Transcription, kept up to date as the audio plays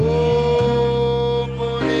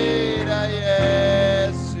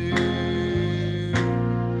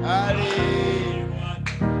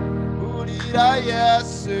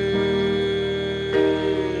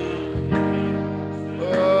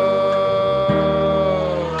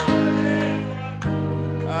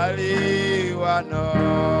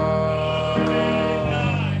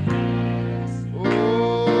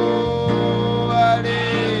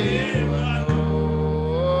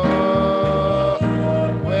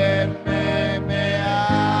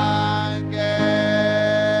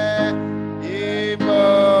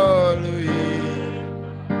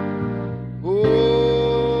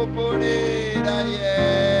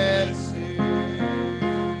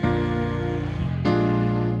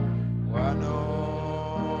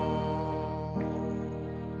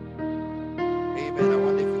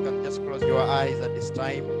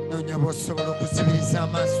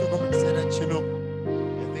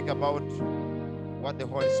Think about what the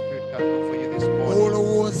Holy Spirit can do for you this morning.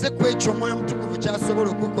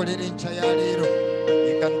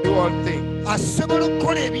 He can do all things.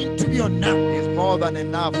 He's more than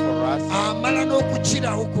enough for us.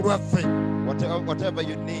 Whatever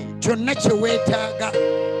you need,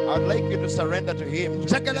 I'd like you to surrender to Him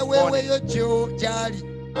this morning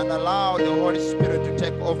and allow the Holy Spirit to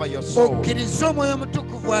take over your soul.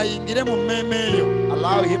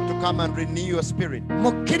 Allow Him to come and renew your spirit.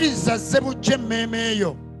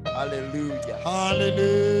 Hallelujah.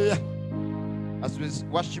 Hallelujah. As we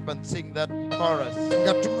worship and sing that chorus,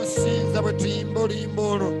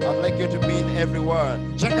 I'd like you to mean every word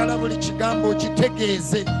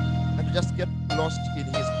and to just get lost in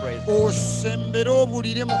His presence.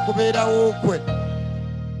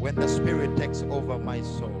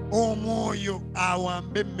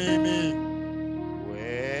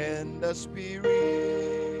 When the Spirit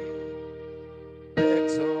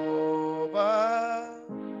takes over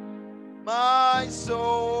my soul.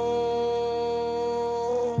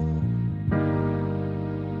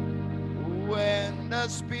 When the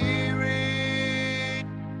Spirit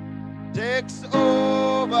takes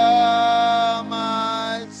over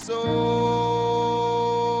my soul.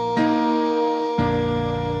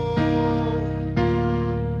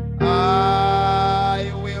 When the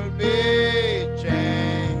Spirit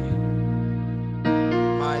takes over my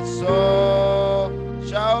soul.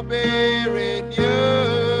 Be renewed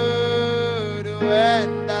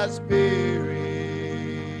when the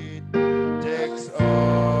Spirit takes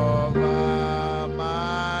over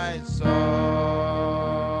my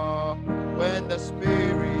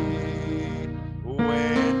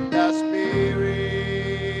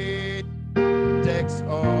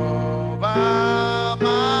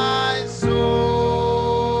soul.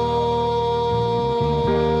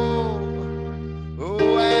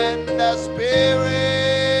 When the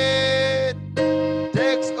Spirit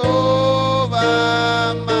takes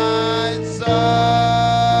over my soul.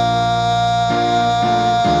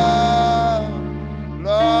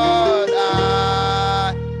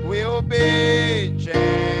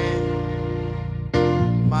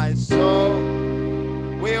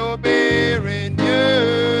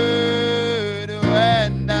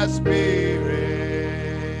 When the Spirit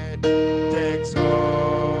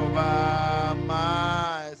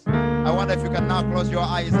if you can now close your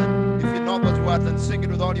eyes and if you know those words and sing it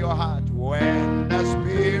with all your heart. When the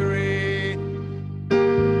Spirit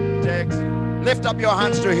takes, lift up your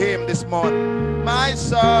hands to Him this morning. My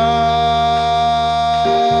soul,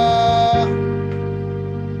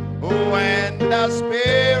 when the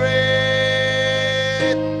Spirit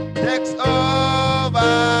takes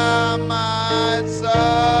over my soul.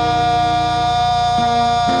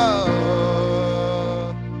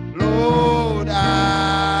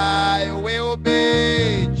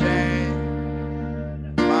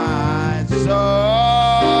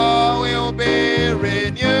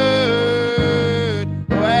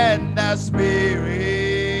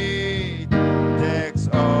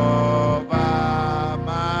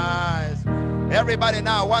 Everybody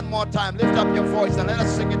now, one more time, lift up your voice and let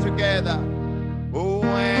us sing it together.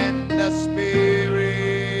 When the Spirit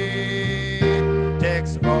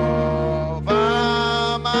takes over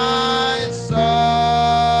my soul.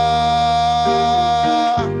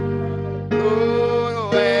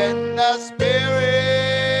 When the Spirit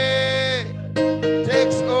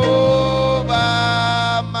takes over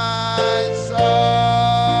my soul.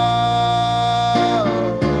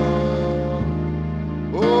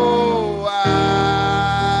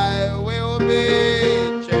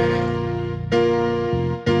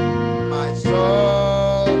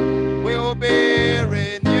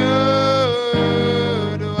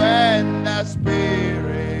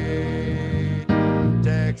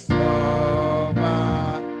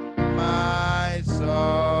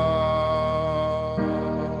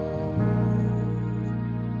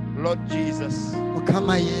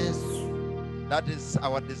 That is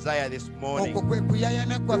our desire this morning.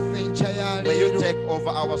 May you take over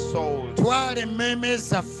our souls.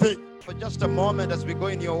 For just a moment as we go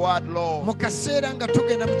in your word, Lord, mu kaseera nga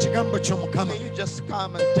tugenda mu kigambo ky'omukama may you just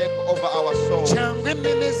come and take over our soul. kyangu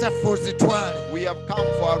emmeme zaffe ozitwale. We have come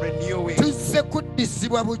for a renewing. Tuzze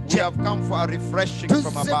kuddisibwa We bujja, have come for a refreshing from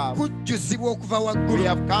tuzze above. kujjuzibwa okuva We waggulu,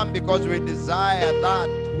 have come because we desire that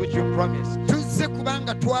which you promised. tuzze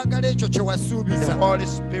kubanga twagala ekyo kye The wasuubiza. Holy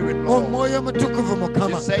Spirit, Lord. Omwoyo omutukuvu You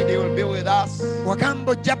mukama, said you will be with us.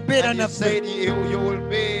 wagamba ojja beera And you naffe, said you will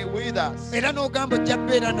be with us era n'ogamba ojja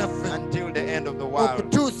beera naffe until the end of the world.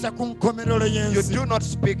 okutuusa ku nkomerero You y'ensi. do not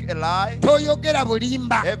speak a lie. Toyogera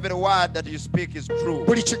bulimba, Every word that you speak is true.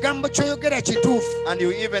 buli kigambo ky'oyogera kituufu. And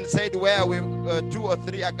you even said where we 2 or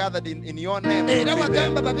 3 are gathered in your name. you Era will be there.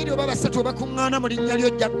 wagamba babiri oba basatu obakuŋŋaana mu linnya lyo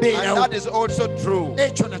ojja And beerawo. that is also true.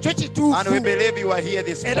 Ekyo nakyo And we kituufu. believe you are here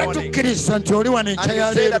this Era morning. tukkiriza nti oli wano And enkya you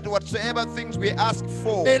ya say leero. that whatsoever things we ask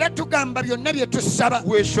for, Era tugamba byonna bye tusaba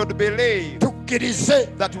we should believe tukkirize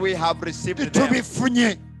that we have received them.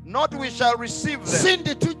 tubifunye. Not we shall receive them, Si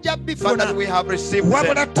ndi tujja but bifuna, that we have received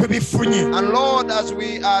wabula them. tubifunye. And Lord, as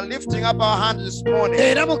we are lifting up our hands this morning,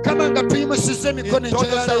 Era Mukama nga tuyimusiza in emikono enkya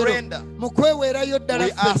total ya leero, surrender, mu kweweerayo ddala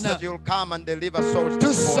we ask ffenna, that you'll come and deliver souls this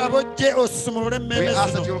tusaba morning. ojje osumulule We emmeeme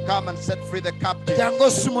ask that zino, you'll come and set free the captives. jangu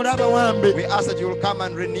osumule abawambe, We ask that you'll come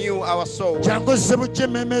and renew our souls. jangu ozze bujje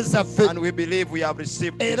emmeeme zaffe. And we believe we have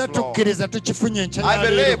received this, Era Lord. tukkiriza tukifunye enkya I ya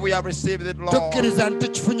believe leero. we have received it, Lord. Tukkiriza nti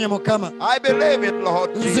tukifunye Mukama. I believe it,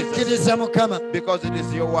 Lord Jesus, Nzikkiriza Mukama because it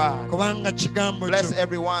is your word. kubanga kigambo Bless kyo.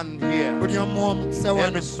 everyone here, Buli omu omukisa wano,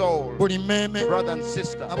 every soul, buli mmeeme, brother and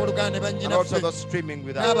sister, abooluganda ne and also bannyinaffe, those streaming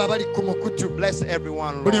with us. n'abo abali ku mukutu. Bless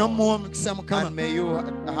everyone, Buli Lord. omu omukisa Mukama. And may you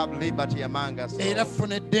have liberty among us, Era Lord.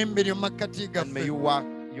 ffuna eddembe lyo mu makkati And may gaffe. you work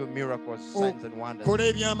your miracles, signs and wonders. Kola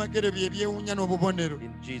ebyamagero bye ebyewuunya n'obubonero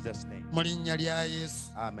In Jesus' name. mu linnya lya Yesu.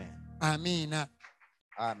 Amen. Amiina.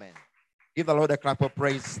 Amen. Give the Lord a clap of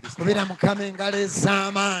praise this Kubira morning. Mukama engalo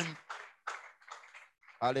ez'amaanyi.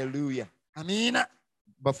 Hallelujah. Amiina.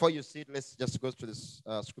 Before you sit, let's just go to this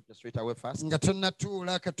scripture straight away first. Nga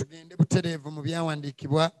tonnatuula ka tugende butereevu mu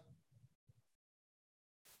byawandiikibwa.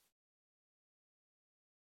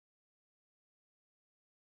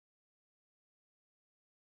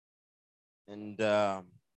 And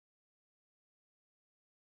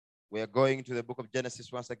we are going to the book of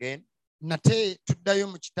Genesis once again. Nate tuddayo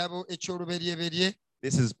mu kitabo eky'olubereberye.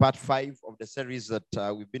 This is part 5 of the series that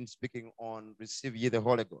we've been speaking on, Receive Ye the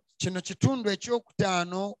Holy Ghost. Kino kitundu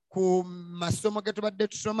ekyokutaano ku masomo ge tubadde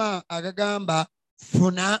tusoma agagamba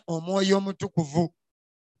funa omwoyo omutukuvu.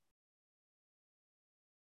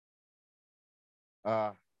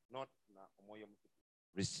 Not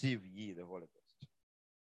receive ye the Holy Ghost.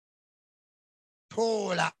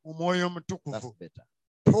 Toola omwoyo That's omutukuvu. better.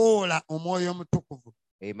 Toola omwoyo omutukuvu.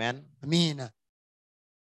 Amen. Amiina.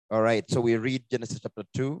 All right, so we read Genesis chapter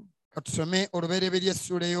 2, Katusome olubereberye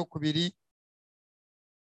essuula ey'okubiri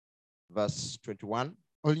verse 21.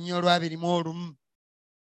 olunya olwabirimu olumu.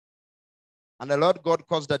 And the Lord God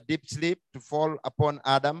caused a deep sleep to fall upon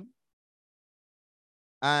Adam,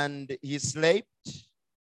 and he slept,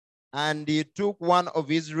 and he took one of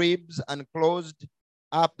his ribs and closed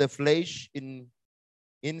up the flesh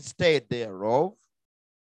instead thereof,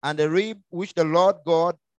 and the rib which the Lord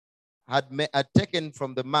God had taken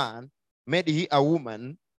from the man made he a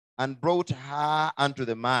woman, and brought her unto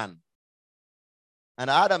the man. And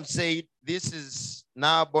Adam said, This is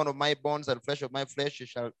now bone of my bones and flesh of my flesh. She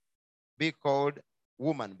shall be called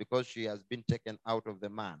woman, because she has been taken out of the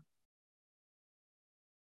man.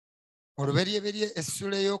 Olubereberye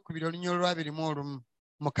essuula ey'okubiri olunya olwabirimu olumu.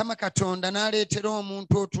 Mukama Katonda n'aleetera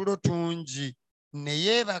omuntu otulo tungi, ne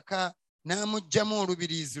yeebaka n'amuggyamu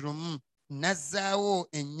olubiriizi lumu, n'azzaawo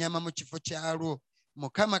ennyama mu kifo kyalwo.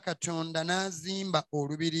 Mukama Katonda n'azimba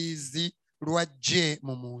olubiriizi lw'aggye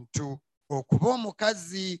mu muntu okuba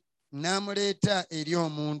omukazi, n'amuleeta eri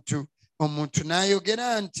omuntu. Omuntu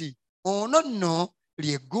n'ayogera nti, ono nno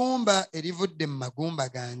ly'eggumba erivudde mu magumba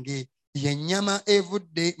gange, ye nnyama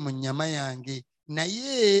evudde mu nnyama yange,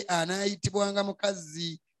 naye anaayitibwanga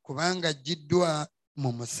mukazi kubanga aggiddwa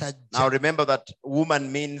mu musajja. Now remember that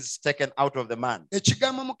woman means taken out of the man.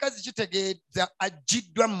 Ekigambo mukazi kitegeeza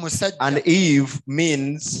aggiddwa mu musajja. And Eve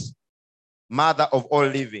means mother of all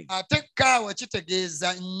living. Ate Kaawa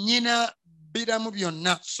kitegeeza nnyina biramu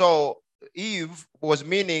byonna. So Eve was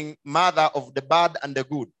meaning mother of the bad and the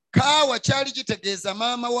good. Kaawa kyali kitegeeza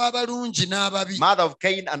maama w'abalungi n'ababi. Mother of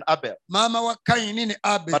Cain and Abel. Maama wa Kayini ne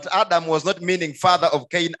Abel. But Adam was not meaning father of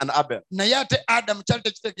Cain and Abel. Naye ate Adamu kyali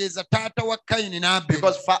tekitegeeza taata wa Kayini ne Abel.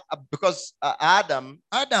 Because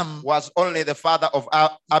Adam was only the father of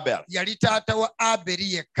Abel. Yali taata wa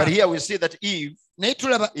Aberi yekka. But here we see that Eve naye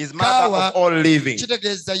tulaba is mother Kaawa of all living.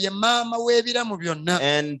 kitegeeza ye maama w'ebiramu byonna.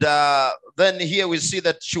 And then here we see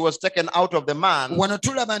that she was taken out of the man. Wano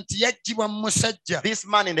tulaba nti yaggyibwa mu musajja. This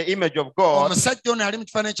man in the image of God, Omusajja ono ali mu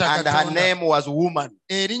kifaananyi kya and her Katonda. name was woman,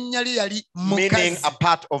 Erinnya lye yali meaning a mukazi.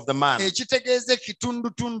 part of the man. Ekitegeeza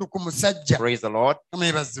ekitundutundu ku musajja. Praise the Lord.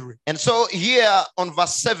 Amwebazibwe. And so here on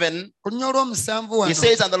verse 7, Ku lunya olw'omusanvu he wano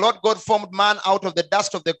says, and the Lord God formed man out of the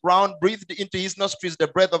dust of the ground, breathed into his nostrils the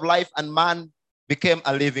breath of life, and man became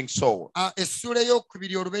a living soul. Essula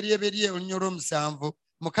ey'okubiri oluberyeberye olunya olw'omusanvu,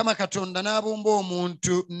 Mukama Katonda n'abumba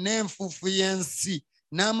omuntu n'enfuufu y'ensi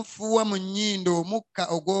n'amufuuwa mu nnyindo omukka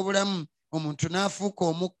ogw'obulamu, omuntu n'afuuka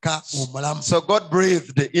omukka omulamu. So God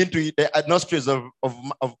breathed into the nostrils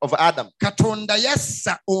of Adam. Katonda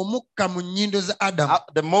yassa omukka mu nnyindo za Adamu.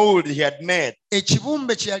 The mold he had made.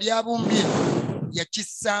 Ekibumbe kye yali abumbye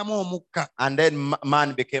yakissaamu omukka. And then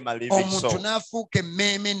man became a living Omuntu soul. n'afuuka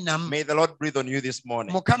emmeeme ennamu. May the Lord breathe on you this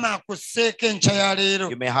morning. Mukama akusseeko enkya ya leero.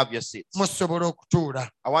 You may have your seats. Musobola okutuula.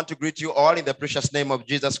 I want to greet you all in the precious name of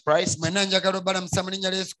Jesus Christ. Mwenna njagala obbalamusa mu linnya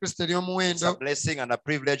lya Yesu Kristo It's a ery'omuwendo. blessing and a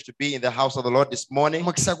privilege to be in the house of the Lord this morning.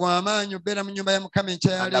 Mukisa gwa maanyi obeera mu nnyumba ya Mukama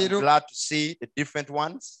enkya ya And I'm leero. glad to see the different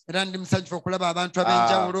ones Era ndi musanyufu okulaba abantu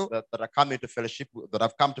ab'enjawulo that are coming to fellowship, that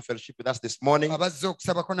have come to fellowship with us this morning. abazze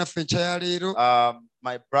okusabako naffe enkya ya leero.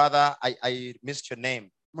 My brother, I missed your name.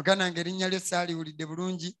 Muganda wange erinnya lye saaliwulidde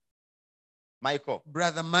bulungi. Michael.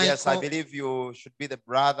 Brother Yes, I Michael. believe you should be the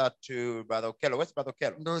brother to Brother Okello. Where's Brother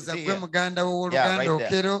Okello? Is Ndowooza he gwe here? muganda wo Yeah, w'oluganda right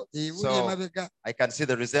there. Okero wuli So- emabega. I can see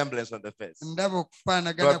the resemblance on the face. Ndaba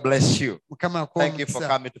okufaanagana. God bless you. Mukama Thank you for akw'omukisa.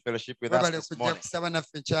 coming to fellowship with us Webale this kujja morning. kusaba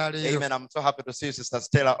naffe ekya leero. Amen. I'm so happy to see you, Sister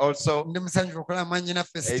Stella, also. Ndi musanyufu okulaba mwanyi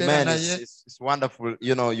naffe Stella Amen. naye. It's wonderful.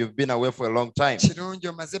 You know, you've been away for a long time, Kirungi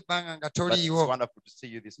omaze ebbanga nga but it's toliiwo. wonderful to see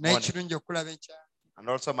you this Naye morning. kirungi okulaba enkya. And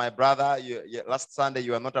also, my brother, last Sunday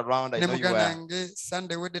you were not around. I Ne know you muganda were wange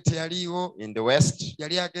Sunday wedde teyaliiwo. in the West.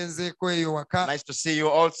 Yali agenzeeko eyo waka. Nice to see you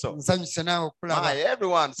also. Nsanyuse naawe okulaba. My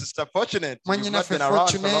everyone, Sister Fortunate, you've Mwanyi not naffe been around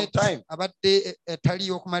for a long Fortunate time. abadde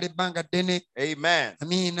taliiwo okumala ebbanga ddene. Amen.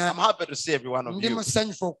 Amiina. I'm happy to see every one of Ndi you.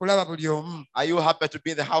 musanyufu okulaba buli omu. Are you happy to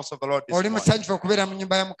be in the house of the Lord this Oli morning? musanyufu okubeera mu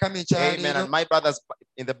nnyumba ya Mukama ekya Amen. leero. And my brothers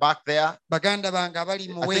in the back there, Baganda bange abali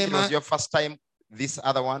mu I think it weema. was your first time, this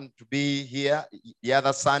other one, to be here the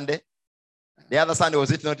other Sunday. The other Sunday,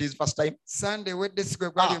 was it not his first time? Sunday wedde si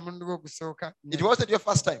gwe gwali Ah. omulundi gwe ogusooka. It wasn't your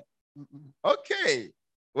first time. Okay.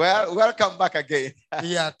 Well, welcome back again.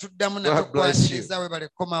 Ya tuddamu God bless you. natokwaniriza webale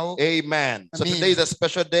komawo. Amen. So Amen. today is a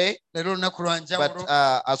special day, Leero olunaku lwa but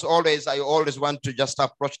njawulo. as always, I always want to just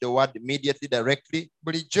approach the word immediately, directly,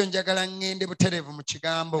 Bulijjo njagala ŋŋende butereevu mu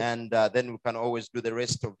kigambo. and then we can always do the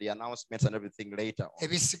rest of the announcements and everything later on.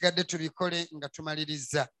 Ebisigadde tubikole nga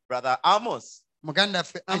tumaliriza. Brother Amos. Muganda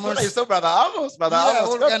waffe I thought I Amos. saw Brother Amos. Brother Yeah, Amos,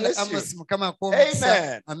 God oluganda bless you. Amos Mukama akw'omukisa.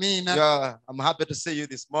 Amen. Amiina. Yeah, I'm happy to see you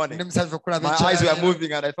this morning. Ndi musanyufu okulaba My ekya eyes were leero.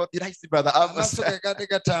 moving and I thought, did I see Brother Amos? Amaaso ge gadde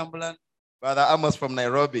gatambula. Brother Amos from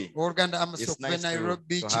Nairobi. Oluganda Amos It's okuva nice to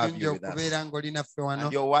Nairobi have kirungi you with us. okubeera ng'oli naffe wano.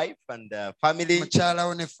 And your wife and family,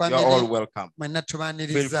 Mukyalawo ne you're all family welcome. mwenna Feel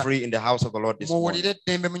tubaaniriza. free in the house of the Lord this morning. Muwulire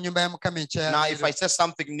eddembe mu nnyumba ya Mukama ekya Now, if leero. I say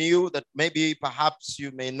something new that maybe perhaps you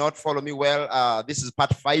may not follow me well, this is part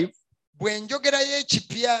 5, Bwe njogerayo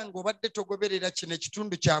ekipya ng'obadde togoberera kino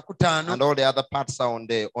ekitundu kyakutaano. and all the other parts are on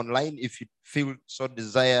the online. If you feel so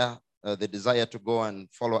the desire to go and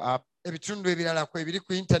follow up. Ebitundu ebirala kwe biri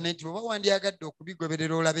ku intaneti bw'oba wandyagadde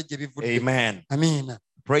okubigoberera olabe gye bivudde. Amen. Amiina.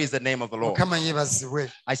 Praise the name of the Lord. Mukama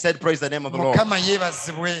yeebazibwe. I said, praise the name of the Lord. Mukama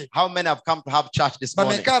yeebazibwe. How many have come to have church this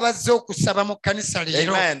morning? Bameka abazze okusaba mu kkanisa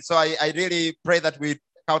leero. Amen. So I really pray that we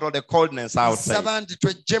out all the coldness outside. Nsaba nti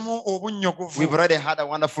tweggyemu obunnyogovu. We've already had a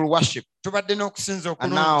wonderful worship, Tubadde n'okusinza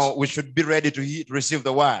and okulungi. now we should be ready to receive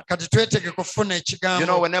the word. Kati twetege kufuna You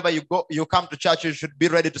know, ekigambo. whenever you come to church, you should be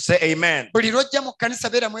ready to say amen. Buli lw'ojja mu kkanisa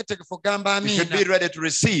beera mwetegefu ogamba You should be amiina. ready to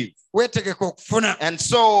receive. Weetegeke okufuna. And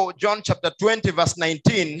so, John chapter 20, verse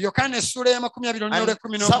 19, Yokaana essula ya 20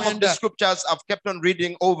 and some of the 19. scriptures I've kept on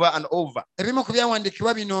reading over and over. Ebimu ku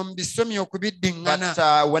byawandiikibwa bino mbisomye okubiddiŋŋana.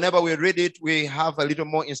 But whenever we read it, we have a little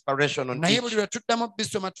more inspiration on Naye each. buli lwe tuddamu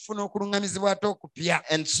bisoma tufuna okuluŋŋamizibwa ate okupya.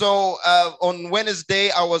 And so on Wednesday,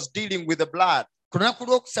 I was dealing with the blood. Ku lunaku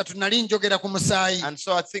lwokusatu nali njogera ku musaayi. And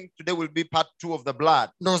so I think today will be part 2 of the blood.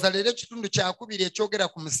 Ndowooza leero ekitundu kyakubiri ekyogera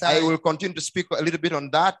ku I musaayi. will continue to speak a little bit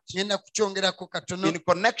on that Ngenda kukyongerako katono in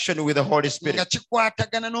connection with the Holy nga Spirit.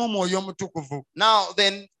 kikwatagana n'omwoyo omutukuvu. Now,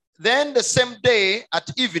 then the same day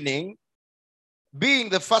at evening, being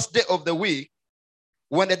the first day of the week,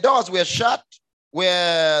 when the doors were shut,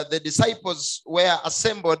 where the disciples were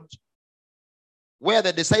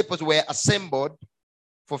assembled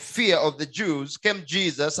for fear of the Jews, came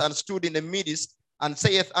Jesus and stood in the midst and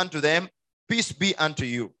saith unto them, Peace be unto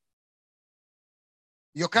you.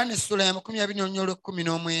 Yokaana essula ya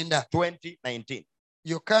 20:19. 20:19.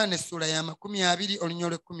 Yokaana essula ya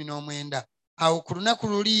 20:19. Awo ku lunaku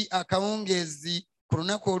luli akawungeezi, ku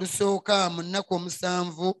lunaku olusooka mu nnaku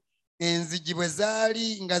omusanvu, enzigi bwe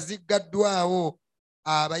zaali nga ziggaddwawo,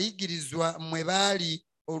 abayigirizwa mwe baali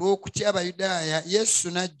olw'okutya Abayudaaya,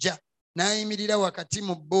 Yesu n'ajja n'ayimirira wakati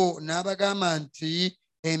mu bo n'abagamba nti,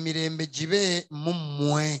 emirembe gibe mu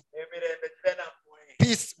mmwe.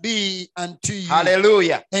 Peace be unto you.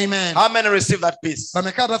 Hallelujah. Amen. How many receive that peace?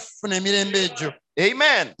 Bameka abafuna emirembe egyo?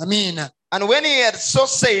 Amen. Amiina. And when he had so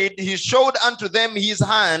said, he showed unto them his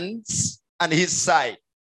hands and his side.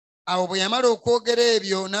 Awo bwe yamala okwogera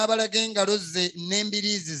ebyo n'abalaga engalo ze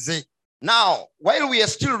n'embiriizi ze. Now, while we are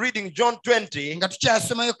still reading John 20, Nga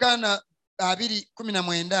tukyasoma Yokaana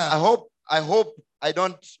 20:19. I hope I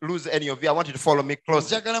don't lose any of you. I want you to follow me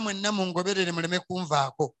closely. Njagala mwenna mungoberere muleme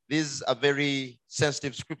kunvaako. These are very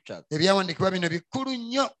sensitive scriptures. Ebyawandiikibwa bino bikulu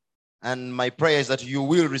nnyo. And my prayer is that you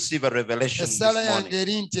will receive a revelation this Essaala yange morning.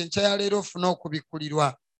 eri nti enkya ya leero ofune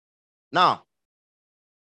okubikkulirwa. Now,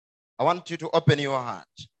 I want you to open your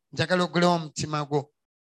heart. Njagala oggulewo omutima gwo.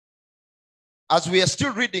 As we are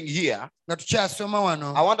still reading here, Nga tukyasoma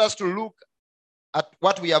wano. I want us to look at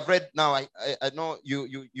what we have read now. I know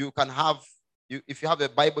you can have, if you have a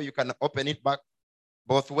Bible, you can open it back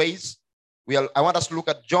both ways. I want us to look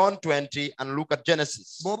at John 20 and look at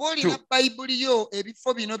Genesis. Bw'oba olina Bayibuli yo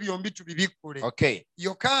ebifo bino byombi tubibikkule. Okay.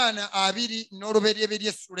 Yokaana 20 n'olubereberye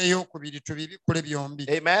essula ey'okubiri tubibikkule byombi.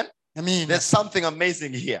 Amen. Amiina. There's something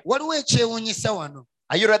amazing here. Waliwo ekyewuunyisa wano.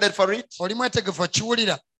 Are you ready for it? Oli mwetegefu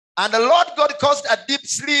okiwulira? And the Lord God caused a deep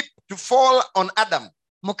sleep to fall on Adam.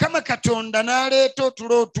 Mukama Katonda n'aleeta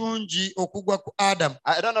otulo otungi okugwa ku Adamu.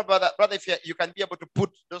 I don't know, brother, if you can be able to put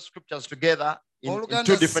those scriptures together in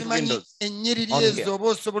two different windows. Ennyiriri on ezo here. oba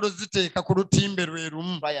osobola oziteeka ku lutimbe lwe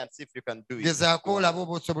lumu. Try and see if you can do it. Gezaako olaba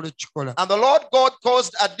oba osobola okukikola. And the Lord God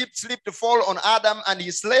caused a deep sleep to fall on Adam, and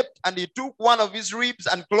he slept, and he took one of his ribs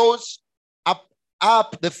and closed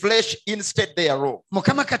up the flesh instead thereof.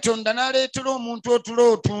 Mukama Katonda n'aleetera omuntu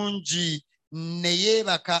otulo otungi ne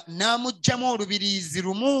yeebaka n'amuggyamu olubiriizi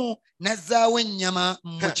lumu n'azzaawo ennyama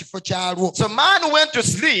mu kifo kyalwo. So man went to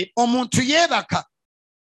sleep Omuntu yeebaka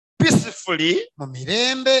peacefully, mu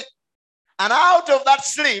mirembe. and out of that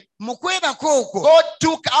sleep, Mu kwebaka okwo God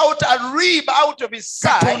took out a rib out of his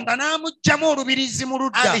side, Katonda n'amuggyamu olubiriizi mu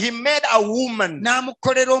ludda and he made a woman.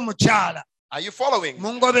 n'amukolera omukyala. Are you following?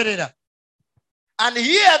 Mungoberera. And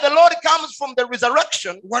here the Lord comes from the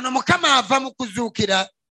resurrection, Wano Mukama ava mu kuzuukira,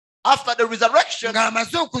 after the resurrection,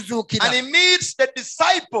 ng'amaze okuzuukira and he meets the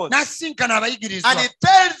disciples, n'asinkana abayigirizwa and he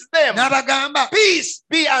tells them, n'abagamba Peace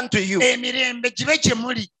be unto you. emirembe gibe gye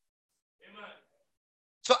muli.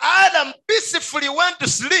 So Adam peacefully went to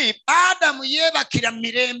sleep, Adamu yeebakira mu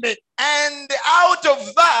mirembe, and out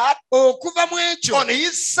of that, okuva mu ekyo on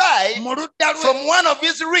his side, mu ludda lwe, from one of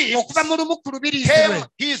his ribs, okuva mu lumu ku lubiriizi came lwe,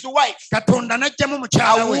 his wife, Katonda n'aggyamu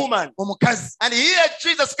mukyala a we, woman. omukazi. And here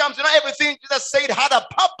Jesus comes. You know, everything Jesus said had a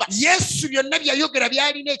purpose. Yesu byonna byayogera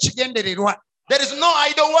byalina ekigendererwa. There is no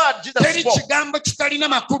idle word Jesus Teri spoke. kigambo kitalina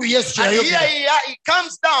makulu Yesu kye And here yayogera. he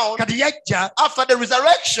comes down Kati yajja after the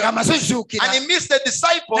resurrection, ng'amaze okuzuukira and he meets the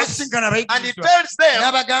disciples, n'asinkana and he abayigirizwa tells them,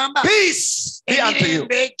 n'abagamba Peace be unto you.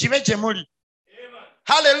 emirembe gibe gye muli.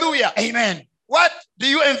 Hallelujah. Amen. What do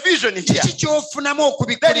you envision here? Kiki ky'ofunamu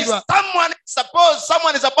There is okubikkulirwa? suppose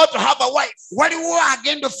someone is about to have a wife. Waliwo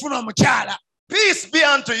agenda ofuna omukyala. Peace be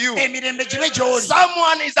unto you. Emirembe gibe gy'oli.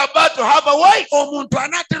 Someone is about to have a wife. Omuntu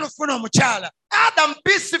anaatera ofuna omukyala. Adam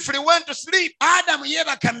peacefully went to sleep. Adamu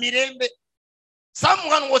yeebaka mu mirembe.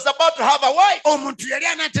 Someone was about to have a wife. Omuntu yali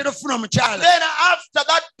anaatera ofuna omukyala. Then after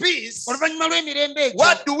that peace, Oluvannyuma lw'emirembe egyo,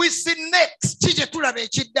 what do we see next? ki kye tulaba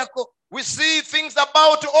ekiddako? We see things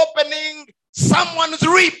about opening someone's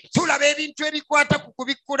rib, Tulaba ebintu ebikwata ku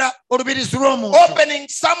kubikkula olubirizi lw'omuntu, opening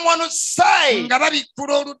someone's side. nga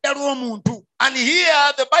babikkula oludda lw'omuntu. And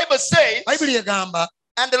here the Bible says, Bayibuli egamba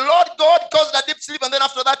and the Lord God caused a deep sleep, and then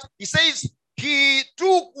after that, he says, he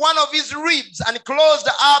took one of his ribs and closed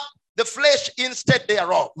up the flesh instead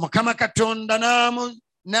thereof. Mukama Katonda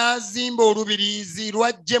n'azimba olubiriizi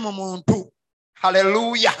lwajje mu muntu.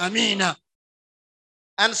 Hallelujah. Amiina.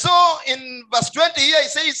 And so in verse 20 here, he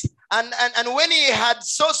says, and when he had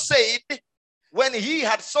so said,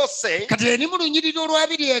 Kati eri mu lunyiriri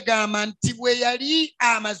olwabiri egamba nti bwe yali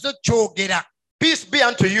amaze okyogera, peace be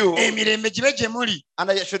unto you. emirembe gibe gye muli.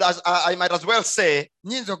 And I might as well say,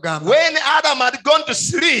 Nnyinza okugamba when Adam had gone to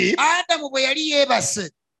sleep Adamu bwe yali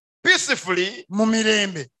yeebase peacefully, mu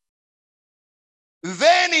mirembe,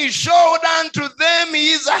 Then he showed unto them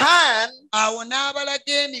his hand awo n'abalaga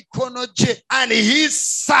emikono gye and his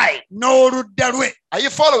side. n'oludda lwe. Are you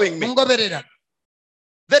following me? Ngoberera.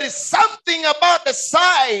 There is something about the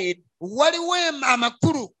side Waliwo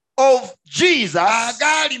amakulu of Jesus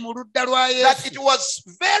agaali mu ludda lwa that it Yesu. was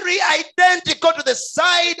very identical to the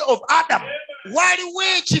side of Adam. Waliwo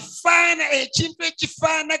ekintu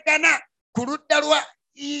ekifaanagana ku ludda lwa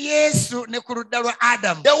Yesu ne ku ludda lwa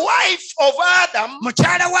Adamu. The wife of Adam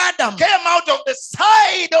Mukyala wa Adamu came out of the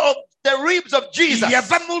side of the ribs of Jesus.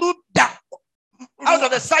 yava mu ludda Out of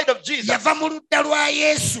the side of Jesus. yava mu ludda lwa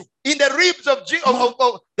Yesu. In the ribs of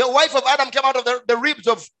the wife of Adam came out of the ribs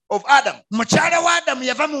of Adam. Mukyala wa Adamu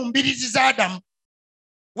yava mu mbiriizi za Adamu.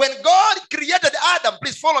 When God created Adam,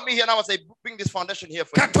 please follow me here now as I bring this foundation here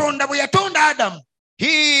for you. Katonda bwe yatonda Adamu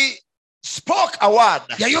He spoke a word.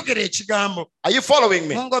 yayogera ekigambo. Are you following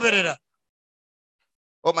me? Mungoberera.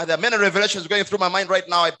 Oh my, there are many revelations going through my mind right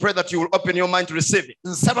now. I pray that you will open your mind to receive it.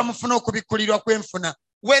 Nsaba mufune okubikkulirwa kwenfuna.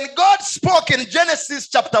 When God spoke in Genesis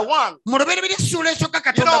chapter 1, Mu lubereberye essuula esooka you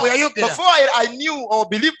Katonda know, bwe yayogera. before I knew or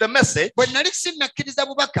believed the message, Bwe nali sinnakkiriza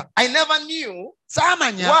bubaka I never knew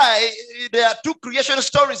saamanya why there are two creation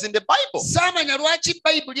stories in the Bible. saamanya lwaki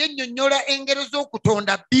Bayibuli ennyonnyola engero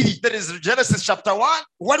z'okutonda bbiri. There is Genesis chapter 1.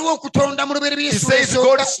 Waliwo okutonda mu lubereberye It essuula says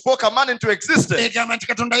God esooka spoke a man into existence. egamba nti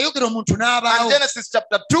Katonda yayogera omuntu And n'abaawo. Genesis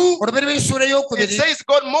chapter 2, Olubereberye essuula it ey'okubiri says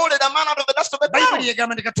God molded a man out of the dust of the Bayibuli ground.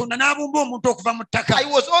 egamba nti Katonda n'abumba omuntu okuva mu ttaka.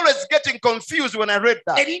 I was always getting confused when I read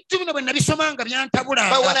that. Ebintu bino bwe nabisoma nga But when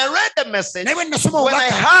byantabulanga. I read the message, Naye bwe nasoma when I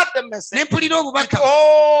obubaka heard the ne message, mpulira it obubaka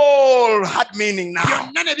all had meaning now.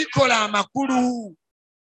 byonna ne bikola amakulu.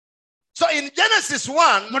 So in Genesis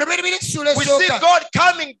 1, Mu lubereberye essuula we see esooka God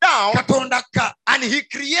coming down Katonda akka and he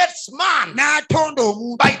creates man n'atonda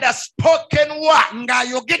omuntu by the spoken word.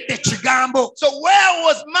 ng'ayogedde ekigambo. So where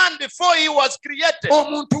was man before he was created?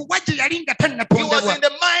 Omuntu wa gye yali nga He was tannatondebwa in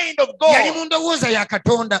the mind of yali God. mu ndowooza ya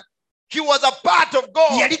Katonda. He was a part of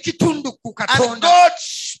God. Yali kitundu ku And Katonda. God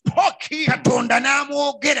spoke him Katonda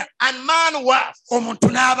n'amwogera and man was.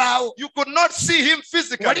 omuntu n'abaawo. You could not see him Wali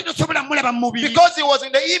physically tosobola mulaba mu mubiri because he was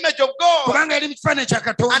in the image of God. kubanga yali mu kifaananyi kya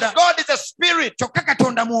Katonda. And God is a spirit. Kyokka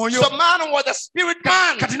Katonda mwoyo. So man was a spirit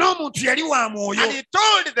man. Kati n'omuntu yali wa mwoyo. And he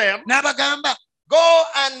told them, N'abagamba go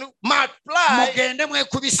and multiply mugende and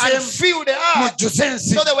mwekubiseemu fill the earth. mujjuze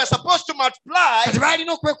ensi. So they were supposed to multiply Kati baalina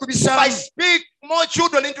by okwekubisaamu speak more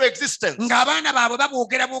children into existence. ng'abaana baabwe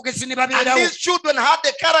babwogera bwogezi ne And babeerawo. these children had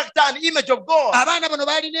the character and image of God. Abaana bano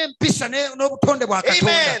baalina empisa n'obutonde bwa Katonda.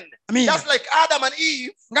 Amen. Amiina. Just like Adam and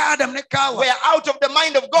Eve Nga Adamu ne Kaawa were out of the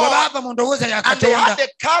mind of bwe God, baava mu ndowooza ya and they had Katonda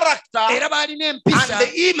the character era baalina and empisa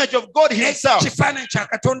the image of God himself. n'ekifaananyi kya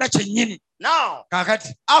Katonda kyennyini. Now, Kaakati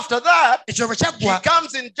after that, ekyo bwe he kyaggwa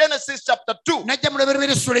comes in Genesis chapter 2, n'ajja mu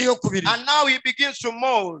lubereberye essuula ey'okubiri and now he begins to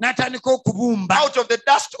mold n'atandika okubumba out of the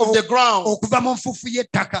dust of the ground. okuva mu nfuufu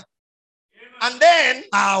y'ettaka. And then,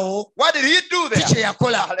 Awo what did he do there? kiki kye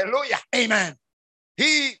yakola. Hallelujah. Amen.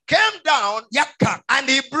 He came down Yakka and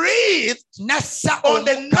he breathed n'assa on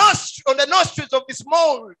the nostrils of this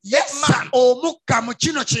mold yassa man. omukka mu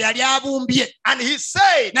kino kye yali abumbye And he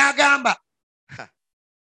said, n'agamba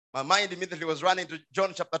my mind immediately was running to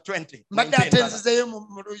John chapter 20. mbadde 19, rather. atenzezeyo mu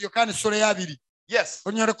Yokaana essuula y'abiri Yes.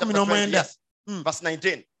 olunyolo Chapter 19. 20, yes. Mm. Verse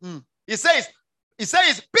 19. Mm. He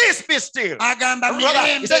says, peace be still. agamba Brother,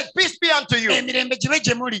 he mirembe says, peace be unto you. emirembe gibe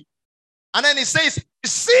gye muli. And then he says,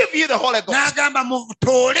 receive ye the Holy Ghost. N'agamba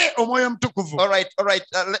mutoole omwoyo omutukuvu. All right.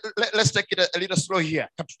 Let's take it a little slow here.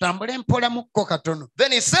 Katutambule mpola mukko katono.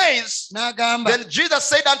 Then he says, N'agamba then Jesus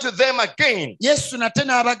said unto them again, Yesu nate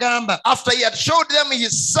n'abagamba after he had showed them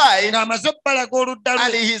his side ng'amaze obbalaga oludda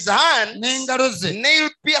and lwe his hand, n'engalo ze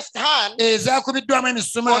nail-pierced hand ezaakubiddwamu on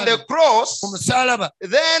emisumaali the cross, ku musaalaba.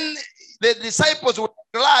 then the disciples were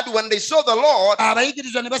glad when they saw the Lord.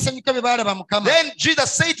 Abayigirizwa ne basanyuka bye baalaba Mukama. Then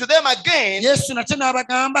Jesus said to them again, Yesu nate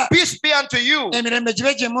n'abagamba peace be unto you. emirembe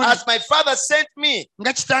gibe gye muli As my Father sent me,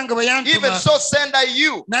 nga kitange bwe even yantuma so send I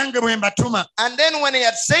you. nange bwe mbatuma. And then when he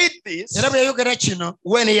had said this, Era bwe yayogera kino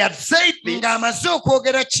ng'amaze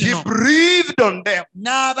okwogera he kino breathed on them.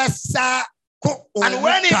 n'abassaako And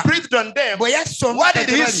when he omukka. breathed on them, Bwe yassa what omukka did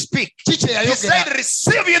gye he bali speak? ki kye He said, yayogera?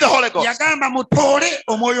 receive ye the Holy Ghost. Yagamba mutoole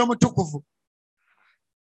omwoyo omutukuvu.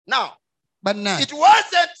 Now, Bannange it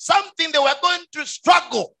wasn't something they were going to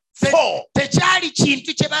struggle for. tekyali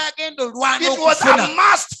kintu kye baagenda olwana It was okufuna. a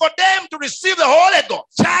must for them to receive the Holy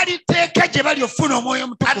Ghost. Kyali teeka gye bali ofuna omwoyo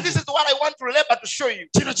And this omutukuvu. is what I want to labor to show you.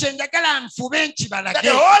 Kino kye njagala nfube That nkibalage.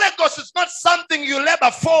 the Holy Ghost is not something you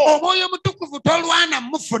labor for. Omwoyo omutukuvu tolwana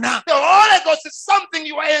mufuna. The Holy Ghost is something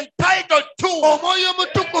you are entitled to. Omwoyo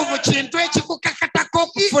omutukuvu kintu ekikukakatako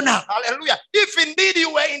He okufuna. hallelujah, if indeed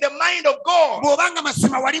you were in the mind of God Bw'obanga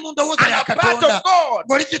masima wali mu ndowooza and ya a part Katonda, of God,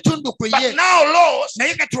 ng'oli kitundu ku but ye, now lost,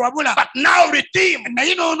 naye kati wabula, but now redeemed.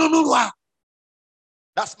 naye n'onunulwa.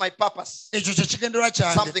 That's my purpose. Ekyo kye kigendererwa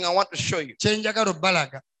kyange, Something I want to show you. kye njagala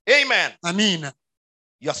obbalaga. Amen. Amiina.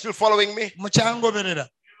 You are still following me? Mukyangoberera.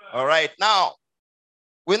 All right. Now,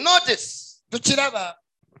 we notice Tukiraba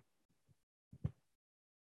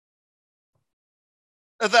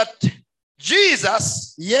that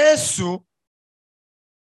Jesus, Yesu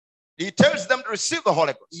he tells them to receive the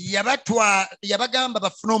Holy Ghost. yabagamba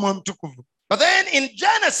bafune Omwoyo Omutukuvu. But then in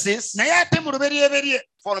Genesis, Naye ate mu lubereberye,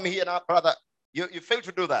 follow me here now, brother. You failed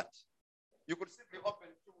to do that. You could simply open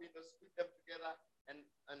two windows, put them together,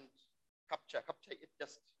 and capture it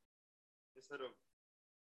just instead of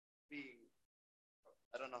being.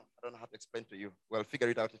 I don't know how to explain to you. Well, figure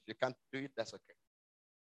it out. If you can't do it, that's okay.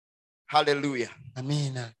 Hallelujah.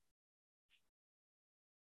 Amiina.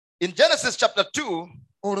 In Genesis chapter 2,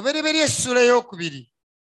 Olubereberye essula ey'okubiri,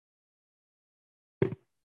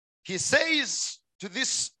 he says to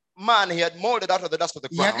this man he had molded out of the dust of the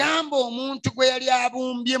ground. yagamba omuntu gwe yali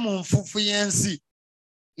abumbye mu nfuufu y'ensi.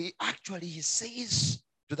 He says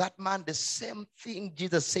to that man the same thing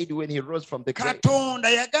Jesus said when he rose from the grave. Katonda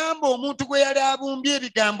yagamba omuntu gwe yali abumbye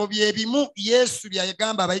ebigambo bye bimu Yesu bye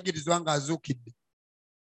yagamba abayigirizwa ng'azuukidde.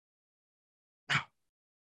 Now,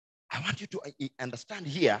 I want you to understand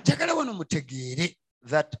here Njagala wano mutegeere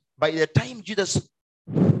that by the time Jesus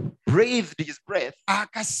breathed his breath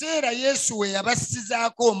akaseera Yesu we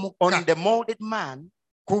yabasizaako on omukka the molded man,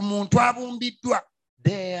 ku muntu abumbiddwa,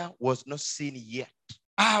 there was no sin yet.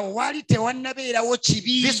 awo waali tewannabeerawo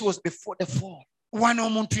kibi. This was before the fall. Wano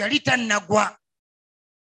omuntu yali tannagwa.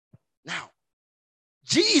 Now,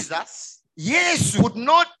 Jesus Yesu could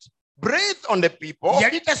not breathe on the people.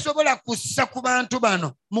 yali tasobola kussa ku bantu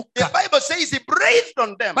bano The mukka. Bible says he breathed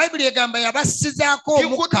on them. Bayibuli egamba yabasizaako He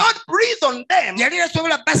could omukka. not breathe on them, Yali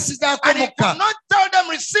tasobola basizaako and he omukka could not tell them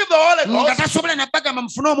receive the Holy nga Ghost tasobola nabbagamba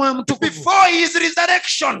mufune Omwoyo Omutukuvu before his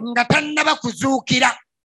resurrection. nga tannaba kuzuukira.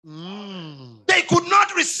 They could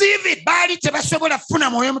not receive it. Baali tebasobola kufuna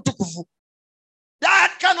Mwoyo Mutukuvu.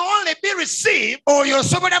 That can only be received Oyo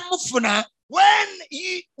osobola mufuna when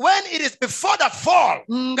it is before the fall.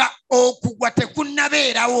 nga okugwa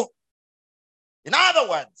tekunnabeerawo. In other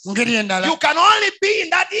words, Ngeri endala, you can only be in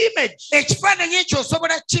that image ekifaananyi ekyo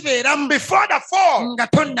osobola kibeeramu before the fall. nga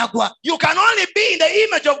tonnagwa. You can only be in the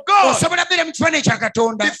image of God Osobola kubeera mu kifaananyi kya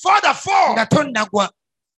Katonda before the fall. nga tonnagwa.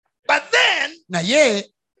 But then, Naye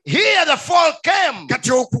here the fall came. kati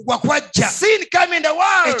okugwa kwajja, Sin came in the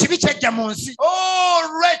world. ekibi kyajja mu nsi.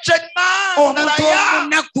 Oh, wretched man that Omuntu I am,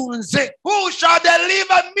 omunaku nze, who shall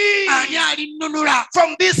deliver me ani alinnunula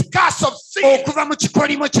from this curse of sin? okuva mu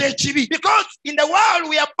kikolimo ky'ekibi? Because in the world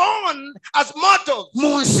we are born as mortals.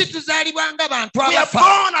 Mu nsi tuzaalibwa nga bantu We are abafa,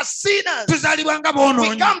 born as sinners. tuzaalibwa nga We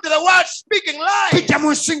boonoonyi. come to the world speaking lies. Tujja mu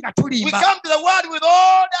nsi nga We tulimba, come to the world with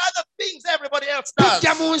all the other things everybody else does.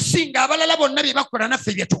 tujja mu nsi ng'abalala bonna bye bakola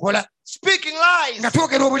naffe bye tukola, Speaking lies, nga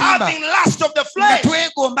twogera obulimba, having lust of the nga flesh,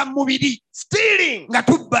 twegomba mu mubiri, stealing. nga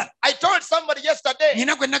tubba. I told somebody yesterday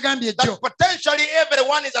Nina gwe nagambye that jjo, potentially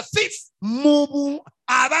everyone is a thief.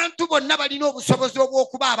 abantu bonna balina obusobozi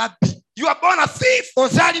obw'okuba ababbi. You are born a thief.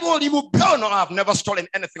 Ozaalibwa oli mubbi. No, I've never stolen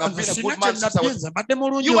anything. I've been a Sina good man since I was. kyennabyenza, mbadde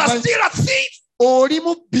mulungi. You are still a thief. Oli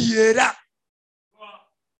mubbi era.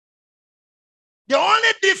 The only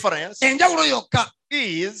difference Enjawulo yokka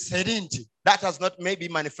is eri nti that has not maybe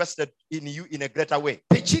manifested in you in a greater way.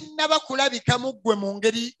 tekinnaba kulabika mu ggwe mu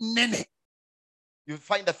ngeri nnene. You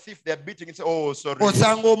find a thief, they're beating and say, oh, sorry.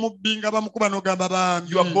 Osanga omubbi nga bamukuba n'ogamba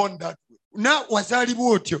You are bambi. born that way. Na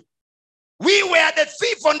wazaalibwa otyo. We were the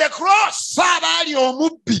thief on the cross. Fe abaali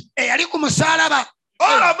omubbi eyali ku musaalaba.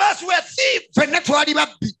 All of us were thieves. Ffenna twali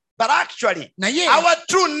babbi. But actually, Naye our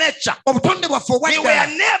true nature, obutonde bwaffe we were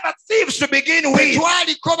obwaddala never thieves to begin with.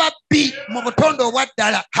 tetwaliko babbi mu butonde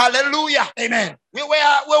obwaddala. Hallelujah. Amen. We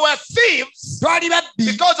were thieves Twali babbi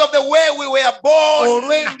because of the way we were born.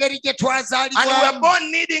 olw'engeri gye And we were twazaalibwamu.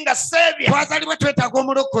 born needing a savior. Twazaalibwa twetaaga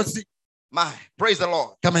omulokozi. My, praise the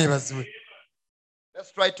Lord. Kama yebaziwe.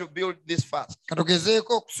 Let's try to build this fast.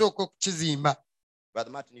 Katugezeeko okusooka okukizimba.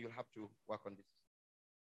 Brother Martin, you'll have to work on this.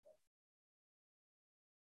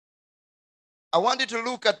 I want you to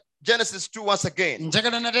look at Genesis 2 once again.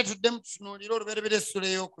 Njagala nate tuddemu tutunuulire olubereberye essula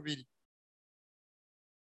ey'okubiri.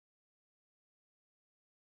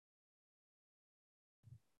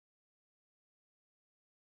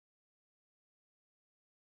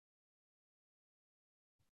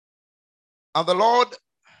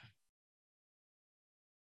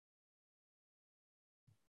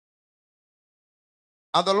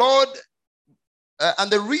 And the Lord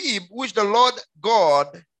And the rib which the Lord God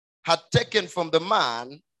had taken from the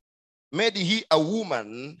man, made he a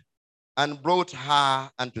woman and brought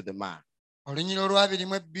her unto the man. Olunyiriri olwabiri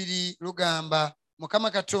mu ebbiri lugamba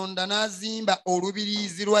Mukama Katonda n'azimba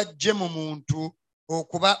olubiriizi lw'aggye mu muntu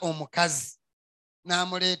okuba omukazi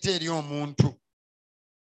n'amuleeta eri omuntu.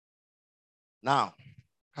 Now,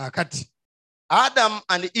 Kaakati Adam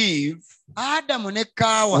and Eve Adamu ne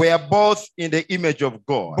Kaawa were both in the image of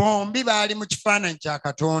God bombi baali mu kifaananyi kya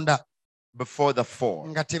Katonda before the fall.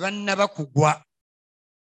 nga tebannaba kugwa.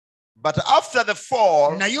 But after the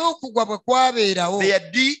fall, Naye okugwa bwe kwabeerawo their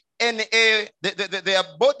DNA, their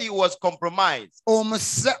body was compromised.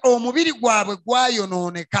 omubiri gwabwe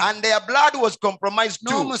gwayonooneka And their blood was compromised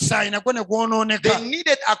too. n'omusaayi nagwo ne gwonooneka. They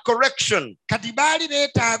needed a correction. Kati baali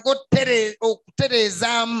beetaaga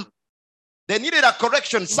okutereezaamu. They needed a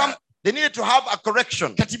correction. They needed to have a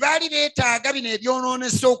correction. Kati baali beetaaga bino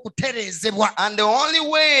ebyonoonesa okutereezebwa. And the only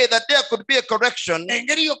way that there could be a correction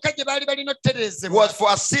Engeri yokka gye baali balina okutereezebwa was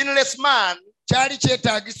for a sinless man kyali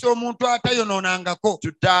kyetaagisa omuntu atayonoonangako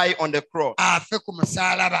to die on the cross. afe ku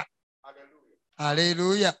musaalaba.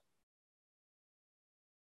 Haleluya.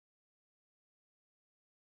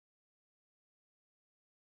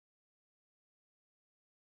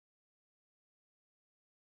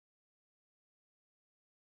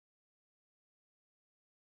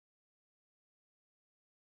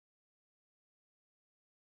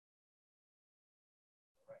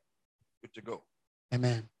 Good to go.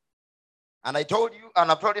 Amen. And I told you,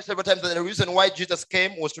 and I've told you several times, that the reason why Jesus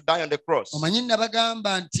came was to die on the cross. Omanyi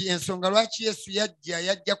nabagamba nti ensonga lwaki Yesu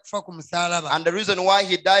yajja kufa ku musaalaba. And the reason why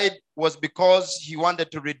he died was because he wanted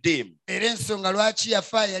to redeem. Era ensonga lwaki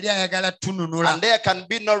yafa yali ayagala tununula. And there can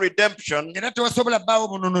be no redemption Era tewasobola bbaawo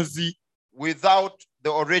bununuzi without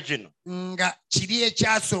the original. nga kiri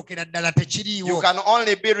ekyasookera ddala tekiriiwo. You can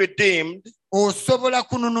only be redeemed Osobola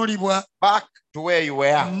kununulibwa back to where you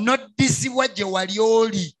were. n'oddisibwa gye wali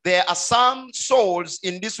oli. There are some souls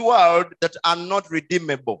in this world that are not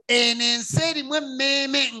redeemable Eno ensi erimu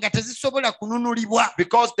emmeeme nga tezisobola kununulibwa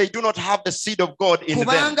because they do not have the seed of God in them.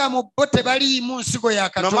 kubanga mu bo tebaliimu nsigo ya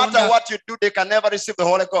No matter Katonda. what you do, they can never receive the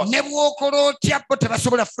Holy Ghost. Ne bw'okola otya bo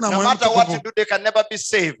tebasobola kufuna No Mwoyo matter what you Mutukuvu. do, they can never be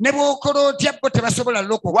saved. Ne bw'okola otya bo tebasobola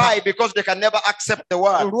lokoka. Why? Because they can never accept the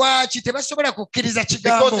word. Lwaki tebasobola kukkiriza Because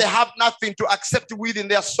kigambo? they have nothing to accept within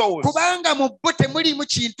their souls. Kubanga mu bo temuliimu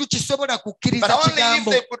kintu kisobola kukkiriza But only if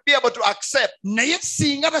kigambo. they could be able to accept Naye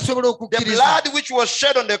singa basobola the okukkiriza blood which was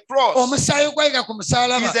shed on the cross omusaayi ogwayiga ku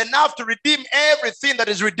musaalaba is enough to redeem everything that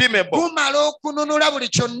is redeemable. gumala okununula buli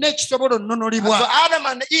kyonna ekisobola And so onnunulibwa. Adam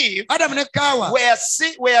and Eve Adamu ne Kaawa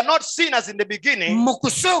were not sinners in the beginning, mu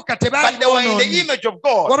kusooka but tebaali they were in the boonoonyi image of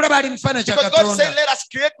God. wabula baali mu kifaananyi kya Because God said, Katonda. let us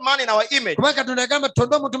create man in our image. Kubanga Katonda yagamba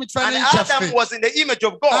tutonde omuntu mu And kifaananyi Adam kyaffe. was in the image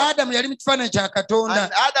of God. Adamu yali mu kifaananyi kya Katonda.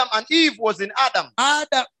 And Adam and Eve was in Adam.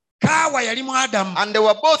 Kaawa yali mu Adamu And they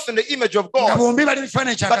were both in the image of nga God. bombi bali mu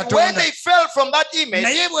kifaananyi kya But when Katonda. they fell from that image,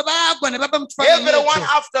 Naye bwe baagwa ne bava mu kifaananyi everyone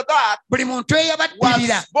ekyo, after that buli muntu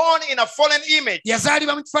eyabaddirira was born in a fallen image.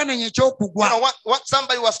 yazaalibwa mu kifaananyi You eky'okugwa. know, what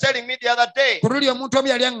somebody was telling me the other day, Ku luli omuntu omu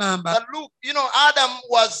yali aŋŋamba that look, Adam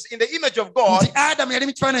was in the image of God, nti Adamu yali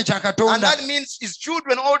mu kifaananyi kya and Katonda. that means his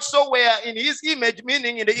children also were in his image,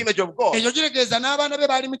 meaning in the image of God. Ekyo kiregeeza n'abaana be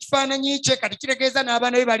baali mu kifaananyi kye, kati kiregeeza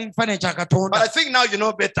n'abaana be baali mu kifaananyi kya But Katonda. I think now you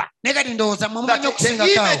know better. Naye kati ndowooza mmwe That mumanyi the okusinga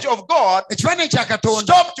image kaawo. of God Ekifaananyi kya Katonda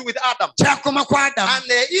stopped with Adam. kyakoma ku Adamu. And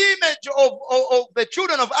the image of the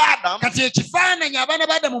children of Adam Kati ekifaananyi abaana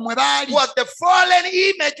ba Adamu mwe baali was the fallen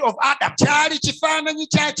image of Adam. kyali kifaananyi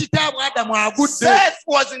kya kitaabwe Adamu agudde. Seth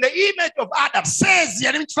was in the image of Adam. Seezi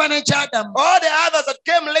yali mu kifaananyi kya Adamu. All the others that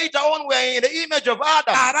came later on were in the image of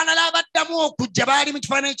Adam. Abalala abaddamu okujja baali mu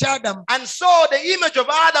kifaananyi kya Adamu. And so the image of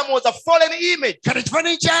Adam was a fallen image. Kati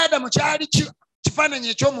ekifaananyi kya Adamu kyali kifaananyi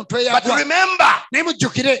eky'omuntu But eyagwa. remember, Naye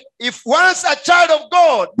mujjukire, if once a child of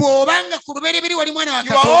God, bw'obanga ku lubereberye wali mwana wa you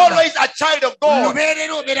are Katonda, always a child of God.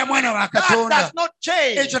 lubeerera obeera mwana wa That Katonda. does not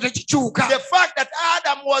change. Ekyo tekikyuka. The fact that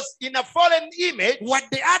Adam was in a fallen image,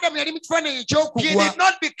 Wadde Adamu yali mu kifaananyi he eky'okugwa, did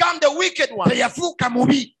not become the wicked one. teyafuuka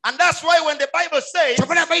mubi. And that's why when the Bible says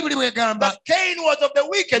Kyokka Bayibuli bw'egamba that Cain was of the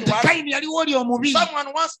wicked nti one, Kayini yaliwo oli omubi.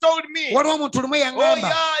 someone once told me, Waliwo omuntu lumu oh yaŋŋamba,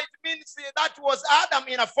 yeah, it means that was Adam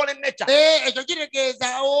in a fallen nature. ekyo kiregeeza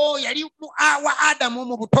yali wa Adamu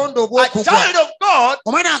mu butonde A obw'okugwa. child of God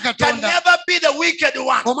Omwana wa can Katonda, never be the wicked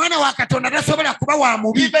one. omwana wa Katonda tasobola kuba wa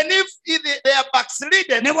mubi. Even if they are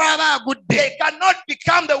backslidden, Ne bw'aba agudde, they cannot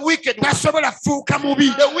become the wicked one. tasobola kufuuka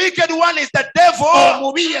mubi. The wicked one is the devil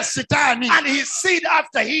Omubi ye Sitaani, and his seed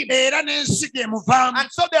after him. era n'ensigo emuvaamu. And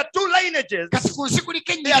so there are two lineages. Kati ku nsi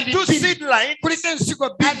kuliko There are ennyiriri two bbiri, seed lines, kuliko ensigo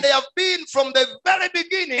and bbiri, they have been from the very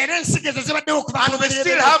beginning era era ensigo ezo zibaddewo okuva And ku we still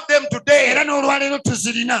lubereberye. have them today. Era n'olwaleero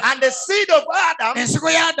tuzirina. And the seed of Adam Ensigo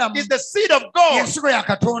ya Adamu is the seed of God. y'ensigo ya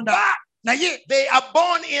Katonda. But Naye they are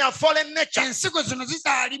born in a fallen nature. ensigo zino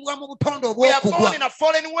zizaalibwa mu butonde We are born obw'okugwa. in a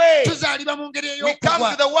fallen way. Tuzaalibwa mu ngeri We come to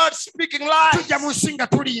ey'okugwa. the world speaking lies. Tujja mu nsi nga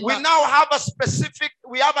We tulimba. now have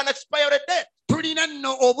we have an expiry date. Tulina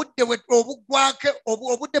nno obudde obugwake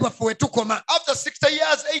obudde bwaffe we tukoma. After 60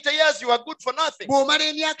 years, 80 years, you are good for nothing. Bw'omala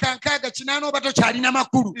emyaka 60 oba tokyalina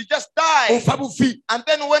makulu. You just die. Ofa bufi. And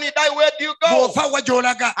then when you die, where do you go? Bw'ofa wa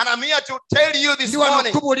gy'olaga. And I'm here to tell you this Ndi wano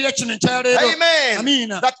morning, okubuulira kino ekyaleero. amen,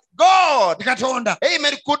 Amiina. that God, Katonda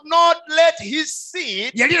amen, could not let his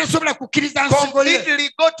seed yali tasobola kukkiriza nsigo ye completely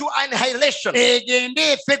go to annihilation.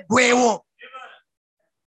 egende efe eggweewo.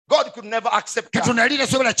 God could never accept that. Katonda yali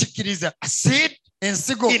tasobola kikkiriza. A seed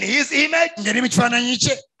Ensigo in his image, ng'eri mu kifaananyi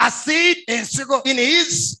kye. a seed Ensigo in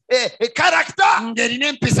his character,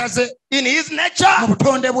 ng'erina empisa ze in his mu nature,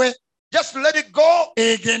 butonde bwe. just let it go,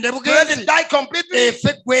 Egende let it bugenzi die completely.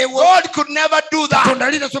 efe eggweewo. God could never do that. Katonda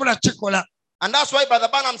yali tasobola kukikola. And that's why Brother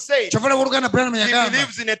Branham said Kyova Oluganda Branham he yagamba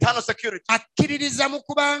believes in eternal security. akkiririza mu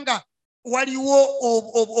kubanga waliwo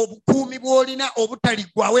obukuumi bw'olina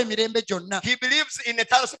obutaliggwaawo emirembe gyonna. He believes in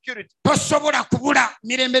eternal security. Tosobola kubula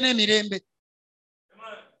mirembe n'emirembe.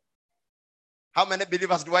 How many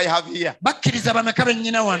believers do I have here? Bakkiriza bameka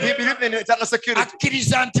bennyina wano. He believes in eternal security.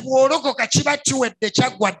 Akkiriza nti bw'olokoka kiba kiwedde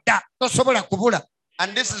kyaggwa dda. Tosobola kubula.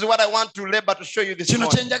 And this is what I want to labor to show you this Kino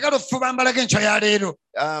kye morning. njagala ofuba mbalaga enkya ya leero.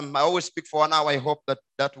 I always speak for 1 hour. I hope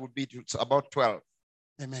that would be about 12.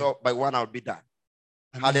 Amen. So by 1 I'll be done.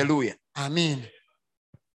 Amen. Hallelujah. Amiina.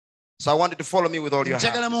 So I want you to follow me with all your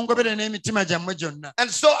heart. Njagala mungobere n'emitima gyammwe gyonna. And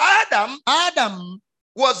so Adam Adamu,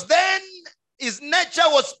 was then, his nature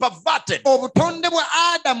was perverted. obutonde bwa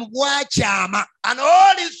Adamu bwakyama. And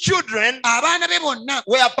all his children Abaana be bonna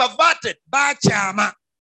were perverted. baakyama.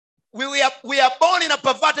 We are born in a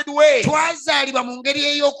perverted way. Twazaalibwa mu ngeri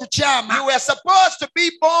We ey'okukyama. were supposed to be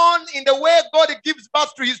born in the way God gives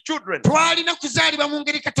birth to his children. Twalina kuzaalibwa mu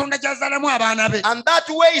ngeri Katonda gy'azaalamu abaana be. And that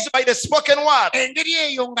way is by the spoken word. Engeri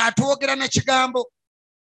eyo ng'atwogera na kigambo.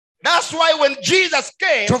 That's why when Jesus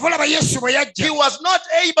came, Kyova olaba Yesu bwe he yajja was not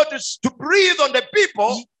able to breathe on the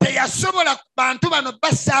people teyasobola bantu bano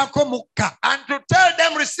bassaako mukka and to tell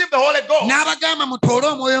them receive the Holy Ghost n'abagamba mutoole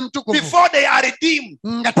omwoyo omutukuvu before they are redeemed.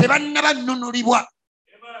 nga tebannaba nnunulibwa.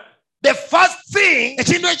 The first thing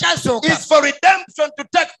Ekintu ekyasooka is for redemption to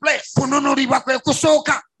take place. kununulibwa kwe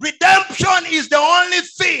kusooka. Redemption is the only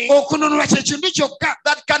thing Okununulwa kye kintu kyokka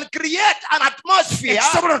that can create an atmosphere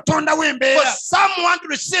ekisobola otondawo for embeera someone to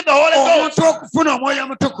receive the Holy Ghost. omuntu okufuna omwoyo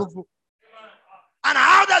omutukuvu. And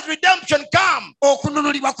how does redemption come?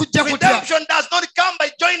 Okununulibwa kujja kutya? Redemption does not come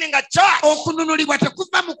by joining a church. Okununulibwa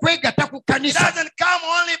tekuva mu kwegatta ku It kkanisa. doesn't come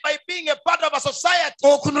only by being a part of a society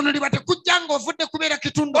Okununulibwa tekujja ng'ovudde kubeera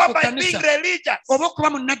kitundu or ku by being kkanisa religious oba okuba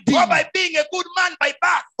or munnaddiini by being a good man by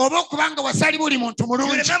birth. oba okuba nga wasaalibwa oli muntu You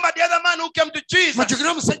mulungi. remember the other man who came to Jesus Mujjukire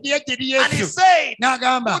omusajja yajja eri and he Yesu said,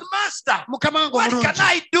 n'agamba good master, mukama wange what can omulungi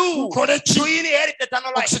I do nkole to ki inherit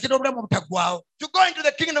eternal life, okusikira obulamu obutaggwaawo to go into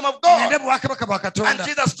the kingdom of ngende God? mu bwakabaka bwa And Katonda.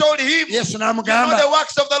 Jesus told him, Yesu you know n'amugamba the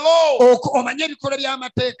works of the law, omanye ebikolwa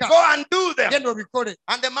by'amateeka go and do them. genda obikole.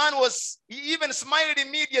 And the man he even smiled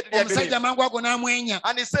immediately, I believe. Omusajja amangu ago n'amwenya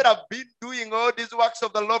And he said, I've been doing all these works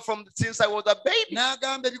of the law since I was a baby.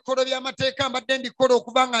 n'agamba ebikolwa by'amateeka mbadde mbikola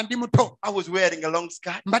okuva nga ndi muto. I was wearing a long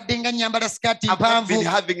skirt. Mbadde nga nyambala sikaati I've not been mpanvu.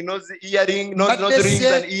 having nose rings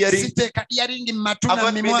Mbadde and earrings. siteeka earring mu matu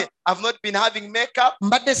na mimwa. I've not been having makeup.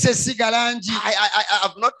 Mbadde sesiga langi.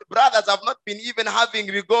 I've not, brothers, I've not been even having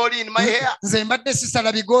rigori in my hair. Nze mbadde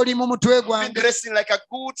sisala bigooli mu mutwe I've been gwange. dressing like a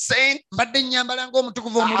good saint. Mbadde nyambala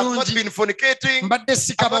ng'omutukuvu I've not omulungi. been fornicating. Mbadde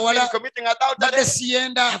sika I've not bawala. been committing adultery. Mbadde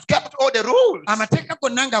siyenda. I've kept all the rules. Amateeka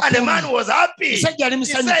gonna nga And the man kuumi. was happy. He Musajja ali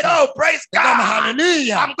said, musanyufu. oh, praise Yagamba God.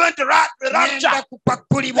 haleluya. I'm going to Ngenda rapture.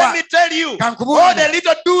 kupakkulibwa. Let me tell you, all Kankubuulire. the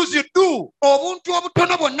little do's you do Obuntu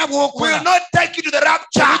obutono bwonna will bw'okola not take you to the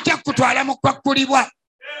rapture. tebujja kutwala mu kwakkulibwa.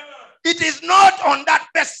 It is not on that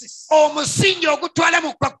basis. Omusingi ogutwala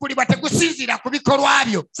mu kwakkulibwa tegusinziira ku bikolwa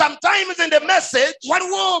byo. Sometimes in the message,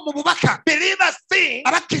 Waliwo mu bubaka believers think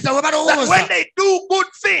abakkiriza we that balowooza when they do good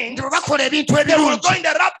things, nti bwe bakola ebintu they will go ebirungi in the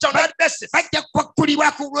rapture on that basis. bajja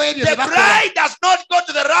kwakkulibwa ku lw'ebyo The bye bakola. bride does not go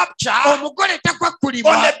to the rapture Omugole on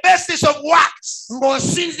takwakkulibwa the basis of works.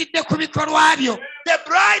 ng'osinzidde ku bikolwa byo. The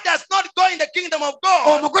bride does not go in the kingdom of God.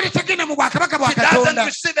 Omugole tagenda mu bwakabaka bwa She doesn't Katonda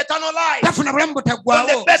receive eternal life tafuna bulamu on the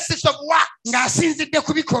butaggwaawo basis of works. ng'asinzidde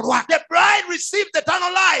ku bikolwa. The bride receives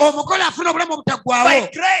eternal life Omugole afuna obulamu by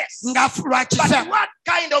obutaggwaawo grace. lwa kisa. But what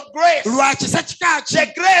kind of grace? Lwa kisa kika ki?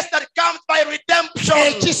 The grace that comes by redemption.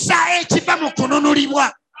 Ekisa ekiva mu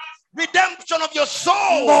kununulibwa. function of your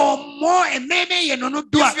soul. Emmeeme ye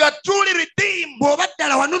enunuddwa. If you are truly redeemed, bw'oba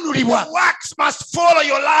ddala wanunulibwa. the works must follow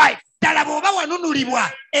your life. ddala bw'oba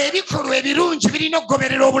wanunulibwa ebikolwa ebirungi birina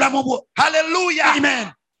okugoberera obulamu bwo. Hallelujah.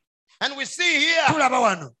 Amen. And we see here tulaba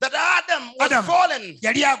wano that Adam was Adam fallen,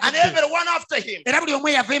 yali and agudde everyone after him. era buli omu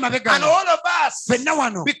eyava emabega And all of us, ffenna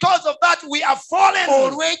wano because of that, we are fallen.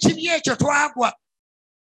 olw'ekibi ekyo twagwa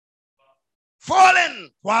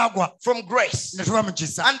Twagwa from grace. ne tuba mu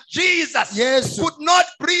kisa. And Jesus Yesu could not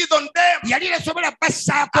breathe on them yali tasobola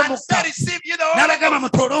bassaako and said, mukka receive ye the Holy n'abagamba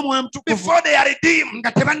Ghost mutoole omwoyo mutukuvu before they are redeemed.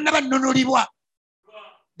 nga tebannaba nnunulibwa.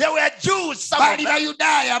 There were Jews, some of baali them.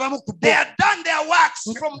 bayudaaya abamu ku They bo had done their works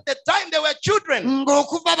from the time they were children.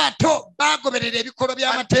 ng'okuva bato baagoberera ebikolwa And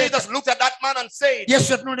by'amateeka. Jesus looked at that man and said,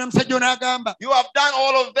 Yesu yatunuulira omusajja n'agamba you have done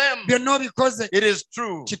all of them. byonna obikoze It is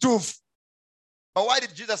true. kituufu. But why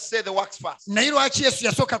did Jesus say the works first? naye lwaki Yesu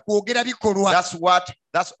yasooka kwogera bikolwa?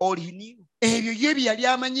 That's all he knew. ebyo ye bye yali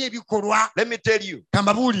amanyi ebikolwa. Let me tell you,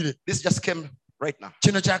 kambabuulire this just came right now.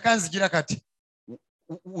 kino kyakanzigira kati.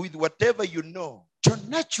 With whatever you know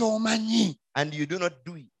kyonna ky'omanyi and you do not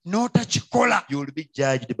do it, n'otakikola you will be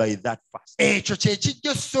judged by that first. ekyo kye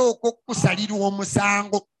kijja osooka okukusalirwa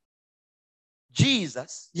omusango.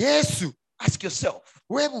 Jesus, Yesu ask yourself,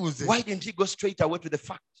 weebuuze why didn't he go straight away to the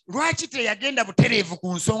fact lwaki teyagenda butereevu ku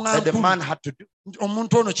nsonga that the nkulu man had to do?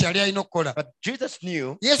 omuntu ono kye yali alina okukola? But Jesus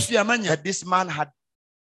knew Yesu yamanya that this man had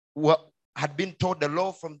been taught the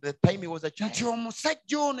law from the time he was a child. nti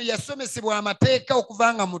omusajja ono yasomesebwa amateeka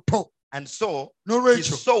okuva nga muto. And so he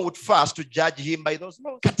n'olwekyo sought first to judge him by those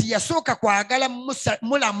laws. kati yasooka kwagala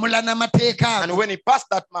mulamula n'amateeka And ago. when he passed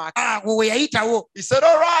that mark, ago we yayitawo he said,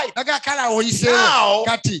 all right, agakala oyiseewo. now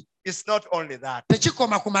kati it's not only that.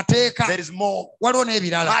 tekikoma ku mateeka, There is more. waliwo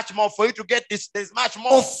n'ebirala. Much more. For you to get this, there's much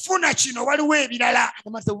more. ofuna kino waliwo ebirala.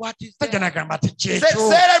 The man said, what is sajja that? n'agamba ati He said, kyekyo.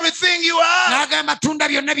 sell everything you have. n'agamba tunda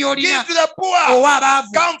byonna Give by'olina to the poor. owa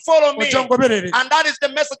abaavu Come follow me. okyongoberere. And that is the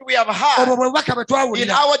message we have obwo heard bwe bubaka bwe in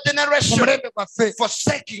twawulira our mu generation. mulembe gwaffe.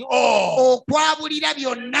 Forsaking all okwabulira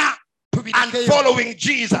byonna and tubirikeyo following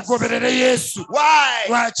Jesus. tugoberere Yesu. Why?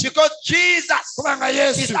 Lwaki? Because Jesus kubanga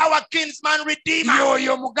is Yesu our kinsman redeemer.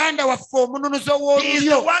 y'oyo muganda waffe omununuzi He is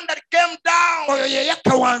the ow'olulyo. one that came down oyo ye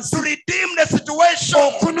yakka wansi to redeem the situation,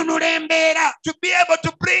 okununula embeera, to be able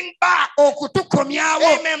to bring back,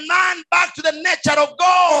 okutukomyawo, amen, man back to the nature of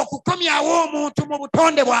God, okukomyawo omuntu mu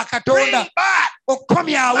butonde bwa bring Katonda, back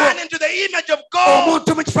okukomyawo man into the image of God.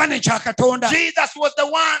 omuntu mu kifaananyi kya Katonda. Jesus was the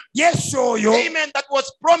one, Yesu oyo amen, that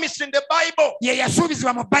was promised in the Bible. ye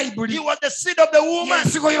yasuubizibwa mu He Bayibuli, was the seed of the woman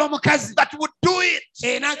y'ensigo y'omukazi that would do it.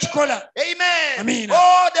 n'akikola. Amen. Amina.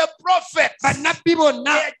 All the prophets, bannabbi bonna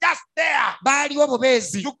they're just there baaliwo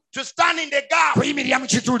bubeezi to stand in the gap kuyimirira mu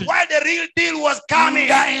kituli while the real deal was coming.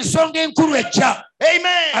 nga ensonga enkulu ejja.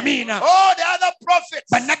 Amen. Amina. All the other prophets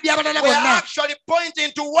bannabbi abalala were bonna actually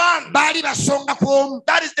pointing to one. baali basonga ku omu,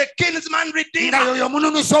 That is the kinsman nga redeemer. yoyo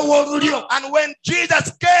omununuzi ow'olulyo. And when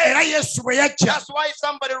Jesus came, era Yesu bwe yajja, that's why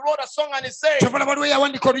somebody wrote a song and he said, kyobola waliwo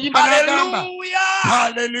yawandika oluyimba n'agamba hallelujah,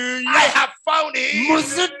 haleluya, I have found him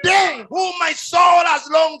muzudde whom my soul has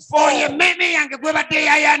longed for. oyo emmeeme yange gwe badde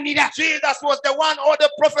yayanira. Jesus was the one all the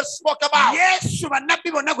prophets spoke about. Yesu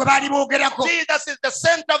bannabbi bonna gwe baali boogerako. Jesus is the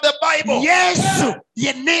center of the Bible. Yesu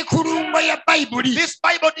ye neekulungo ya Bayibuli. This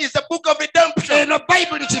Bible is a book of redemption. eno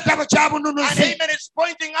Bayibuli kitabo kya And bununuzi. amen, it's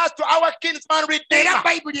pointing us to our kinsman era redeemer.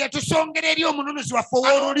 Bayibuli etusongera eri omununuzi waffe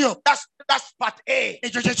ow'olulyo. That's part A.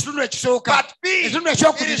 ekyo kye kitundu ekisooka. Part B, ekitundu it is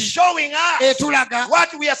ekyokubiri showing us etulaga what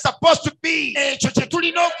we are supposed to be. ekyo kye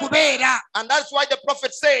tulina okubeera. And that's why the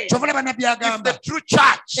prophet says, kyovula bannabbi if agamba the true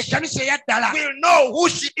church ekkanisa eya ddala will know who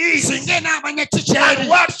she is singa enaamanya ki and kyeri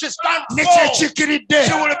what she stands ne for, kyekikiridde,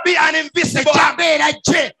 she will be an invisible. ekyabeera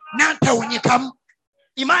gye n'antawunyikamu.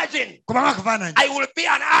 Imagine, kubamu akafaananyi, I will be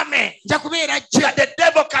an army nja kubeera gye that the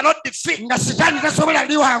devil cannot defeat. nga sitaani tasobola If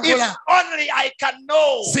liwangula only I can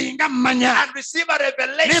know singa mmanya and receive a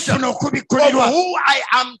revelation nefuna of okubikkulirwa who I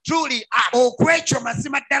am truly at. okwekyo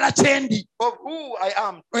mazima ddala kyendi, Of who I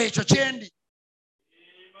am. ekyo kyendi.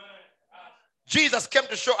 Jesus came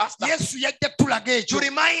to show us that. Yesu yajja tulaga To ekyo,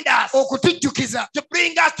 remind us, okutujjukiza, to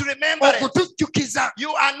bring us to remember it. okutujjukiza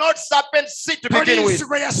You are not serpent seed to oli begin with.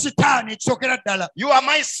 nsigo ya sitaani ekisookera ddala, You are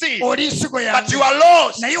my seed, oli nsigo but yange, you are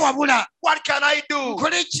lost. naye wabula What can I do?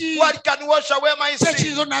 nkole ki? What can wash away my sin?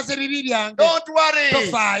 Kyekiyinza onaaza ebibi byange. Don't worry.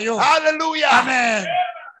 Tofaayo. Hallelujah. Amen.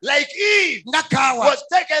 Like Eve nga Kaawa was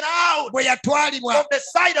taken out bwe yatwalibwa from the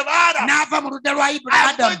side of Adam. n'ava mu ludda lwa I am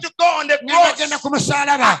going Adamu to go on the n'abagenda cross ku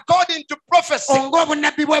musaalaba according to prophecy,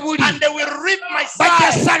 ng'obunnabbi bwe buli, and they will rip my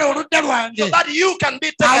bajja side sala oludda lwange so that you can be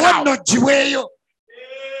taken awo out. nno ggiweeyo.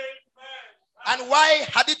 And why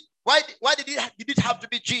had it Why did it have to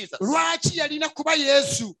be Jesus? Lwaki yalina kuba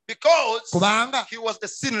Yesu? Because Kubanga he was the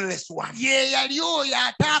sinless one. ye yali oyo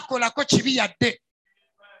ataakolako kibi yadde.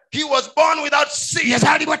 He was born without sin.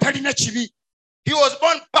 Yazaalibwa talina kibi. He was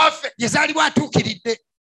born perfect. Yazaalibwa atuukiridde.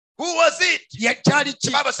 Who was it? Kyali The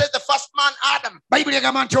ki? Bible says the first man, Adam, Bayibuli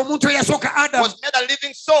egamba nti omuntu eyasooka Adamu was made a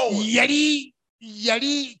living soul.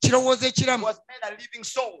 yali kirowoozo ekiramu. Was made a living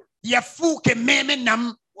soul. Yafuuka emmeeme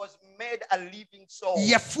ennamu. Was made a living soul.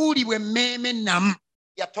 Yafuulibwa emmeeme ennamu.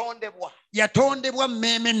 Yatondebwa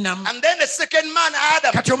mmeeme ennamu. And then the second man,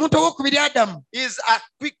 Adam, Kati omuntu owookubiri Adamu. is a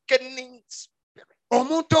quickening spirit.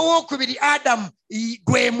 Omuntu owookubiri Adamu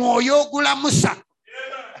gwe mwoyo ogulamusa.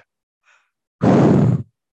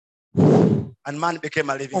 And man became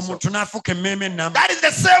a living soul. Omuntu n'afuuka emmeeme ennamu. That is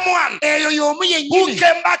the same one Eyo y'omu who yennyini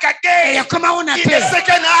came back again eyakomawo in the nate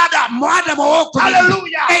second Adam. mu Adamu owookubiri.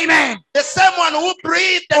 Hallelujah. Amen. The same one who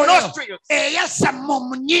breathed the Oyo nostrils eyassa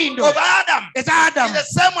mu nnyindo of Adam. eza Is Adamu the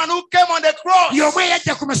same one who came on the cross y'omu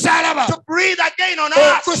eyajja ku musaalaba to breathe again on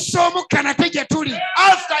us okussa omukka nate gye tuli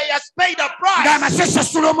after he has paid a price, ng'amaze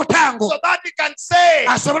esasula omutango so that we can say,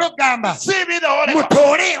 asobole okugamba receive me the Holy Ghost.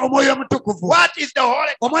 mutoole omwoyo omutukuvu. What is the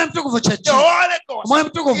Holy Ghost? Omwoyo omutukuvu kye The ki? Holy Ghost Omwoyo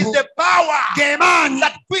is omutukuvu the power ge maanyi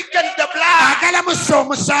that quickens the blood agalamusa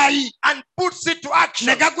omusaayi and puts it to action.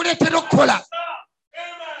 ne gaguleetera okukola.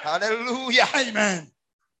 Hallelujah. Amen.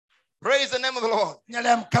 Praise the name of the Lord. Nnyala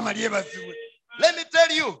ya Mukama lyebazibwe. Let me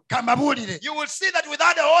tell you, Kambabuulire. you will see that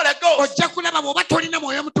without the Holy Ghost, Ojja kulaba bw'oba tolina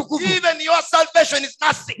mwoyo omutukuvu even your salvation is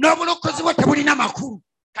nothing. n'obulokozi bwo tebulina makulu.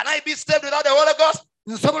 Can I be saved without the Holy Ghost?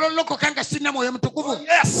 Nsobola olokoka nga sirina mwoyo omutukuvu?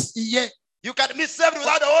 Yes. Ye. You can be saved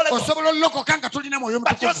without the Holy Ghost. Osobola olokoka nga tolina mwoyo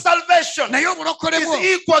But your omutukuvu. salvation Naye obulokole is bwo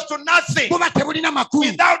equal to nothing buba tebulina makulu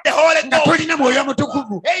without the Holy nga Ghost. tolina mwoyo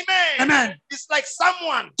omutukuvu. Amen. Amen. It's like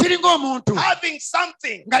someone Kiringa omuntu having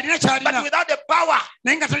something, ng'alina but ky'alina without the power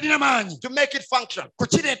naye nga talina maanyi to make it function.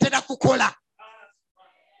 kukireetera kukola.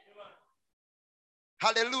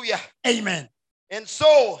 Hallelujah. Amen. And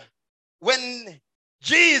so, when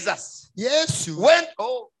Jesus Yesu went,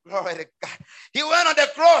 oh, glory to God, he went on the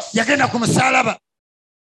cross. yagenda ku musaalaba.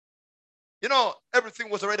 You know, everything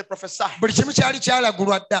was already prophesied. Buli kimu kyali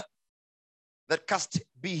kyalagulwa dda That cast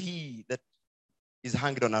be he that is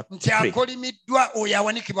hanged on a nti tree. akolimiddwa oyo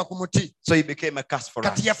awanikibwa ku muti. So he became a curse for us.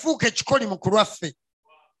 Kati yafuuka ekikolimu ku lwaffe.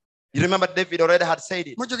 You remember David already had said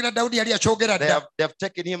it. Mujjukira Dawudi yali yakyogera dda. They have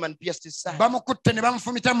taken him and pierced his side. Bamukutte ne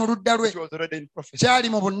bamufumita mu ludda lwe. Which was already in prophecy. Kyali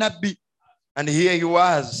mu bunnabbi. And here he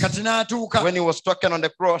was Kati n'atuuka when he was talking on the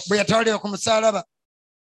cross bwe yatwalibwa ku musaalaba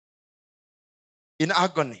in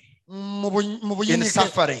agony, mu in buyinike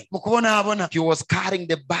suffering. mu kubonaabona. He was carrying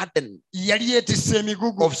the burden Yali yeetisse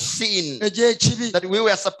emigugu of sin egy'ekibi that we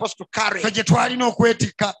were supposed to carry. fe gye twalina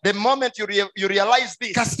okwetikka. The moment you realize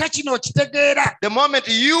this, Kasita kino okitegeera the moment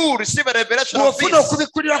you receive a revelation of bw'ofuna this,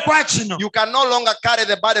 okubikkulirwa kwa kino you can no longer carry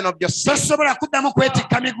the burden of your sin. tosobola kuddamu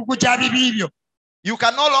kwetikka migugu gya bibi byo. You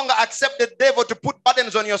can no longer accept the devil to put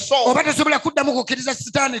burdens on your soul. Oba tosobola kuddamu kukkiriza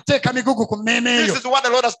sitaani teeka migugu ku mmeeme This eyo. is what the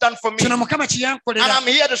Lord has done for me. Kino Mukama kye And yankolera. I'm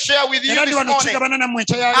here to share with you Era this ndi wano morning. kigabana nammwe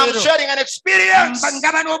ekya ya I'm leero. sharing an experience.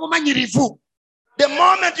 Ngaba n'obumanyirivu. The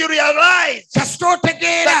moment you realize Kasita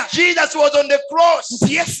otegeera that Jesus was on the cross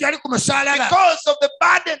nti Yesu yali ku musaalaba because of the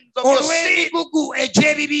burdens of your sin, olw'emigugu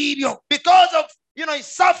egy'ebibi byo. because of, he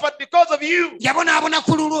suffered because of you. Yabonaabona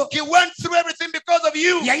ku lulwo. He went through everything because of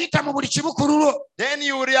you. Yayita mu buli kimu ku lulwo. Then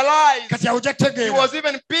you realize Kati awo he gy'ategeera. was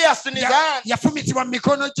even pierced in his hand Yafumitibwa mu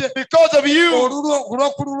mikono gye because of you.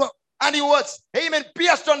 olw'oku lulwo. And he was even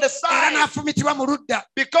pierced on the Era side n'afumitibwa mu ludda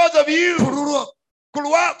because of ku you. lulwo.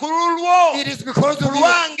 Kululwo. It is because of you,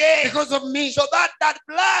 Kulwange. because of me. So that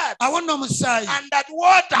blood Awo nno omusaayi and that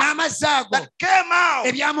water n'amazzi ago that came out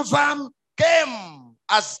ebyamuvaamu came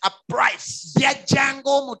as a price. byajjanga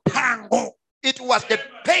omutango. It was the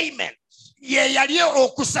payment Ye yali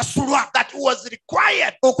okusasulwa that was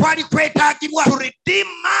required okwali kwetaagibwa to redeem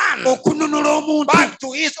man okununula omuntu back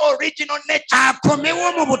to his original nature.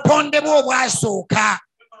 akomewo mu butonde bwe obwasooka.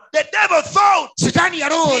 The devil thought Sitaani he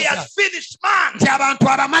yalowooza had finished man nti abantu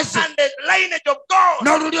abamaze and the lineage of God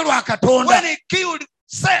n'olulyo lwa Katonda when he killed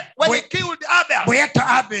Seth, when he killed Abel. bwe yatta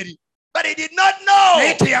Aberi. But he did not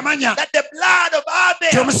Naye know teyamanya that the blood of nti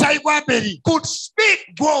Abel omusaayi gwa Aberi could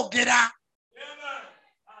speak. gwogera.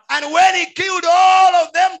 And when he killed all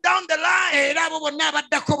of them down the line, Era abo bonna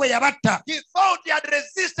abaddako bwe yabatta he thought he had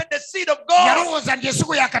resisted the seed of God. yalowooza nti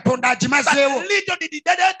ensigo ya Katonda But agimazeewo. little did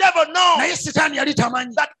the devil know Naye Sitaani yali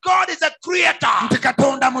tamanyi that God is a creator nti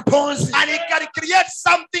Katonda mutonzi and he can create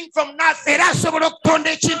something from nothing. era asobola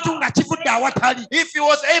okutonda ekintu nga kivudde awatali. If he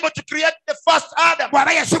was able to create the first Adam,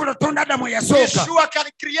 bw'aba yasobola otonda Adamu eyasooka Yeshua can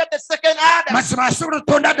create the second Adam. mazima asobola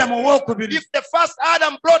otonda Adamu owookubiri. If the first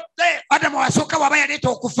Adam brought death, Adamu asooka bw'aba yaleeta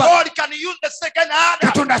okufa God can use the second Adam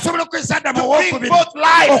Katonda asobola okukozesa Adamu to bring owookubiri forth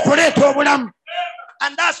life. okuleeta obulamu.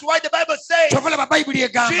 And that's why the Bible says Kyovola Bayibuli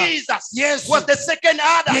egamba Jesus Yesu was the second ye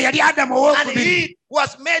Adam, yali Adamu and owookubiri he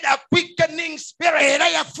was made a quickening spirit. era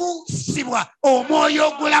yafuusibwa omwoyo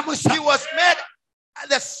ogulamusa. He was made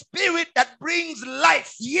the spirit that brings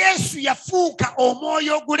life. Yesu yafuuka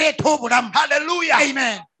omwoyo oguleeta obulamu. Hallelujah.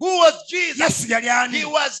 Amen. Who was Jesus? Yesu yali ani? He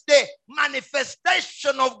was the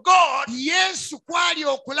manifestation of God. Yesu kwali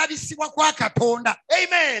okulabisibwa kwa Katonda.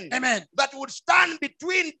 Amen. Amen. That would stand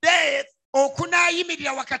between death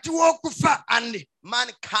okunaayimirira wakati w'okufa and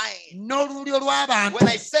mankind. n'olulyo lw'abantu. When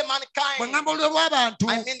I say Bwe mankind, ngamba olulyo lw'abantu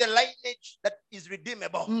I mean the lineage that is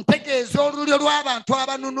redeemable. ntegeeza olulyo lw'abantu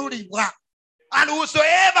abanunulibwa. And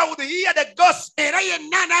whosoever would hear the gospel, Era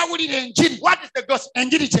yenna anaawulira enjiri. what is the gospel?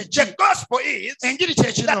 Enjiri kye The ki? gospel is Enjiri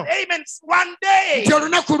kye kino that, amen, one day nti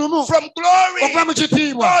olunaku lumu from glory, okuva mu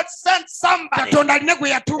kitiibwa God sent somebody, Katonda alina gwe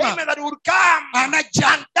yatuma amen, that would come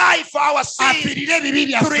anajja and die for our sins afiirire ebibi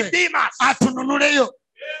to byaffe redeem us. atununuleyo.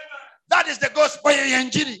 That is the gospel. Oyo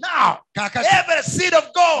yenjiri. Now, Kaakati every seed of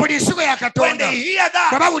God, buli nsigo ya when Katonda they hear bwe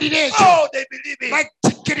that, bawulira ekyo oh, they believe it.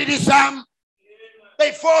 bakikkiririzaamu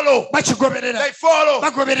They follow. bakigoberera They follow.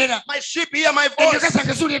 bagoberera. My sheep hear my Endiga voice.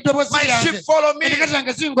 zange ziwulira eddoboozi My lyange sheep follow me. endiga zange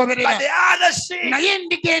But zingoberera. the other sheep, Naye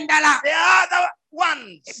endiga endala the other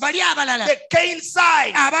ones, bali abalala the Cain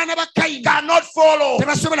side, abaana ba Kayini cannot follow.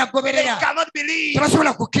 tebasobola They kugoberera cannot believe.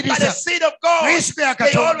 tebasobola But the kukkiriza. seed of God, Naye ensigo ya they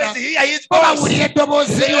Katonda always hear his bo voice. bawulira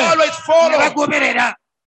eddoboozi They lye always ne follow. bagoberera.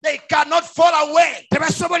 They cannot fall away.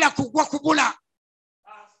 Tebasobola kugwa kubula.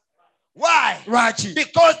 Why? Lwaki?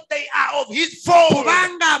 Because they are of his fold.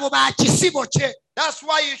 Kubanga abo ba kisibo kye. That's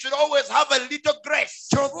why you should always have a little grace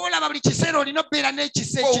Ky'oba olaba buli kiseera olina okubeera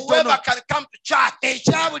n'ekisa for whoever ekitono can come to church.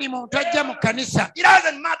 ekya buli muntu ajja mu kkanisa. It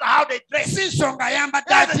doesn't matter how they dress. Si nsonga ayambadde It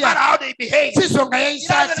doesn't matter atya, how they behave. si nsonga It yeyisa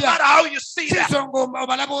doesn't matter atya, how you see si them. nsonga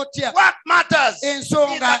obalaba otya. What matters is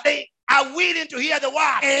Ensonga that they are willing to hear the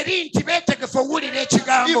word. eri nti beetegefu owulira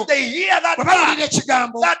ekigambo. If they hear that Bwe bawulira word,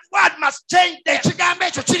 ekigambo, that word must change them. ekigambo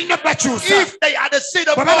ekyo kirina bakyusa. If they are the seed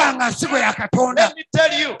of Bwe baba God, nga nsigo ya Katonda, let me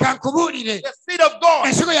tell you, kankubuulire, the seed of God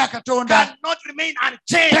ensigo ya Katonda cannot remain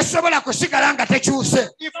unchanged. tesobola kusigala nga tekyuse.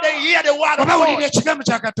 If they hear the word Bwe of bawulira God, ekigambo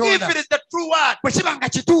kya if Katonda, it is the true word, bwe kiba nga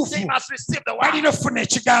they kituufu, must receive the word. balina okufuna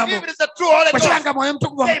ekigambo. If it is the true Holy Bwe kiba Ghost, nga Mwoyo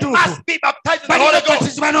Mutukuvu they omutuufu, must be baptized in the balina Holy Ghost.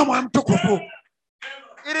 okubatizibwa n'Omwoyo Mutukuvu.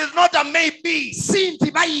 It is not a maybe. Si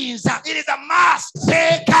nti bayinza, It is a must.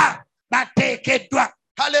 teeka bateekeddwa.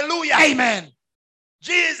 Hallelujah. Amen.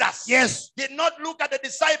 Jesus Yes. did not look at the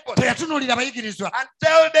disciples Teyatunuulira bayigirizwa and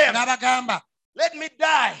tell them, n'abagamba let me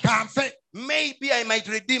die. kanfe, Maybe I might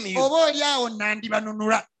redeem you. oba oli awo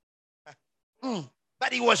nandibanunula.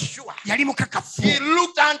 But he was sure. Yali mukakafu, He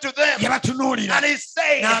looked unto them yabatunuulira and he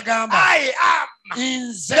said, n'agamba, I am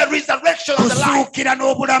nze the resurrection of the life. kuzuukira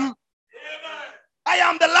n'obulamu. I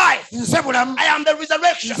am the life. Nze bulamu, I am the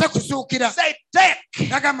resurrection. nze kuzuukira. Say, take,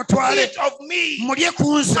 N'agamba mutwale, eat of me. mulye ku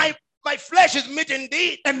nze. My flesh is meat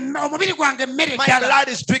indeed. Omubiri gwange mmere My ddala, blood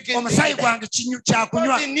is drinking. omusaayi gwange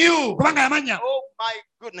kyakunywa. He knew. Kubanga yamanya. Oh my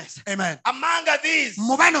goodness. Amen. Among these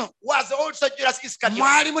Mu bano was also Judas Iscariot.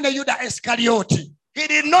 mwalimu ne Yuda Iskariyoti. He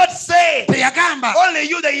did not say, Teyagamba only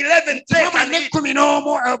you, the 11, take and mweke eat.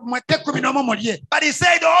 ekkumi n'omu mulye. But he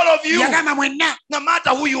said, all of you, Yagamba mwenna, no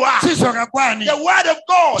matter who you are, si nsonga gwani, the word of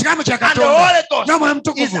God ekigambo kya and the Katonda Holy Ghost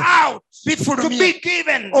n'Omwoyo is Mutukuvu out to bifulumye be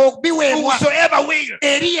given biweebwa whosoever will.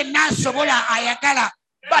 eri yenna asobola ayagala.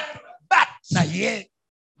 But Naye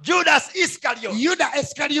Judas Iscariot Yuda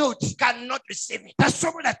Iskariyoti cannot receive it.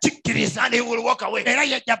 tasobola kikkiriza, And he will walk away. era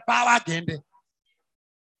yajja bbaawo agende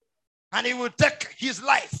And he will take his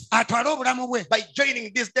life atwale obulamu bwe by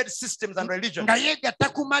joining these dead systems and religion. nga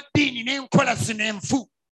yeegatta ku maddiini n'enkola sinenfu.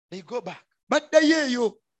 They go back. Baddayo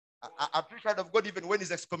eyo. A child of God, even when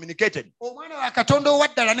he's excommunicated, Omwana wa Katonda owa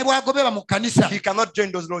ddala ne bw'agobebwa mu kkanisa he cannot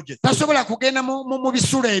join those lodges. tasobola kugenda mu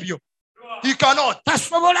bisulo ebyo. He cannot.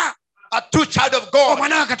 Tasobola. A true child of God,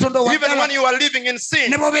 Omwana wa Katonda owa even when ddala you are living in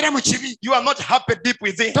sin, ne bw'obeera mu kibi you are not happy deep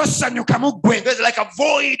within. tosanyuka mu ggwe. There's like a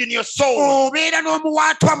void in your soul. Obeera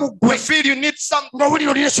n'omuwaatwa mu You ggwe feel you need something.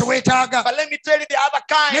 ng'owulira olina kye weetaaga. But let me tell you the other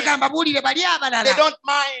kind. Negamba buulire bali They abalala don't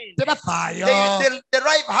mind. tebafaayo. They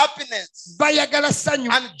derive happiness Bayagala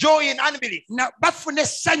ssanyu and joy in unbelief. bafuna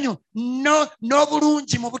essanyu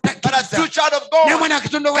n'obulungi mu But a butakkiriza. true child of Naye God omwana wa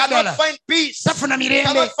Katonda cannot ow'eddala find peace, tafuna mirembe,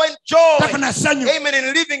 cannot find joy. tafuna ssanyu Amen.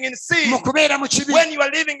 In living in sin. mu kubeera mu kibi. When you are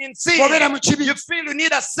living in sin, Bw'obeera mu kibi you feel you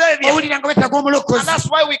need a savior. owulira nga wetaaga And omulokozi. that's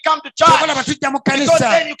why we come to Obalaba church. tujja mu Because kkanisa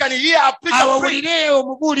then you can hear a preacher awo preach owulire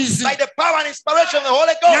omubuulizi by the power and inspiration of the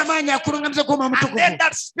Holy Ghost. n'amaanyi akulungamiza kw'Omwoyo And then Omutukuvu.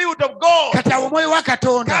 that Spirit of God Kati awo Omwoyo wa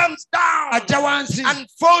Katonda comes down ajja wansi and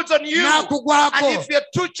folds on you. n'akugwako. And if you're a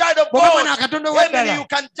true child of Bw'oba mwana wa God, Katonda amen, ow'eddala you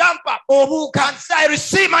can jump up obuuka and say, I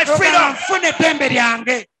receive my ogamba freedom. nfuna eddembe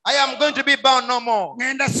lyange, I am going to be bound no more.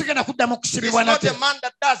 ngenda sigenda kuddamu It's kusibibwa not nate. a man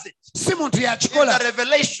that does it. Si muntu It's yakikola, a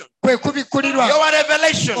revelation. kwe kubikkulirwa, Your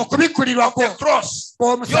revelation of okubikkulirwako the cross.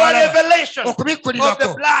 Your kw'omusaalaba, revelation of the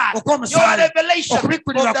okubikkulirwako blood. Your okw'omusaala, revelation of the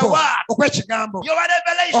okubikkulirwako word. okw'ekigambo, Your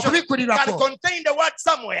revelation can okubikkulirwako contain the word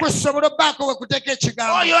somewhere. kusobola obbaako we kuteeka Or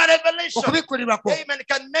ekigambo, your revelation, okubikkulirwako, amen,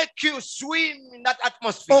 can make you swim in that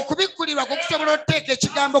atmosphere. okubikkulirwako kusobola oteeka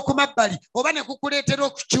ekigambo ku mabbali oba ne kukuleetera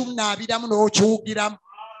okukiwunaabiramu n'okiwugiramu.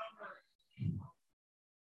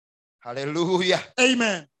 Hallelujah.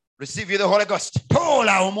 Amen. Receive you the Holy Ghost.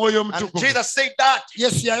 Toola Omwoyo And Omutukuvu. Jesus said that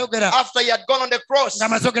Yesu yayogera after he had gone on the cross.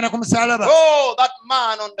 ng'amaze ogenda ku musaalaba, Oh, that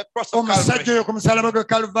man on the cross of omusajja Calvary. oyo ku musaalaba gwe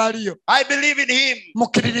Kaluvaaliyo. I believe in him. How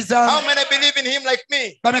Mukkiririzaamu. many believe in him like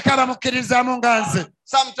me? Bameka bamukkiririzaamu nga nze.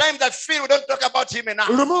 Sometimes I feel we don't talk about him enough.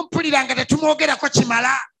 Lumu mpulira nga tetumwogerako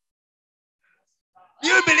kimala.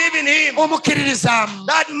 You believe in him. Omukkiririzaamu.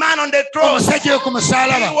 That man on the cross, Omusajja oyo ku he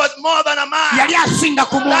musaalaba was more than a man. yali asinga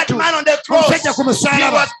ku That muntu. man on the cross, Omusajja ku he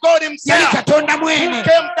musaalaba was God yali himself Katonda who mwene.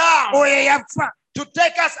 came down Oyo eyafa to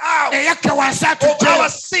take us out eyakka wansi of our atugye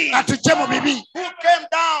sin, atugye mu bibi, who came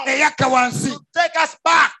down eyakka wansi to take us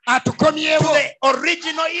back to atukomyewo the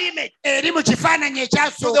original image, eri mu kifaananyi to the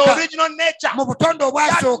ekyasooka original nature. mu butonde That man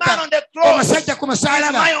obwasooka. on the cross is Omusajja ku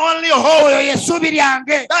musaalaba my only hope. oyo y'essuubi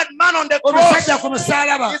lyange. That man on the cross Omusajja ku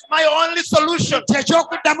musaalaba is my only solution.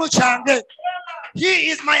 ky'ekyokuddamu kyange. He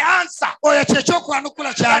is my answer. Oyo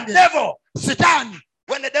ky'ekyokwanukula The kyange. devil, Sitaani,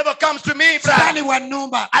 when the devil comes to me, brother, sitaani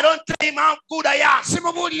wannumba. I don't tell him how good I am.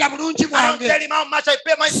 Simubuulira bulungi I don't tell bwange. him how much I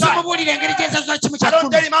pay my tithe. Simubuulira engeri gyensasula kimu I kya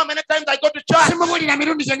don't tell kkumi. him how many times I go to church. Simubuulira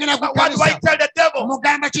mirundi gye ngenda ku But what do I kkanisa. tell the devil?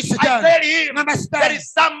 Mugamba ki I sitaani? tell him Ngamba there sitaani,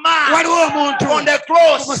 is some man waliwo omuntu on the ku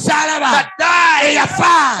cross musaalaba that died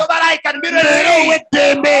eyafa so that I can be leero released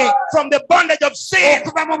ow'eddembe from the bondage of sin.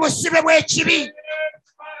 okuva mu busibe bw'ekibi.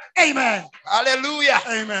 Amen. Hallelujah.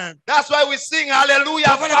 Amen. That's why we sing hallelujah.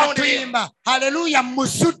 I Obalaba found him tuyimba haleluya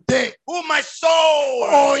musudde. who my soul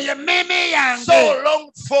Oyo emmeeme yange so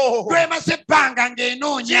longed for. twemaze ebbanga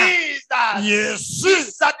ng'enoonya. Jesus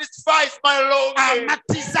Yesu satisfies my longing.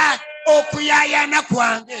 amatiza okuyaayana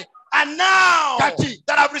kwange. And now Kati.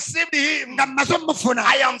 that I've received him, Nga mmaze omufuna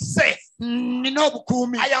I am safe. nina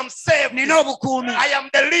obukuumi, I am saved. nina obukuumi, I am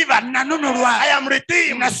delivered. nanunulwa, I am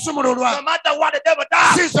redeemed. nasumululwa. No matter what the devil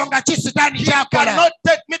does, Siiso nga ki sitaani kyakola cannot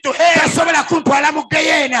take me to hell tasobola kuntwala mu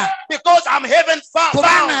geyeena, because I'm heaven bound.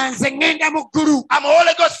 kubanga nze ŋŋenda mu ggulu I'm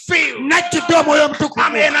Holy Ghost filled. najjudde omwoyo I'm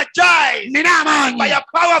omutukuvu, energized nina amaanyi by a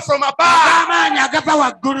power from above. ag'amaanyi agava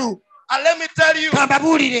waggulu. And let me tell you,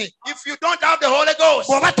 Kambabuulire, if you don't have the Holy Ghost,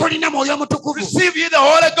 bw'oba tolina mwoyo omutukuvu, receive ye the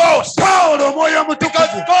Holy Ghost. toola omwoyo Because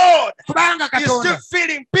omutukuvu, God kubanga is still Katonda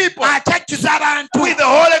filling people akyajjuza abantu with the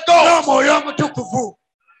Holy Ghost. n'omwoyo omutukuvu.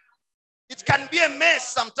 It can be a mess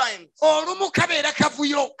sometimes, Olumu kabeera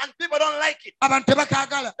kavuyo, and people don't like it. abantu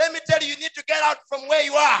tebakaagala. Let me tell you, you need to get out from where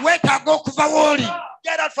you are. Weetaaga okuva w'oli,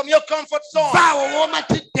 Get out from your comfort zone. vaawo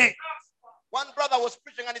w'omatidde. One brother was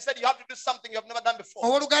preaching and he said, you have to do something you have never done before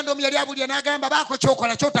Owooluganda omu yali abulira n'agamba baako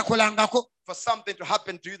kyokola kyotakolangako, for something to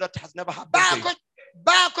happen to you that has never happened to you.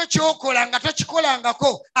 baako kyokola nga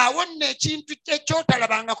tokikolangako, awo nno ekintu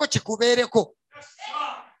ekyotalabangako kikubeereko.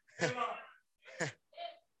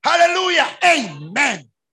 Hallelujah. Amen.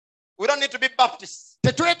 We don't need to be Baptists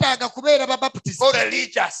Tetwetaaga kubeera babaptisi or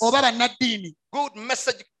religious. oba bannaddiini, Good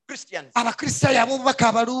message Christians. abakristaayo ab'obubaka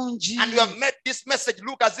abalungi, And you have made this message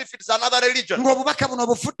look as if it's another religion. ng'obubaka buno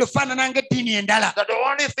obufudde ofaanana ng'eddiini endala. That the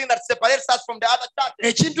only thing that separates us from the other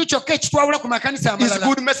churches Ekintu kyokka ekitwawula ku makanisa is amalala,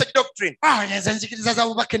 good message doctrine. nze nzikiriza za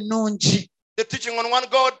bubaka ennungi, The teaching on one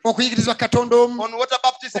God, okuyigirizwa Katonda omu, on water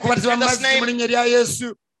baptism in okubatizibwa mu Jesus' mazzi mu name. linnya lya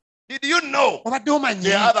Yesu. Did you know Obadde omanyi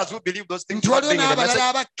there are others who believe those things nti without waliwo being in the message? n'abalala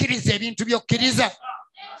abakkiriza ebintu by'okkiriza?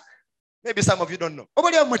 Maybe some of you don't know. Oba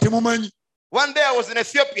lyammwe temumanyi. One day I was in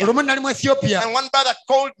Ethiopia Olumu nali mu Ethiopia, and one brother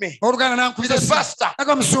called me. oluganda He nankubiza said, Pastor,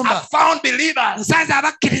 aga I musumba, found believers. nsanze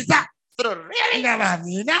abakkiriza. I said, really? Nga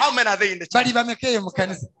bamiina How many are they in the church? bali bameka eyo mu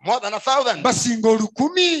kanisa? More than 1,000. Basinga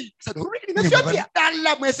 1,000. I said, really? In Ethiopia?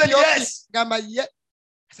 Ddala mu He said, Ethiopia. yes. Gamba ye. I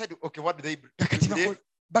said, okay, what do they Kati believe?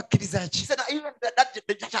 bakkiriza He ki said, even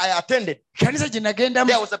the church I attended, kanisa gye nagendamu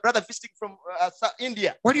there was a brother visiting from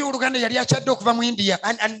India. waliwo oluganda yali akyadde okuva mu India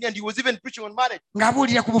And he was even preaching on marriage.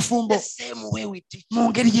 ng'abuulira ku bufumbo The same way we teach. mu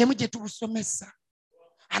ngeri y'emu gye tubusomesa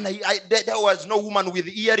And there was no woman with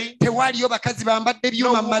earring. tewaliyo bakazi bambadde No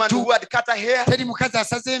ebyuma mu woman matu who had cut her hair. teri mukazi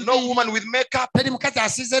asaze No enviiri woman with makeup. teri mukazi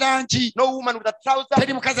asize langi No woman with a trouser.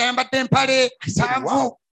 teri mukazi ayambadde empale said, nsanvu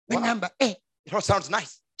wow. ne ŋŋamba It all sounds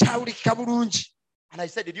nice. kyawulikika bulungi And I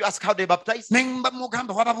said, did you ask how they baptize? ne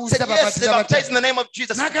mugamba He wababuuza said, yes, they babatiza baptize in batya the name of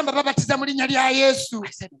Jesus. n'agamba babatiza mu linnya lya Yesu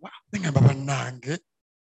I said, wow. ne ŋŋamba bannange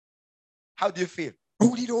How do you feel?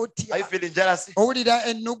 owulira Are you otya feeling jealousy? owulira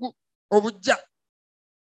ennugu obujja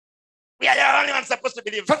We are the only ones supposed to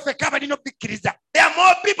believe. ffe ffekka abalina okubikkiriza There are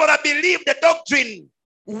more people that believe the doctrine,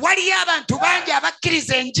 waliyo abantu bangi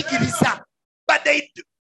abakkiriza enjigiriza but they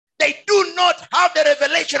do not have the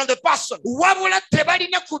revelation of the person. wabula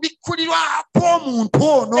tebalina kubikkulirwa kw'omuntu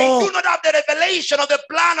ono They do not have the revelation of the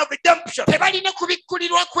plan of redemption. tebalina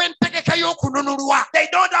kubikkulirwa kw'entegeka y'okununulwa They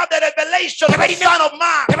don't have the revelation of the Son of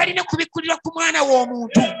Man. tebalina kubikkulirwa ku mwana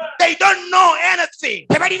w'omuntu They don't know anything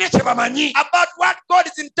tebalina kye bamanyi about what God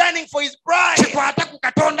is intending for His bride. kikwata ku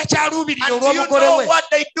katonda ky'aluubirira And do you olw'omugole know we what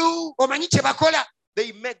they do? omanyi kye bakola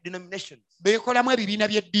They make denominations. beekolamu ebibiina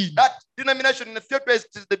by'eddiini That denomination in Ethiopia is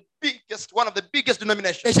the biggest, one of the biggest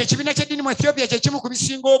denominations. ekyo ekibiina ky'eddiini mu Ethiopia kye kimu ku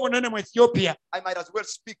bisinga obunene mu Ethiopia I might as well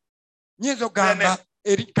speak. nyinza okugamba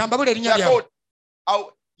kambabula erinnya They are lyabwe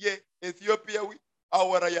called Ethiopia,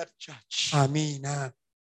 our church. amiina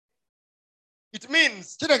It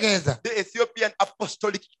means kitegeeza the Ethiopian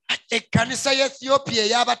apostolic church. ekkanisa ya Ethiopia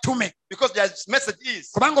ey'abatume Because their message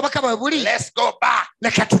is, kubanga obubaka bwe buli let's go back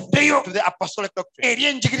leka tuddeyo to the apostolic doctrine. eri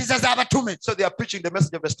enjigiriza z'abatume So they are preaching the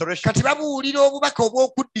message of restoration kati babuulira obubaka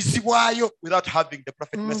obw'okuddizibwayo without having the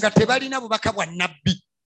prophet nga message. tebalina bubaka bwa nnabbi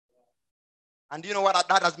And you know what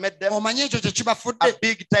that has made them? omanyi ekyo kye A kibafudde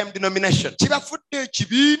big time denomination. kibafudde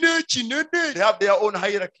ekibiina ekinene They have their own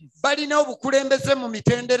hierarchies. balina obukulembeze mu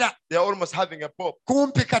mitendera They are almost having a pope.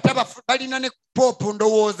 kumpi kata balina ne poopu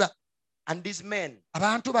ndowooza And these men,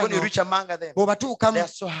 abantu when you bano reach among them, they bw'obatuukamu are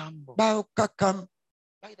so humble. bakakkamu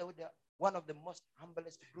By the way, they are one of the most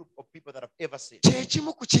humblest group of people that I've ever seen. kye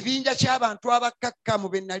kimu ku kibinja ky'abantu abakakkamu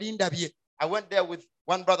be nali ndabye I went there with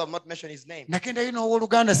one brother, I'm not mentioning his name. nagendayo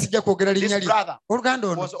n'owooluganda sijja kwogera linnya This lye brother oluganda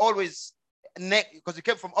ono was always, because he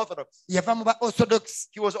came from Orthodox, yava mu ba orthodox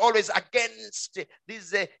he was always against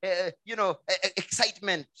this,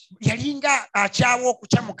 excitement. yalinga akyawa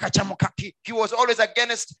okukyamuka He was always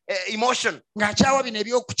against emotion. ng'akyawa bino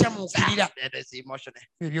eby'okukyamuukirira That is emotion.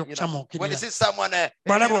 When eby'okukyamuukirira you see someone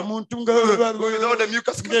bwalaba omuntu with all the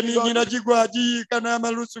mucus coming ng'eminyina out, gigwa agiyiika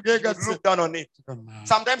n'amalusu you geegatse look down on it.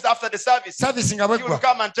 Sometimes after the service, saavisi nga he will bweggwa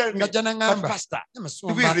come and tell me, ng'ajja but n'aŋŋamba pastor, do we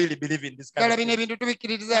musumba really believe in this kind ddala of bino thing? ebintu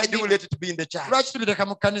tubikkiririza Why do we let it be in the church? lwaki tubireka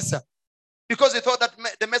mu kkanisa Because they thought that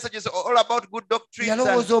the message is all about good doctrines.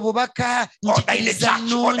 yalowooza obubaka Order in the njigiriza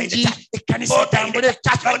church, order in the nnungi church. ekkanisa Order in the etambule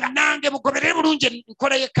church, order. bannange mugoberere bulungi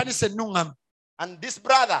enkola y'ekkanisa ennuŋŋamu And this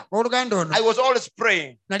brother, oluganda ono I was always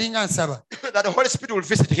praying nali nga nsaba that the Holy Spirit will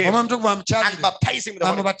visit him omwoyo omutukuvu and amukyalire baptize him with the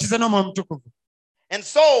Holy Spirit. amubatize n'omwoyo omutukuvu And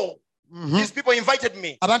so these people invited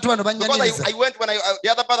me. abantu bano Because bannyaniriza I went when the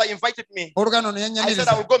other brother invited me. oluganda ono I said I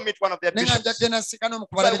yannyaniriza will go meet one of their naye nga bishops. njadde nasika n'omu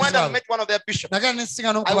ku So I went balabirizi and baabwe met one of their bishops. nagala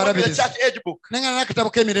nesiga n'omu ku I went with the balabirizi church age book naye nga n'akatabo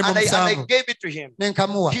k'emirembe and I omusanvu gave it to him. ne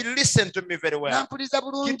nkamuwa He listened to me very well. n'ampuliriza He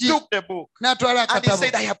bulungi took the book n'atwala and he akatabo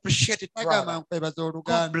said, I appreciate it, nagamba brother. nkwebaza God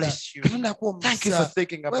oluganda bless you. katonda akuwa Thank you for omukisa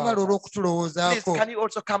thinking about webala us. Please, olw'okutulowoozaako can you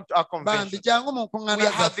also come to our bambi convention? jangu mu We nkuŋŋaana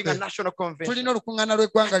are having a zaffe national convention. tulina olukuŋŋaana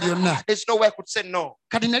lw'eggwanga lyonna There's no way I could say no.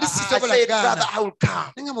 kati nali I sisobola said, brother, gaana I will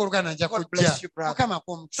come. naye nga mu oluganda nja God kujja bless you, brother. mukama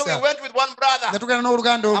akuwa So we omukisa went with one brother nga tugenda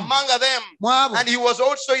n'oluganda omu among them, mu abo and he was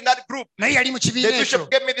also in that group. naye yali mu The kibiina ekyo bishop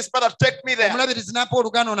gave me this brother to take me there. omulabirizi n'ampa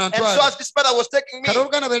oluganda ono And so antwala as this brother was taking me, kati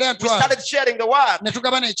oluganda bwe era we antwala started sharing the word. ne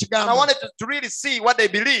tugabana And I ekigambo wanted to really see what they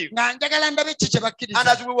believe. nga njagala ndabe ki kye And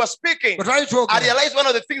bakkiriza as we were speaking, bwe twali I twogera realized one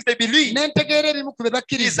of the things they believe ne ntegeera ebimu ku bye is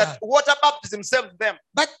bakkiriza that water baptism saves them.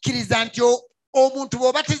 bakkiriza nti omuntu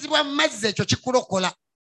bw'obatizibwa mu mazzi ekyo kikulokola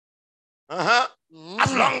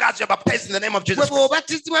As long as you're baptized in the name of bwe Jesus Christ,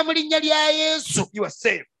 bw'obatizibwa mu linnya lya Yesu you are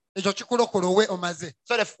saved. ekyo kikulokola owe omaze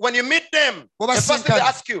So when you meet them, the Oba first thing they sinkana.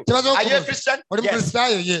 ask you, Kibazo are you a okubuuza. Christian? oli Yes.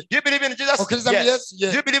 mukristaayo ye Do you believe in Jesus? okkiriza mu Yes. Yesu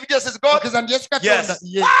ye Do you believe Jesus is God? okkiriza nti Yesu Katonda Yes.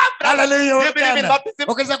 ye Brother, haleluya do you believe in oluganda baptism?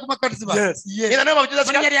 okkiriza ku mabatizibwa Yes. ye In the name of Jesus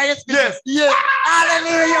mu linnya Christ? lya Yesu Yes. Kristo ye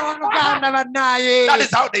haleluya oluganda bannaaye That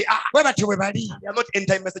is how they are. bwe batyo bwe bali They are not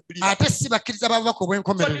end-time message believers. ate si bakkiriza babubaka So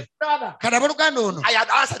obw'enkomerero this brother, kale abooluganda ono I had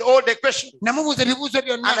answered all the questions namubuuza ebibuuzo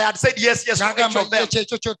and I byonna had said yes to each n'agamba of them. ye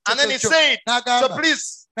kyekyo And then he kyokyo said, so n'agamba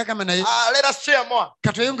please, Let us share more.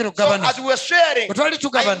 So as we were sharing, I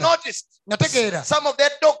noticed some of their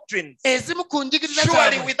doctrines,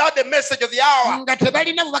 surely without the message of the hour, it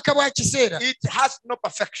has no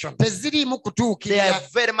perfection. They are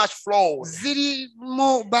very much flawed.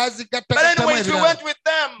 But anyways, we went with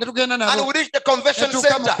them and we reached the convention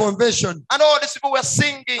center. And all these people were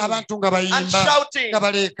singing and shouting.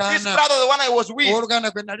 This brother, the one I was with,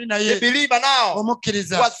 the believer now,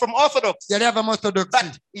 was from Orthodox.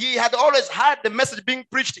 But he had always had the message being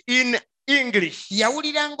preached in English. But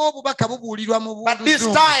this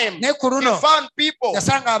time, he found people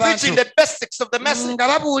preaching the basics of the message in their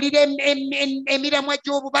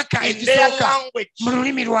language.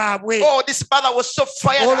 Oh, this brother was so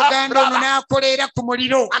fired up, brother.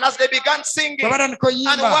 And as they began singing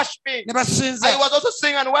and worshiping, I was also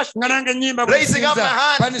singing and worshiping, raising up my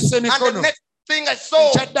hand. And the next thing I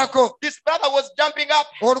saw, this brother was jumping up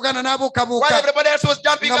while everybody else was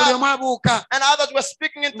jumping up, and others were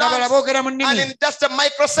speaking in tongues. And in just a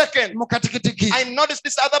microsecond, I noticed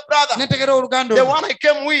this other brother, the one I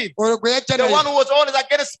came with, the one who was always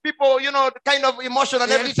against people, you know, kind of emotional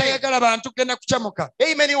and everything.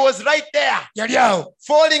 Amen. He was right there,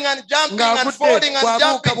 falling and jumping and falling and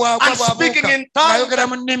jumping and speaking in tongues.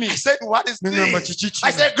 I said, what is this?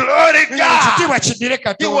 I said, glory to God.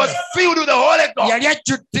 He was filled with the Holy God.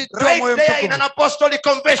 Right there in an apostolic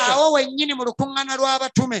convention.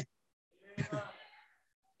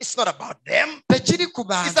 It's not about them. It's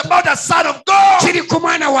about the Son of God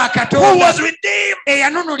who was redeemed.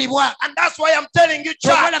 And that's why I'm telling you,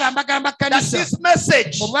 church, that this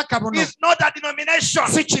message is not a denomination.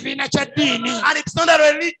 And it's not a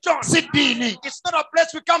religion. It's not a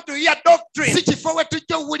place we come to hear doctrine.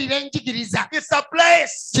 It's a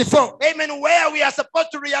place, amen, where we are supposed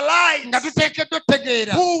to realize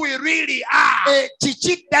who we really are in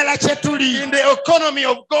the economy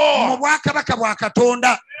of God.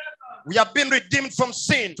 We have been redeemed from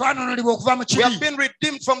sin. We have been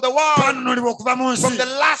redeemed from the world, from the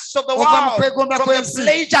lusts of the world, from the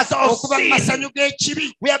pleasures of sin.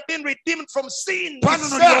 We have been redeemed from sin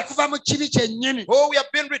itself. Oh, we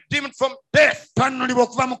have been redeemed from death. We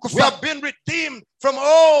have been redeemed from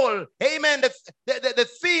all, amen, the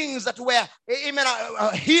things that were, amen,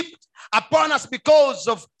 heaped upon us because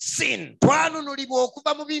of sin.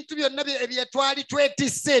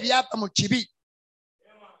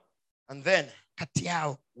 And then,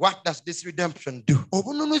 what does this redemption do?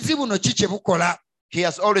 He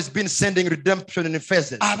has always been sending redemption in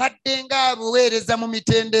Ephesians.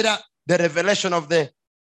 The revelation of the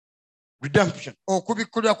redemption. Are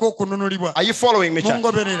you following me, church?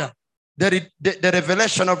 The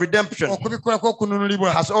revelation of redemption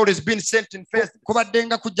has always been sent in Ephesians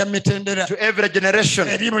to every generation.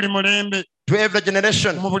 To every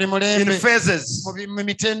generation. In Ephesians.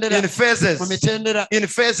 In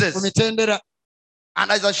Ephesians. And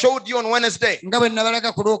as I showed you on Wednesday,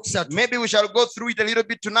 maybe we shall go through it a little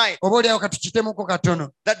bit tonight.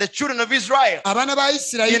 That the children of Israel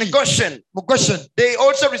in Goshen, they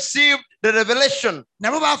also received the revelation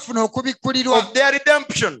of their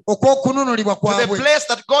redemption to the place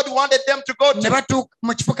that God wanted them to go to.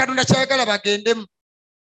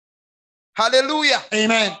 Hallelujah.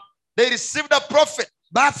 Amen. They received a prophet.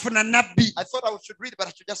 I thought I should read it, but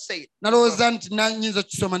I should just say it.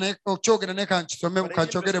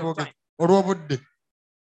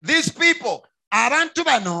 These people,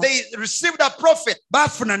 they received a prophet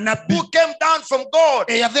who came down from God,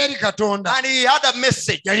 and he had a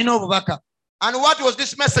message. And what was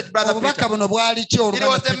this message, Brother Peter? It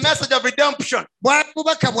was the message of redemption.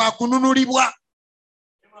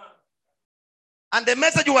 And the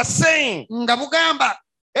message was saying,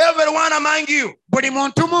 everyone among you,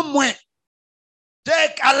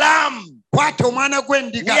 take a lamb. We are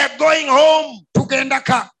going home.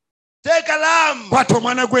 Take a lamb. We are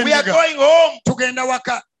going home.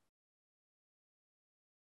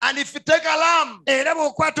 And if you take a lamb, eat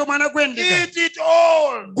it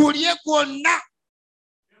all.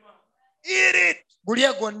 Eat it.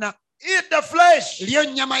 Eat the flesh.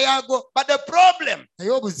 But the problem,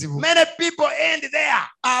 many people end there.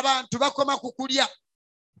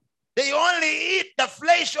 They only eat the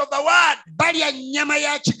flesh of the word, but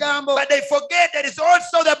they forget there is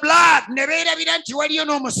also the blood.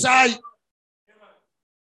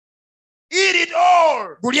 Eat it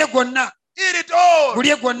all. Eat it all.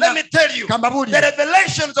 Let me tell you, the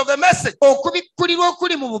revelations of the message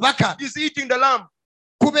is eating the lamb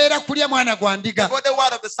for the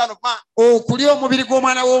word of the Son of Man.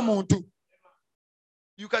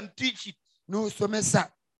 You can teach it.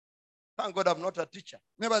 Thank God I'm not a teacher.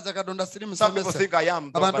 Nebaza Katonda siri Some people musomesa. think I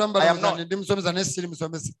am, though, Abantu but I am bambalowooza not. ndi musomesa naye siri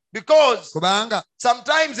musomesa. Because Kubanga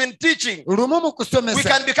sometimes in teaching, lumu mu we kusomesa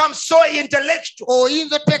can become so intellectual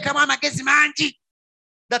oyinza oteekamu amagezi mangi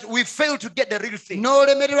that we fail to get the real thing.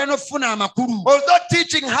 n'olemererwa n'okufuna amakulu. Although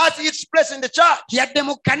teaching has its place in the church, Yadde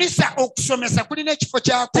mu kkanisa okusomesa kulina ekifo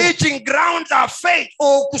kyako. teaching grounds our faith.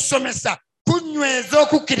 Okusomesa kunyweza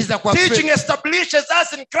okukkiriza kwaffe. Teaching establishes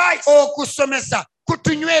us in Christ. Okusomesa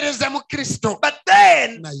kutunywereza mu Kristo. But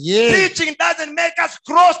then, Naye teaching doesn't make us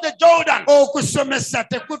cross the Jordan. okusomesa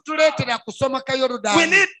tekutuleetera kusomoka We Yoludaani.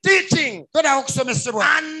 need teaching Twetaaga okusomesebwa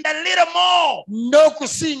and a little more.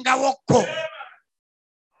 n'okusingawokko.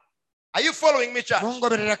 Are you following me, church?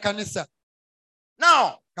 Mungoberera kanisa.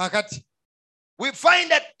 Now, Kaakati we find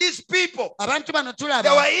that these people, abantu bano they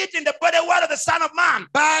tulaba were eating the body word of the Son of Man.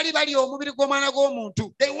 baali bali omubiri gw'omwana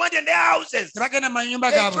gw'omuntu. They went in their houses. Ne bagenda mu mayumba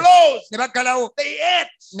They gaabwe closed. ne baggalawo They ate.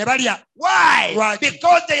 ne balya. Why? Why?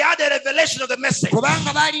 Because they had the revelation of the message.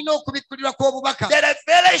 Kubanga baalina okubikkulirwa kw'obubaka. The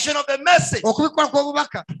revelation of the message Okubikkulwa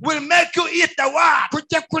kw'obubaka will make you eat the word.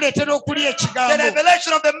 kujja kukuleetera okulya The ekigambo.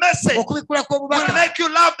 revelation of the message Okubikkulwa will kw'obubaka make you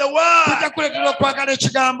love the kujja word kukuleetera okwagala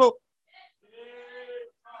ekigambo.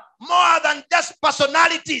 more than just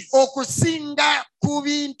personalities. Okusinga ku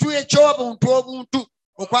bintu eky'obuntu obuntu.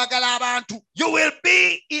 Okwagala abantu. You will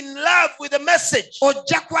be in love with the message.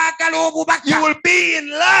 Ojja kwagala You obubaka. will be in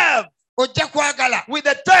love Ojja kwagala with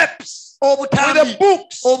the tapes, with the obutambi,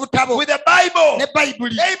 books, obutabo with the Bible. ne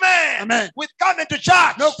Bayibuli. Amen. Amen. With coming to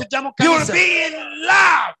church, N'okujja mu you will kkanisa. be in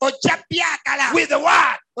love Ojja byagala. with the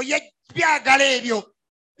word. Ojja byagala ebyo.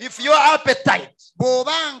 If your appetite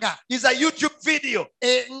Bw'obanga is a YouTube video,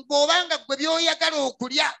 bw'obanga gwe by'oyagala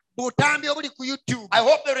okulya butambi obuli ku YouTube. I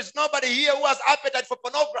hope there is nobody here who has appetite for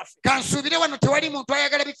pornography. Kansuubire wano tewali muntu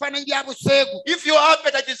ayagala bifaananyi bya buseegu. If your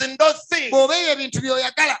appetite is in those things, Bw'oba ebyo ebintu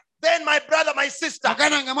by'oyagala, then my brother, my sister,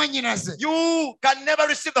 muganda nga mwannyinaze, you can never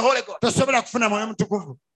receive the Holy Ghost. tosobola kufuna mwoyo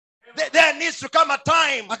mutukuvu. There needs to come a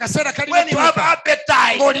time Akaseera kalina when you have okutuuka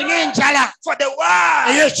appetite ng'olina enjala for the word.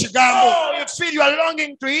 ey'ekigambo. Oh, you feel you are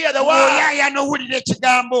longing to hear the word. Ng'oyaaya n'owulira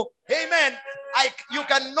ekigambo. Amen. You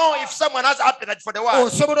can know if someone has appetite for the word.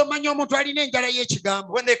 Osobola omanya omuntu alina enjala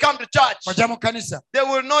y'ekigambo. When they come to church, Bajja mu kkanisa they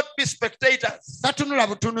will not be spectators. tatunula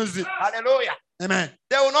butunuzi. Hallelujah. Amen.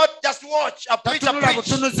 They will not just watch a preacher Tatunula preach.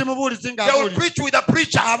 butunuzi mubuulizi They will ng'abuulira. preach with a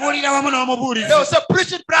preacher. Abuulira wamu They will n'omubuulizi. say,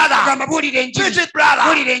 preach it, brother. Agamba buulira Preach enjiri. it, brother.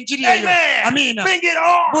 Buulira enjiri eyo. Amen. Amiina. Bring it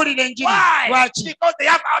on. Buulira enjiri. Why? Lwaki? Because they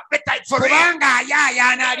have appetite for it. Kubanga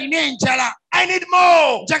ayaayaana alina enjala. I need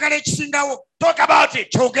more. Njagala ekisingawo. Talk about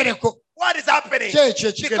it. Kyogereko. What is happening? Kyekyo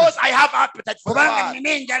ekigenda. Because I have appetite for the Kubanga word. nina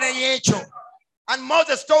enjala y'ekyo. And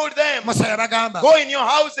Moses told them, Musa yabagamba. go in your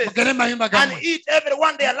houses Mugende mu mayumba and gammwe. eat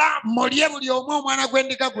everyone their lamb. Mulye buli omu omwana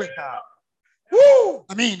gw'endiga gwe. Woo!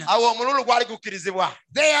 Amiina. Awo omululu gwali gukkirizibwa.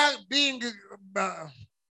 They are being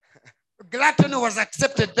gluttony was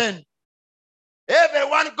accepted then.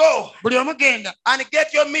 Everyone go Buli omu genda and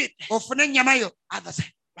get your meat. ofune ennyama yo. Others say,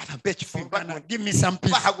 brother, mpa ekifi, mpa gundi, Give me some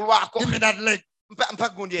piece. mpa hagulwako, Give me that leg. mpa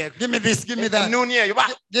gundi eyo. Give me this. Give me that. Ennuuni eyo, ba.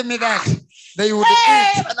 Give me that. They would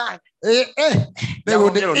Hey, eat. banana. They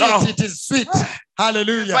would No, no. eat. It is sweet.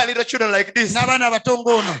 Hallelujah. Find little children like this. N'abaana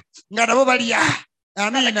abatongo ono nga nabo balya.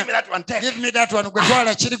 Brother, give me Amiina. that one. Take. Give me that one. Gwe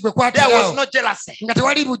twala kiri gwe There was kwatirawo. no jealousy. Nga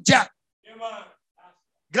tewali bujja.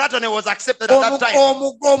 Gluttony was accepted at that time.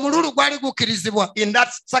 Omululu gwali gukkirizibwa In that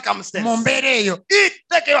mu circumstance. mbeera eyo. Eat,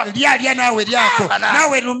 take it. Lya naawe lyako. Banana.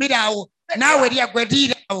 Naawe lumira awo. Naawe lya gwe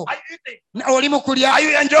liiraawo. Are you eating? Oli mu kulya. Are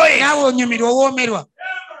you enjoying? Naawe onyumirwa owoomerwa.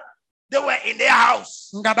 They were in their house.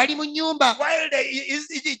 Nga bali mu nnyumba. While the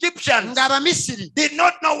Egyptians Ng'Abamisiri did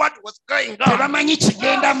not know what was going on. tebamanyi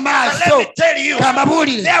kigenda mu And let maaso. me tell you,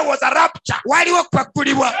 Kambabuulire. there was a rapture. Waliwo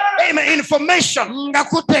okukwakulibwa Amen. Information. nga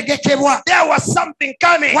kutegekebwa. There was something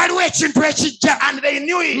coming. Waliwo ekintu ekijja And they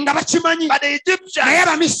knew it. nga bakimanyi. But the Naye Egyptians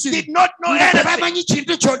Abamisiri did not know nga anything. tebamanyi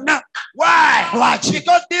kintu kyonna. Why? Lwaki?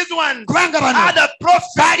 Because these ones Kubanga bano had a prophet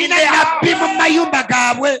in balina their nabbi mu house. mayumba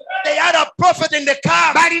gaabwe. They had a prophet in the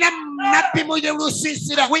camp. Balina nabbi mu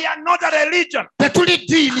lusiisira. We are not a religion. Tetuli We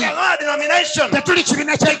ddiini. are not a denomination. Tetuli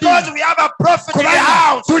kibiina kya Because ddiini. we have a prophet in the Kubanga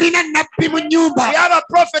house. tulina nabbi mu We nnyumba. have a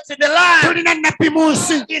prophet in the land. Tulina nabbi mu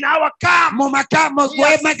nsi. In our camp. Mu maka mu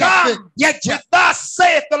Yes, gwema gaffe. come. Yajja. Thus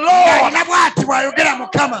saith the Lord. Ng'alina bw'ati bw'ayogera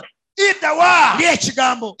Mukama. Eat the word. Lya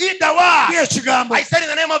ekigambo. Eat the word. Lya ekigambo. I said in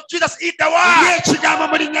the name of Jesus, eat the Lya word. ekigambo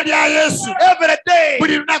mu linnya lya Yesu. Every day.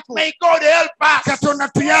 Buli lunaku. May God help us Katonda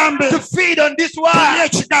tuyambe. to feed on this Tulye word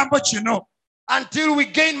ekigambo kino. until we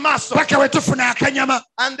gain muscle. Paka we tufuna akanyama.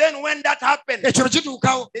 And then when that happened, Ekyo bwe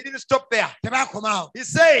kituukawo. they didn't stop there. Tebaakomaawo. He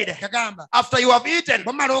said, Yagamba. after you have eaten,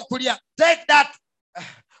 Bw'omala okulya. take that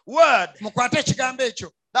word, mukwate ekigambo ekyo,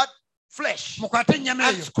 that flesh, mukwate ennyama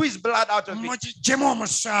and eyo, squeeze blood out of it mugiggyemu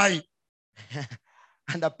omusaayi,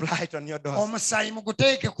 and apply it on your doors. omusaayi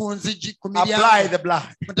muguteeke ku nzigi, ku Apply miryango, the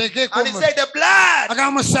blood. muteekeeko And he said the blood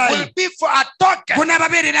agamba will omusaayi be for a token.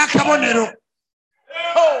 gunaababeerera akabonero,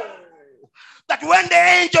 Oh, that when the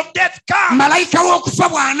angel of death comes, malayika w'okufa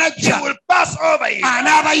he bw'anajja will pass over you.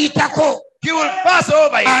 anaabayitako, He will pass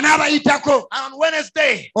over you. anaabayitako. And on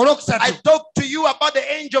Wednesday, I Olwokusatu talked to you about the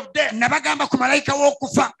angel of death. nabagamba ku malayika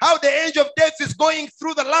w'okufa, How the angel of death is going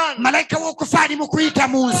through the land malayika w'okufa ali mu kuyita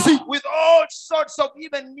mu nsi, with all sorts of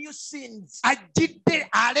even new sins. ajjidde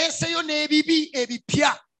aleeseyo n'ebibi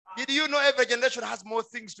ebipya. Did you know every generation has more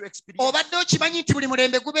things to experience? Obadde okimanyi nti buli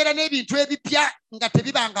mulembe gubeera n'ebintu ebipya nga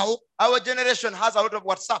tebibangawo? Our generation has a lot of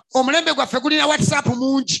WhatsApp. Omulembe gwaffe gulina WhatsApp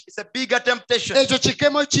mungi, It's a bigger temptation. ekyo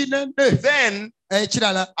kikemo kinene. Then,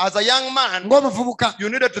 Ekirala, as a young man, ng'omuvubuka you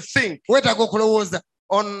needed to think weetaaga okulowooza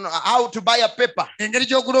on how to buy a paper engeri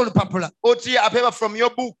gy'ogula olupapula, or tear a paper from your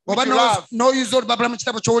book, which oba you have, n'oyuza olupapula mu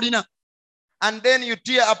kitabo ky'olina, and then you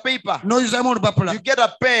tear a paper, n'oyuzaamu olupapula, you get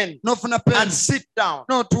a pen n'ofuna peeni, and sit down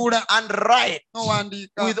n'otuula, and write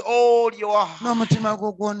n'owandiika with all your heart. n'omutima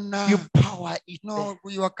gwo gwonna, You power it there.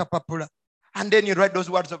 n'oguyiwa kapapula, And then you write those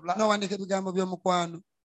words of love. n'owandiika ebigambo by'omukwano.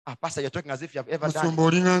 Pastor, you're talking as if you have ever done Musumba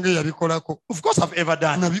it. olinga ng'eyabikolako. Of course, I've ever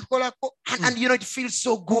done it. Nabikolako. And you know, it feels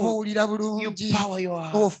so good. Obuwulira You bulungi, power your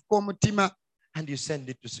heart ofuka omutima, and you send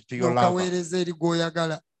it to your lover. n'okaweereza eri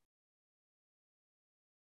gw'oyagala.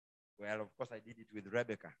 Well, of course, I did it with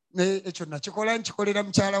Rebecca. Ekyo nakikola nkikolera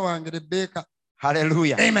mukyala wange Rebecca.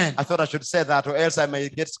 Hallelujah. Amen. I thought I should say that, or else I may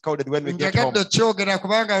get scolded when we get home. Njagadde okyogera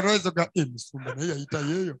kubanga olowooza ga Musumba naye yayita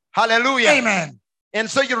yeeyo. Hallelujah. Amen. And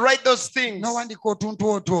so you write those things N'owandiika otuntu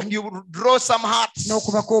otwo, and you draw some hearts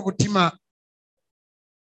n'okubako obutima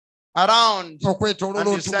around okwetooloola and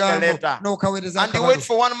you send a otugambo, letter. n'okaweereza And you wait akabalo,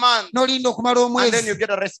 for 1 month n'olinda okumala and then you omwezi, get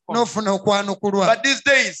a response. n'ofuna okwanukulwa. But these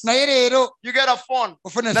days, Naye leero you get a phone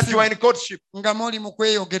ofuna that you are essimu in courtship. nga muli mu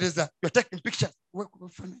kweyogereza. You're taking pictures.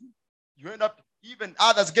 Ofuna- You end up, even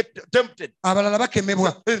others get tempted. abalala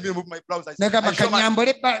bakemebwa. Let me remove my blouse. I Nagamba show my-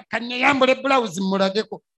 kanyambule blouse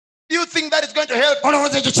mulageko. Do you think that is going to help?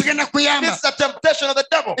 Olowooza ekyo kigenda This kuyamba? is a temptation of the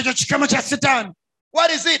devil. Ekyo kikemo kya Setaani. What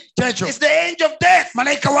is it? Kyekyo It's the angel of death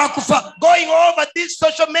malayika wa kufa going over this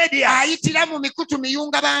social media. ayitira mu mikutu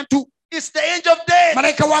miyunga bantu. It's the angel of death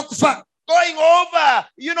Malayika wa kufa going over,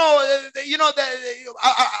 the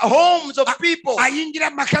homes of people. ayingira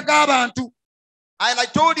mu maka g'abantu. And I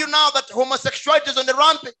told you now that homosexuality is on the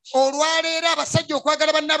rampage. Olwaleero abasajja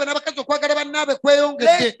okwagala bannaabwe n'abakazi okwagala bannaabwe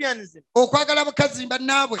kweyongedde. Lesbianism. Okwagala bakazi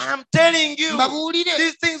bannaabwe. I'm telling you, Mbabuulire,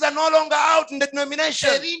 these things are no longer out in the denomination.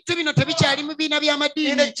 ebintu bino tebikyali mu bibiina In the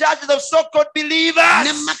by'amadiini churches of so-called ne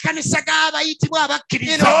believers. mu makanisa g'abayitibwa In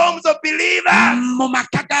abakkiriza. homes of believers. Mu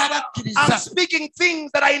maka I'm g'abakkiriza. speaking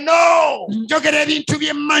things that I know. Njogera ebintu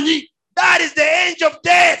bye mmanyi. That is the angel of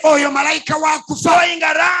death Oyo malayika wa kufa going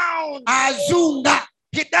around. azunga,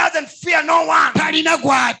 He doesn't fear no one. talina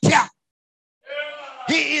gw'atya.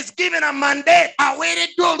 He is given a mandate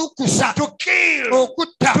Aweereddwa olukusa to kill,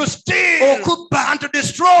 okutta, to steal, okubba and to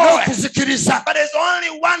destroy. n'okuzikiriza. But there's only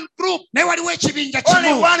one group, Naye waliwo ekibinja only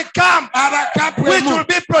kimu one camp, abakapu which emu will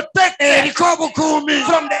be protected eriko obukuumi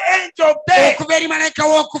from the angel of death. okuva eri malayika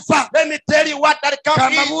w'okufa. Let me tell you what that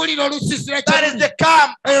camp is. Kambabuulire olusiisira That is kyeruli. the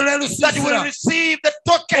camp Eyo lwe that will lusiisira receive the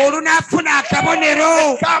token. olunaafuna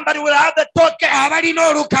akabonero. Camp that will have the token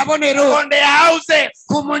Abalina olukabonero on their houses.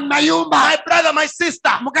 ku mayumba. My brother, my sister,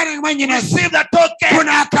 Mugane mwannyinaze receive the token.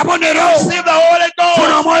 funa akabonero. Receive the Holy Funa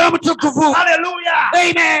Ghost. omwoyo omutukuvu. Hallelujah.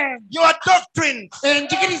 Amen. Your doctrine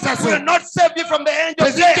Enjigiriza zo will not save you from the angel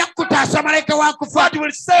of tezijja death. kukutaasa malayika wa kufa. What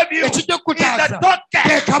will save you is Ekijja the kukutaasa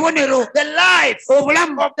token, ke kabonero, the life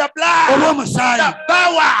obulamu of the blood, olw'omusaayi, the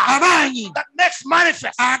power amaanyi that makes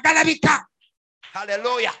manifest. agalabika.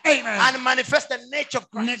 Hallelujah. Amen. And manifest the nature of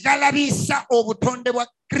Ne Christ. galabisa obutonde bwa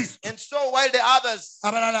Kristo. And so while the others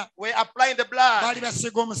Abalala were applying the blood, baali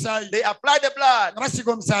basiga omusaayi, they applied the blood nga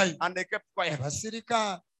basiga omusaayi and they kept quiet.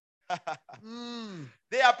 basirika.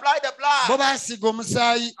 They applied the Bo blood basiga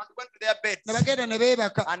omusaayi and went to their beds ne bagenda ne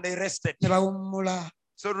beebaka and they rested. ne bawummula.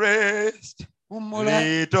 So rest, Wummula,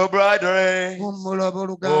 little brother, rest. wummula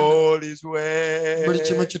abooluganda. All is Buli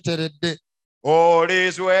kimu well. kiteredde. All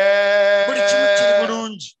is Buli kimu kiri well.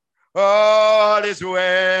 bulungi. All is Buli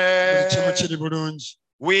kimu well. kiri bulungi.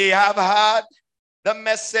 We have heard the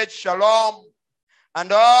message, shalom,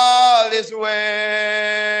 and all is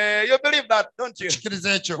well. You believe that, don't you?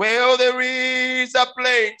 Kikiriza ekyo. Well, there is a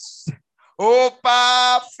place, oh,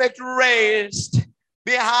 perfect rest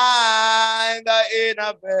behind the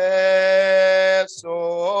inner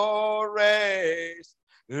vessel rest.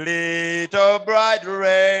 Little bright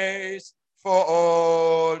race for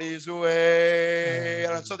all his way.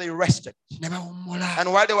 And so they rested. ne bawummula.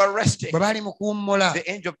 And while they were resting, Bwe bali mu kuwummula, the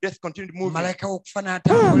angel of death continued moving. malayika w'okufa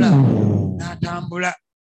n'atambula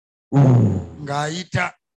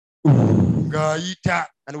ng'ayita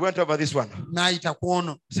And went over this one. n'ayita ku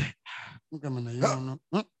ono. Mugamba naye ono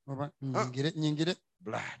oba nyingire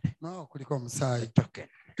Blood. no kuliko omusaayi. Okay.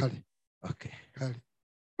 Kale. Okay. Kale.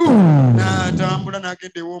 N'atambula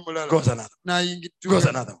n'agenda ew'omulala. Goes another. Goes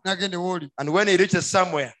another. N'agenda ew'oli. And when he reaches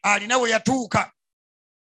somewhere, alina we yatuuka.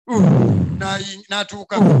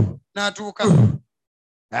 N'atuuka.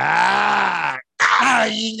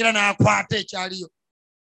 N'ayingira n'akwata ekyaliyo.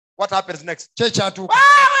 What happens next? Kye kyatuuka.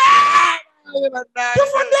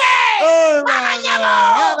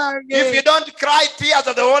 If you don't cry tears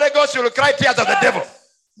of the Holy Ghost, you will cry tears of the devil.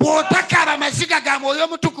 Bw'otakaaba amaziga ga Mwoyo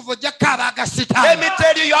Omutukuvu ojja kukaaba aga Sitaani. Let me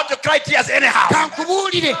tell you, you have to cry tears anyhow.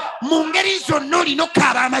 Kankubuulire mu ngeri zonna olina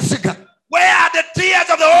okukaaba amaziga. Where are the tears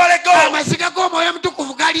of the Holy Ghost? Amaziga g'Omwoyo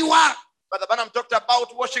Omutukuvu galiwa? Brother Branham talked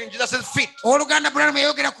about washing Jesus' feet. Oluganda Branham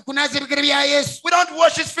yayogera ku kunaaza ebigere bya Yesu. We don't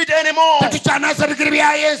wash his feet anymore. Tetukyanaaza bigere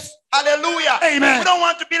bya Yesu. Hallelujah. Amen. We don't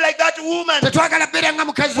want to be like that woman Tetwagala beera nga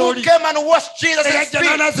mukazi who oli came and washed Jesus' eyajja feet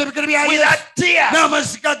n'anaaza ebigere bya with Yesu her tears,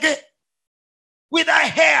 n'amaziga ge with her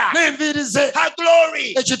hair, n'enviiri ze. her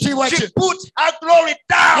glory. Ekitiibwa She kye put her glory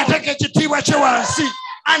down yateeka ekitiibwa kye wansi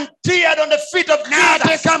and teared on the feet of Jesus.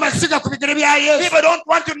 n'ateeka amaziga ku bigere bya Yesu. People don't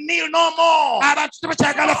want to kneel no more. Abantu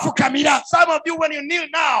tebakyagala fukamira. Some of you, when you kneel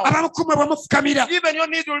now, Abamu kumwe bwe mufukamira even your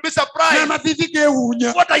knees will be surprised. n'amavivi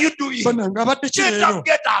geewuunya. What are you doing? Bonna ng'abadde ki Get leero? up,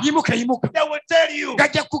 get up. Yimuka. They will tell you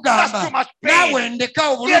Gajja that's kugamba too much pain. naawe ndeka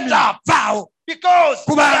obulumi Get up. vaawo. Because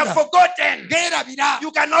you Kubanga. have forgotten. Geerabira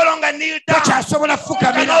You can no longer kneel down. tokyasobola You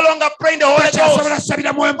can fukamira. no longer pray in the Holy Tokyasobola Ghost.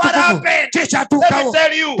 ssabira Mwoyo What Mutukuvu. happened? Ki Let me ekyatuukawo?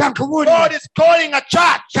 tell you, Kankubuulire. God is calling a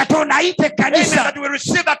church. Katonda ayita Amen. ekkanisa That will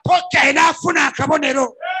receive a token. enaafuna akabonero.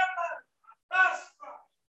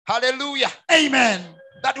 Hallelujah. Amen.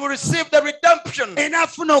 That will receive the redemption.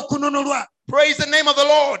 Enaafuna okununulwa. Praise the name of the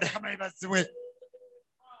Lord. Mukama yeebazibwe.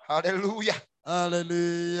 Hallelujah.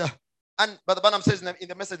 Hallelujah. And Brother Branham says in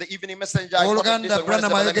the message, the evening messenger, I quoted this Oluganda on Wednesday,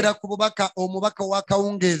 Branham ayogera ku bubaka omubaka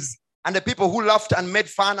ow'akawungeezi. and the people who laughed and made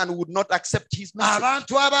fun and would not accept his message,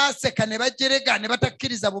 Abantu abaaseka ne bajerega ne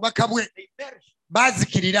batakkiriza bubaka bwe they perished.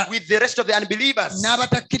 baazikirira. With the rest of the unbelievers,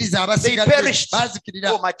 N'abatakkiriza they abasigadde perished. baazikirira.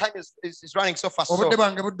 Oh, my time is running so fast. Obudde So,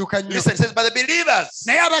 bwange budduka nnyo. listen, it says, but the believers, Naye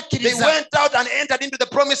they abakkiriza went out and entered into the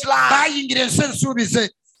promised land. baayingira ensi ensuubize.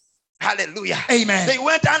 Hallelujah. Amen. They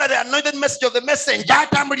went under the anointed message of the messenger.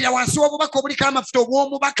 Baatambulira wansi w'obubaka obuliko amafuta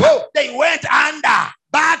obw'omubaka. Oh, they went under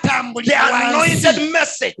the Baatambulira wansi anointed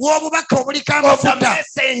message w'obubaka obuliko of the amafuta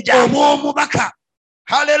messenger. obw'omubaka.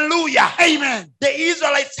 Hallelujah. Amen. The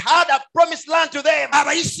Israelites had a promised land to them,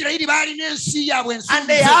 Abayisirayiri baalina ensi yaabwe and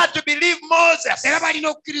they ensuubize. had to believe Moses, Era balina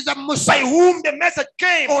okukkiriza Musa by whom the message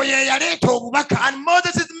came. oyo eyaleeta obubaka. And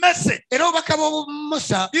Moses' message, Era obubaka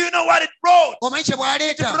bw'Musa do you know what it brought? omanyi kye It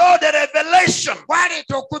bwaleeta? brought the revelation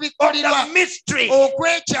Bwaleeta of okubikkulirwa the mystery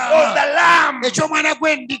okwekyama of the Lamb, eky'omwana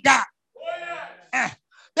gw'endiga.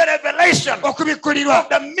 the revelation Okubikkulirwa of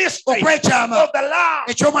the mystery okwekyama of the Lamb.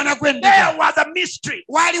 eky'omwana gw'endiga. There was a mystery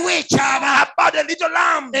Waaliwo ekyama about the little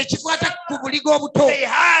lamb ekikwata ku buliga obuto they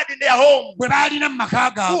had in their home. bwe baalina mu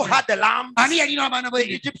maka Who gaabwe. had the lamb? Ani yalina abaana The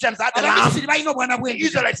bw'endiga? Egyptians had the lamb. Abamisiri balina obwana The bw'endiga.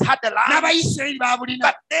 Israelites had the lamb. N'Abayisirayiri baabulina.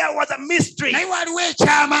 But there was a mystery Naye waaliwo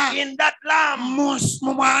ekyama in that lamb. mu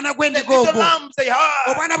mwana The gw'endiga little ogwo. lambs they had.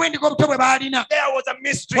 Obwana bw'endiga obuto bwe baalina There was a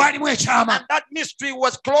mystery. walimu ekyama. And that mystery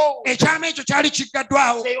was closed. Ekyama ekyo kyali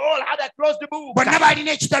kiggaddwawo. They all had a closed book. Bonna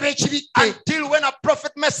baalina ekitabo ekibikke. Until when a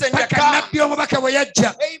prophet messenger Paka comes. nabbi omubaka bwe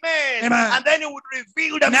yajja. Amen. Amen. And then he would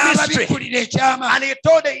reveal the mystery. N'ababikkulira ekyama. And he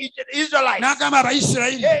told the Israelites, N'agamba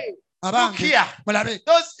Abayisirayiri, hey, look abange here. mulabe,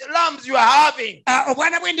 Those lambs you are having,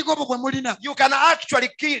 obwana bw'endiga obwo bwe mulina you can actually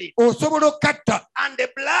kill it. osobola okkatta And the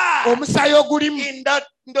blood omusaayi ogulimu in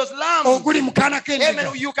those lambs, oguli mu kaana k'endiga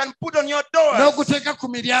amen, you can put on your doors n'oguteeka ku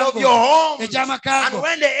of miryango your homes. egy'amaka And go.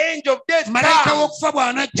 when the angel of death Malayika comes, w'okufa he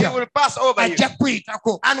bw'anajja will pass over you. ajja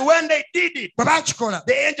kukuyitako. And when they did it, Bwe baakikola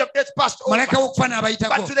the angel of death passed over. malayika w'okufa But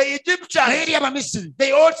n'abayitako. to the Naye Egyptians, eri Abamisiri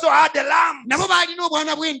they also had the lamb. nabo baalina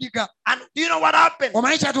obwana bw'endiga. And do you know what happened?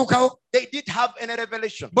 Omanyi kyatuukawo? They didn't have any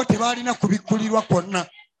revelation. Bo tebaalina kubikkulirwa kwonna.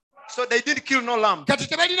 So they didn't kill no lamb. Kati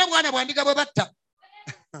tebalina bwana bwa ndiga bwe batta.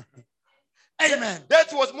 Amen.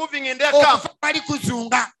 Death was moving in their camp, Okufa bali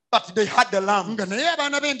kuzunga. but they had the lamb. Nga naye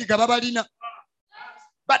abaana b'endiga babalina.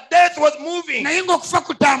 But death was moving naye ng'okufa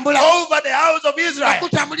kutambula over the house of Israel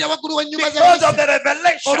kutambulira waggulu w'ennyumba because of z'Abisirayiri the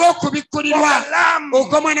revelation of olw'okubikkulirwa the Lamb.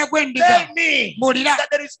 okw'omwana gw'endiga. Tell me Mbuulira that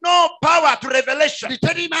there is no power to revelation.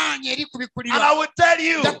 teri maanyi eri And kubikkulirwa. I will tell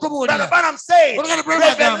you, Njakubuulira. Brother Branham said, Oluganda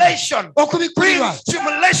Branham agamba, revelation okubikkulirwa brings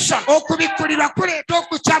stimulation. okubikkulirwa kuleeta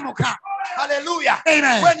okucamuka. Hallelujah.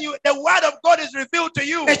 Amen. When the word of God is revealed to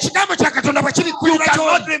you, Ekigambo kya Katonda bwe you kibikkulirwa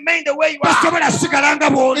cannot gy'oli remain the way you are. tosobola sigala nga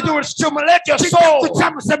It bw'oli. will stimulate your Kijja soul.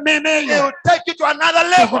 kucamusa emmeeme It yo will take you to another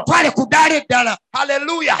level. kikutwale ku ddaala eddala.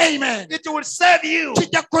 Hallelujah. Amen. It will save you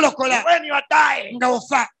Kijja kukulokola when you are dying. nga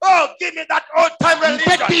ofa. Oh, give me that old time Mpa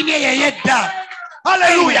religion. eddiini eyo ey'edda.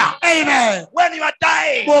 Hallelujah. Amen. When you are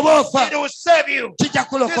dying, Bw'oba ofa it will save you. kijja This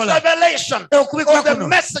kulokola. revelation Okubikwa of the kuno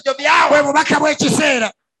message of the bwe hour. bubaka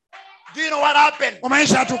bw'ekiseera. Do you know what happened? Omanyi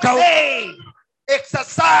kyatuukawo. They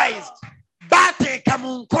exercised Baateeka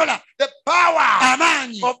mu nkola the power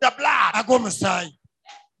amaanyi of the blood ag'omusaayi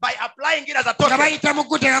by applying it as a nga token. bayita mu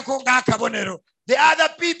kuteekako ng'akabonero. The other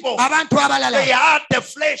people, Abantu abalala they had the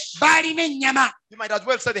flesh. baalina ennyama. You might as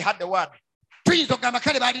well say they had the word, Tuyinza okugamba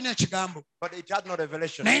kale baalina ekigambo but it had no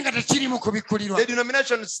revelation. naye nga tekirimu kubikkulirwa. The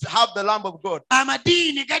denominations have the Lamb of God.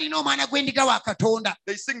 Amadiini galina omwana gw'endiga wa Katonda.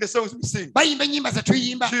 They sing the songs we sing. Bayimba ennyimba ze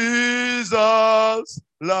tuyimba. Jesus,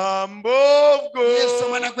 Lamb of Yesu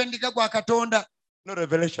omwana God. gw'endiga gwa Katonda. No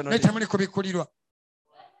revelation on Naye it. temuli kubikkulirwa.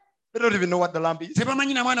 They don't even know what the lamb is.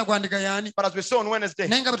 Tebamanyi na mwana gwa ndiga y'ani. But as we saw on Wednesday,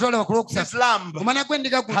 Naye nga bwe twalaba ku Lwokusatu, this lamb, omwana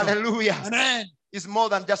gw'endiga guno, hallelujah, amen, is more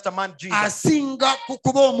than just a man, Jesus. asinga ku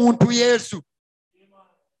kuba omuntu Yesu.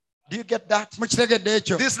 Do you get that? Mukitegedde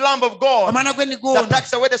ekyo? This lamb of God Omwana gw'endiga that ono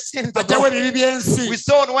takes away the sins of the ajjawo world. ebibi by'ensi. We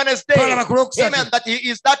saw on Wednesday, Twalaba ku Lwokusatu. amen, that he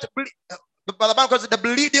is that, the Bible calls it the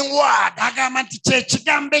bleeding word. Agamba nti kye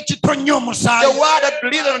kigambo ekitonya The omusaayi. word that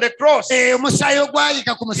bleeded on the cross. It's Omusaayi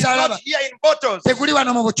ogwayika ku not musalaba here in bottles. teguli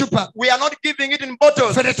wano mu bucupa. We are not giving it in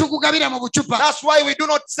bottles. Ffe tetugugabira mu bucupa. That's why we do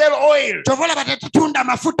not sell oil. Kyova olaba tetutunda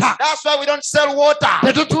mafuta, That's why we don't sell water.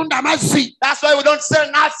 tetutunda mazzi, That's why we don't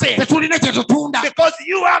sell nothing. tetulina kye tutunda. Because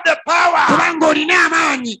you have the power, Kubanga olina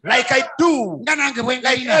amaanyi like I do, nga nange bwe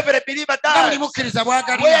like ngalina, every believer nga buli does. mukkiriza Where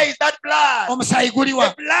bw'agalina. is that blood? Omusaayi guliwa?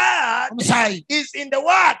 The blood Omusaayi is in the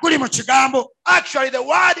word. guli mu kigambo. Actually, the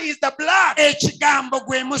word is the blood. Ekigambo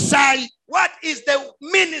gwe musaayi. What is the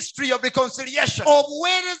ministry of reconciliation?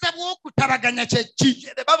 Obuweereza bw'okutabaganya kye ki?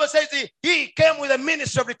 The Bible says he came with a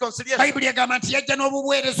ministry of reconciliation. Bayibuli egamba nti yajja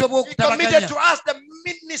n'obuweereza He committed obw'okutabaganya. to us the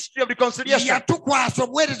ministry of reconciliation. Yatukwasa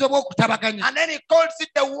obuweereza obw'okutabaganya. And then he calls it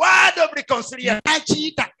the word of reconciliation.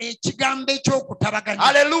 Nakiyita ekigambo eky'okutabaganya.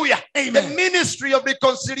 Hallelujah. The Amen. ministry of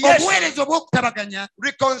reconciliation Obuweereza obw'okutabaganya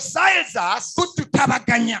reconciles us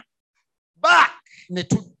bututabaganya back ne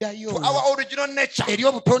tuddayo to our original nature, eri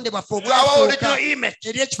obutonde bwaffe to our original obwasooka, image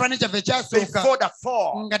eri ekifaananyi kyaffe ekyasooka before the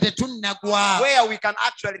fall, nga tetunnagwa, where we can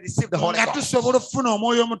actually receive the Holy nga Ghost. tusobola okufuna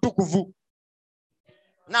omwoyo omutukuvu.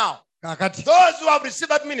 Now, Kaakati those who have received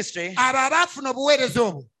that ministry abo abaafuna obuweereza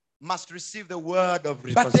obwo must receive the word of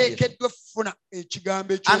reconciliation. bateekeddwa okufuna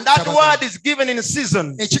ekigambo And that ekyokutabaganya. word is given in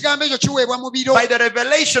season Ekigambo ekyo kiweebwa mu biro by the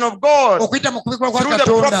revelation of God. okuyita mu kubikwa kwa Through the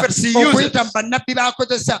Katonda, prophets he uses. okuyita mu bannabbi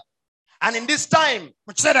b'akozesa. And in this time,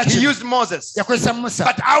 Mu kiseera he kino used Moses. yakozesa Musa,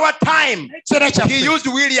 But our time, ekiseera he kyaffe used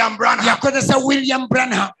William Branham. yakozesa William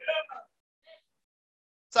Branham.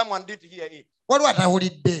 Someone did hear it. Waliwo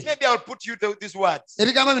atawulidde. Maybe I'll put you these words.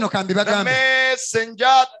 Ebigambo bino The kambibagambe.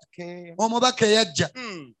 messenger came. Omubaka eyajja.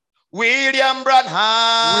 William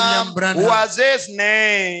Branham Branham. was his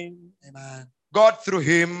name. Amen. God through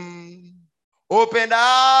him opened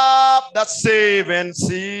up the seven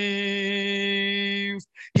seals.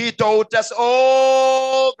 He taught us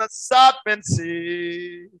all the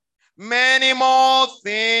sapiency. Many more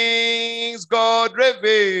things God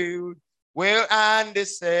revealed. Well, and they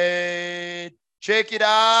said, check it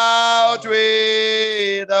out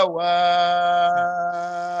with the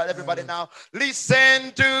word. Everybody now,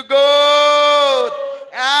 listen to God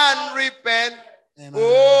and repent. Amen.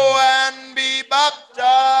 Go and be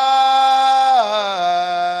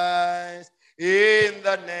baptized in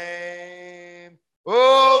the name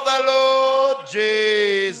of the Lord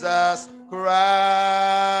Jesus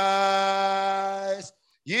Christ.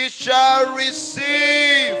 Ye shall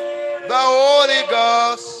receive the Holy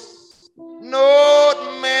Ghost,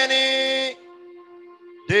 not many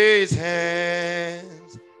days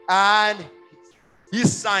hence, and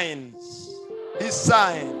his signs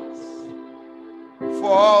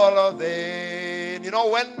follow them. You know,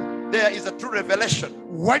 when there is a true revelation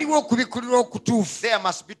waliwo okubikkulirwa okutuufu. There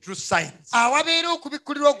must be true signs. Awabeera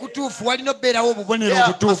okubikkulirwa okutuufu walina obbeerawo obubonero There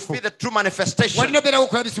must obutuufu. be the true manifestation Walina obbeerawo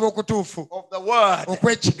okulabisibwa okutuufu of the word.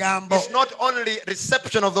 okw'ekigambo. It's not only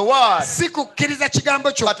reception of the word, Si kukkiriza kigambo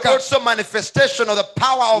but kyokka, also manifestation of the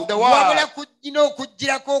power of the wabula word. kugina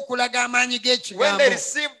okugirako okulaga amaanyi When they g'ekigambo.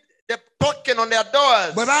 received the token on their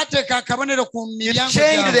doors, Bwe baateeka akabonero ku it miryango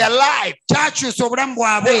changed gyabwe, their life. kyakyusa obulamu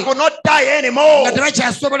bwabwe They could not die anymore. nga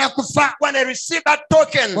tebakyasobola kufa. When they received that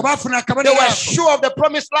token, Bwe baafuna they akabonero were ako, sure of the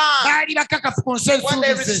promised land. baali bakakafu ku nsi When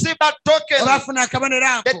they ensuubize. received that Bwe token, baafuna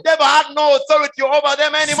akabonero the ako, devil had no authority over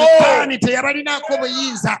them anymore. Setaani teyabalinaako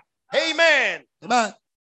buyinza. Amen. Ba-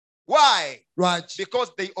 Why? Lwaki?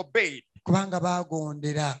 Because they obeyed Kubanga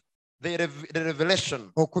baagondera the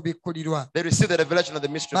revelation. okubikkulirwa. They received the revelation of the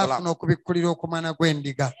mystery of the Baafuna Lamb. okubikkulirwa okumana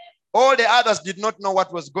gw'endiga. All the others did not know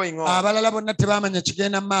what was going on Abalala bonna tebaamanya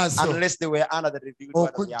kigenda mu maaso unless they were under the revealed word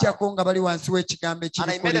of Yahweh. okuggyako nga bali wansi w'ekigambo And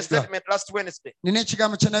I made a ekibikkuliddwa. statement last Wednesday, Nina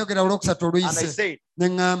ekigambo kye nayogera olwokusatu and I oluyise said, ne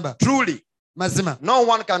ŋŋamba truly, mazima no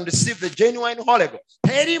one can receive the genuine Holy Ghost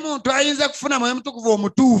teri muntu ayinza kufuna mwoyo mutukuvu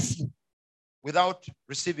omutuufu without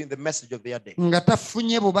receiving the message of their day. nga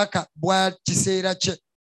tafunye bubaka bwa kiseera kye.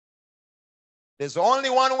 There's only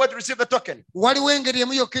one way to receive the token, Waliwo engeri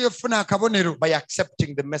emu yokka ey'okufuna akabonero, by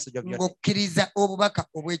accepting the message of your day. ng'okkiriza obubaka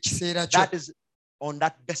obw'ekiseera kyo. That is on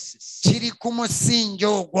that basis. Kiri ku musingi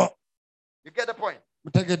ogwo. You get the point?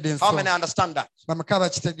 Mutegedde How many ensonga? understand that? Bameka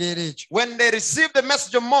bakitegeera ekyo. When they received the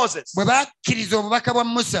message of Moses, Bwe bakkiriza obubaka bwa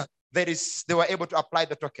Musa they were able to apply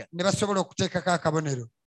the token. ne basobola okuteekako akabonero.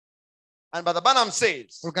 And Brother Branham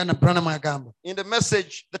says, Oluganda Branham agamba in the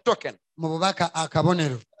message, the token, mu bubaka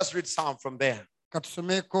akabonero. let's read some from there.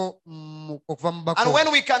 Katusomeko okuva mu And bako.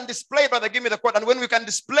 when we can display, brother, give me the quote, and when we can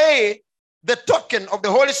display the token of the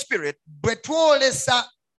Holy Spirit, Bwe twolesa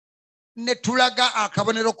ne tulaga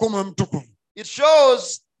akabonero k'omwoyo mutukuvu, it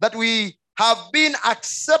shows that we have been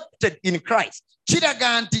accepted in Christ.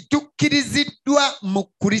 kiraga nti tukkiriziddwa mu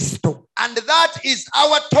Kristo. And that is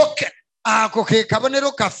our token. Ako ke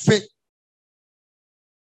kabonero kaffe.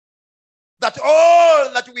 That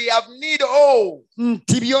all that we have need of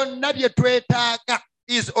Nti byonna bye twetaaga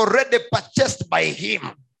is already purchased by Him.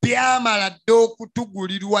 byamala dde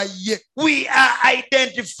okutugulirwa ye. We are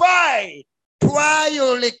identified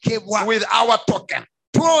Twayolekebwa, with our token.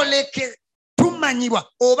 tumanyibwa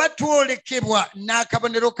oba twolekebwa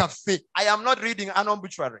n'akabonero kaffe. I am not reading an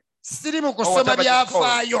obituary. Siri mu kusoma whatever it is called.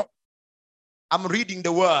 byafaayo, I'm reading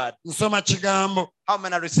the word. nsoma kigambo. How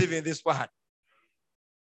many are receiving this word?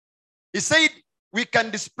 He said we can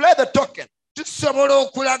display the token Tusobola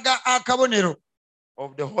okulaga akabonero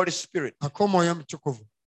of the Holy Spirit. ak'omwoyo mutukuvu.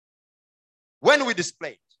 When we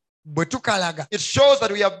display it, Bwe tukalaga it shows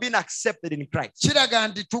that we have been accepted in Christ. kiraga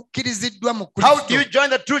nti tukkiriziddwa mu How do you Kristo. join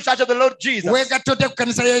the true church of the Lord Jesus? Weegatta ote ku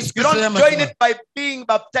kkanisa ya Yesu You Kristo don't join y'amazima. it by being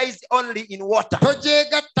baptized only in water.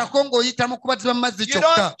 Tojegattako ng'oyita mu kubatizibwa mu mazzi You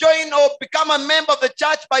kyokka. don't join or become a member of the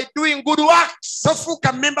church by doing good works.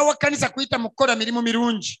 Tofuuka memba wa kkanisa kuyita mu kukola mirimu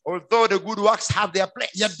mirungi, Although the good works have their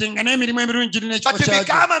place. yadde nga n'emirimu emirungi girina ekifo But to kyagyo.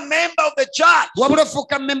 become a member of the church. Wabula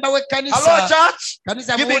ofuuka memba Hello, w'ekkanisa. church.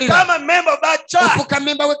 Kanisa You muwulira. become a member of that church Ofuuka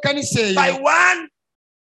memba w'ekkanisa by eyo one.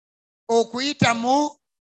 okuyita mu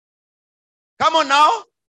Come on now.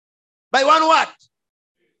 By one what?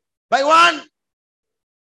 By one.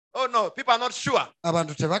 Oh no, people are not sure.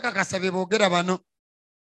 abantu tebakakasa bye boogera bano.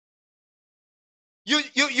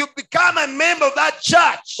 You become a member of that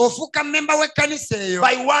church Ofuuka memba w'ekkanisa eyo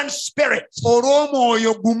by one spirit,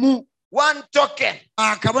 olw'omwoyo gumu, one token,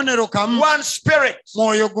 akabonero kamu, one spirit.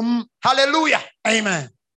 mwoyo gumu. Hallelujah. Amen.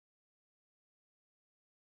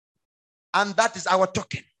 And that is our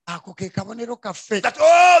token. Ako ke kabonero kaffe. That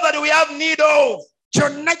all that we have need of,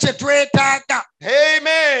 Kyonna kye twetaaga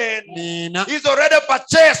amen, nina is already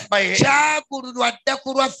purchased by Him. kyagulirwa dda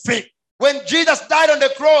ku lwaffe. When Jesus died on the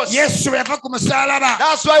cross, Yesu bwe yava ku musaalaba,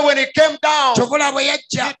 that's why when He came down, kyovula bwe He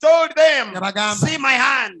yajja told them, yabagamba, see my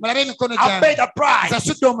hand, mulabe emikono I paid gyange, the price.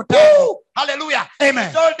 nsasudde omutaago. Woo! Hallelujah. He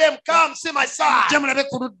Amen. told them, come see my son. Mujje mulabe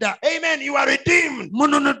ku ludda, Amen. You are redeemed.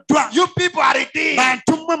 mununuddwa. You people are redeemed.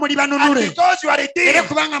 Bantu mmwe muli And banunule, because you are era redeemed,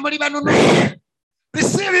 kubanga muli banunule,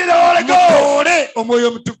 receiving the Holy Ghost. mutoole omwoyo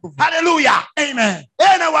omutukuvu. Hallelujah. Amen.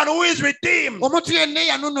 Anyone who is redeemed Omuntu yenna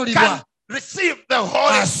can eyanunulibwa receive the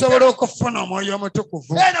Holy Spirit. asobola okufuna omwoyo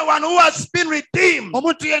omutukuvu. Anyone who has been redeemed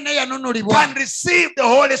Omuntu yenna eyanunulibwa can receive the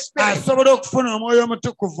Holy Spirit. asobola okufuna omwoyo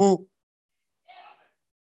omutukuvu.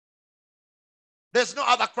 There's no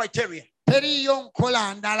other criteria. Teriyo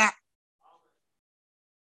nkola ndala.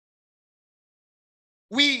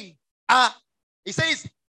 We are, He says,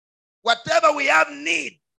 whatever we have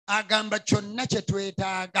need, agamba kyonna kye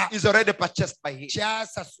twetaaga is already purchased by him.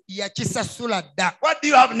 yakisasula dda. What do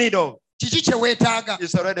you have need of? Kiki kye weetaaga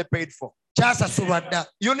It's already paid for. kyasasulwa dda.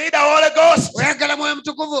 You need the Holy Ghost. Oyagala Mwoyo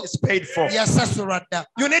Mutukuvu It's paid for. yasasulwa dda.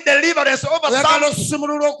 You need deliverance over Oyagala some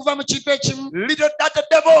okusumululwa okuva mu kintu ekimu little that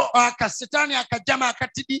devil. akasitaani akajama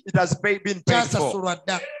akatibi It has been paid for. kyasasulwa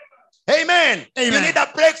dda. Amen. Amen. You need a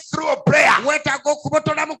breakthrough of prayer. Weetaaga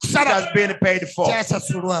okubotola mu It kusaba has been paid for.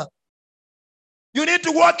 kyasasulwa. You need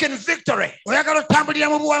to walk in victory. Oyagala otambulira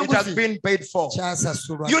mu It has buwanguzi been paid for.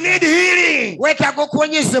 kyasasulwa. You need healing. Weetaaga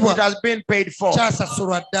okuwonyezebwa It has been paid for.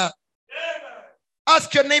 kyasasulwa dda.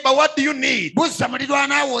 Ask your neighbor, what do you need? Buzza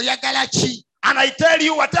mulirwana wo oyagala ki? And I tell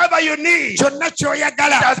you, whatever you need, it Kyonna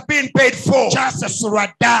ky'oyagala has been paid for.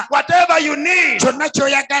 kyasasulwa dda. Whatever you need Kyonna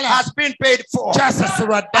ky'oyagala has been paid for.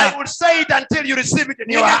 kyasasulwa I dda. will say it until you receive it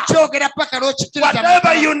in your Nina heart. kyogera paka lw'okikkiriza mu Whatever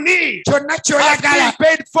mutima. you need Kyonna has ky'oyagala been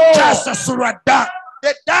paid for. kyasasulwa dda.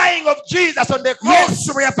 The dying of Jesus on the cross,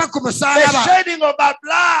 Yesu bwe yafa ku the musaalaba shedding of our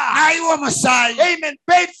blood, n'ayiwa omusaayi amen,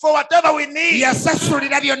 paid for whatever we need.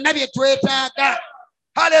 yasasulira byonna bye twetaaga.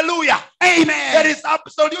 Hallelujah. There Amen. is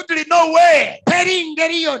absolutely no way Teri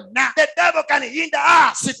ngeri yonna the devil can hinder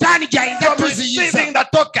us sitaani gy'ayinza from receiving tuziyiza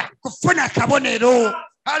the token. kufuna kabonero.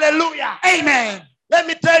 Hallelujah. Amen. Let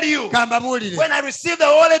me tell you, Kambabuulire, when I received the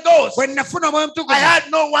Holy Ghost, bwe nafuna Omwoyo I Mutukuvu had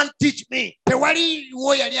no one teach me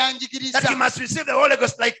tewaliwo yali that anjigiriza you must receive the Holy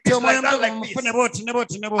Ghost like ti this, Omwoyo like that, Mutukuvu like this. mufune bw'oti ne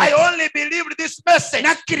bw'oti ne I bw'oti. only believed this message.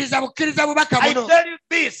 Nakkiriza bukkiriza bubaka I buno. tell you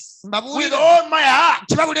this with Mbabuulire all my heart.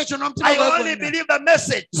 kibabula ekyo n'omutima I gwe only gwonna. believe the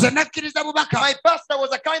message. Nze nakkiriza bubaka. My pastor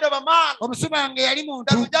was a kind of a man Omusuba wange yali that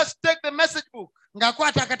muntu would just take the message book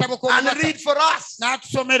ng'akwata akatabo and k'obubaka read for us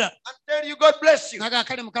n'atusomera and tell you, God bless you. naga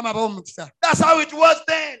kale Mukama abawe omukisa. That's how it was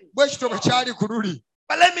then. Bwe kityo bwe kyali ku luli.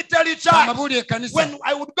 But let me tell you, church, Amabuulire ekkanisa when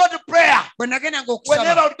I would go to prayer, bwe nagendanga whenever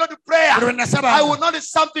okusaba I would go to prayer, buli lwe I nasaba would notice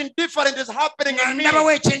something different is happening nga in me.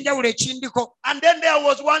 ndabawo ekyenjawulo ekindiko. And then there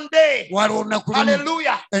was one day, Waliwo olunaku lumu.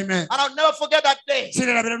 hallelujah, Amen. and I'll never forget that day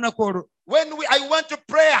Sirerabira olunaku olwo when I went to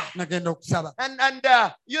prayer nagenda okusaba. and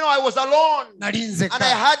I was alone Nali and I nzekka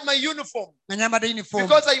had my uniform nga nyambadde uniform.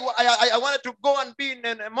 because I wanted to go and be in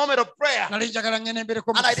a moment of prayer Nali njagala ngenda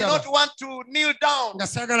embereko mu and I did kusaba not want to kneel down nga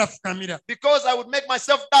saagala fukamira because I would make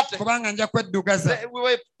myself dirty. kubanga nja kweddugaza. We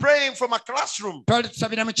were praying from a classroom Twali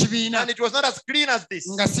tusabira mu kibiina and it was not as clean as this,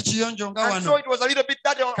 nga si kiyonjo nga and so wano. it was a little bit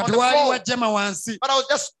dirty on Kati the waali floor, wajjama wansi. but I was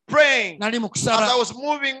just praying Nali mu as I kusaba was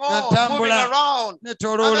moving on, Natambula. moving around. And then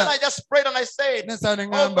netoloola I just prayed and I said, nesaba ne oh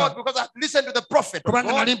ŋŋamba God, because I listened to the prophet of kubanga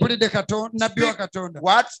God. nali mpulidde nabbi wa Katonda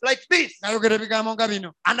What? Like this. ng'ayogera ebigambo nga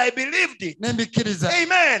bino And I believed it. ne mbikkiriza.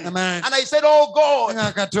 Amen. Amen. And I said, oh God,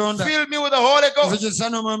 Nga Katonda fill me with the Holy nze Ghost. kyesa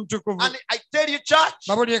n'Omwoyo Mutukuvu. And I tell you, church,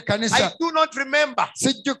 Babuli I ekkanisa do not remember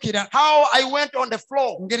sijjukira how I went on the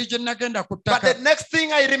floor. ngeri gye nagenda ku But the ttaka. next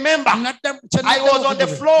thing I remember, Kye I was on the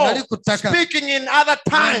naddamu floor nali ku ttaka speaking in other nga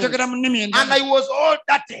tongues, njogera mu nnimi and endala I was all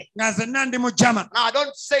dirty. nga nzenna ndi mujama. Now, I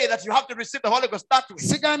don't say that you have to receive the Holy Ghost that way.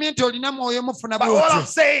 Sigambye nti olina mwoyo mufuna But all I'm bw'otyo.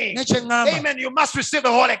 saying, Ne kye ŋŋamba amen, you must receive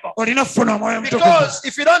the Holy Ghost. olina okufuna Omwoyo Mutukuvu. Because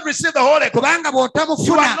if you don't receive the Holy Ghost, Kubanga you are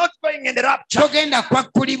bw'otamufuna not going in the rapture. togenda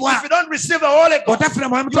kwakkulibwa. If you don't receive the Holy Ghost, Bw'otafuna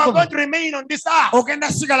Mwoyo you are going Mutukuvu to remain on this earth ogenda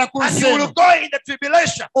sigala ku and nsi you will eno go in the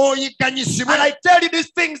tribulation. oyigganyisibwe. And I tell you,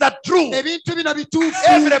 these things are true. Ebintu bino bituufu.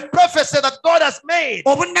 Every prophecy that God has made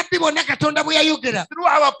Obunnabbi bwonna Katonda bwe yayogera through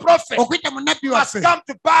our prophet okuyita mu nnabbi must waffe come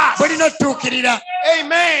to pass. bulina otuukirira.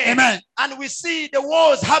 Amen. Amen. And we see the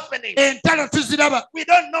wars happening. Entalo tuziraba We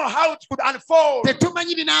don't know how it could unfold.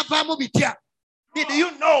 tetumanyi binaavaamu bitya. Did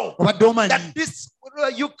you know Obadde omanyi that this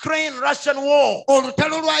Ukraine-Russian war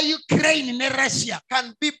olutalo lwa Ukraine ne Russia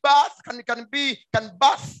can be birth, can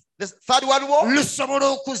birth the third world war? lusobola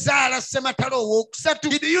okuzaala ssematalo owookusatu?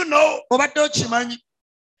 Did you know? Obadde okimanyi?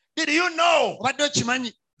 Did you know Obadde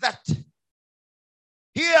okimanyi? that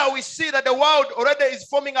here we see that the world already is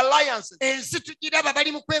forming alliances? Ensi tugiraba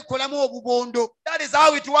bali mu kwekolamu obubondo. That is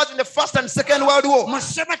how it was in the First and Second World War. Mu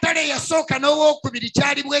ssematalo eyasooka n'owookubiri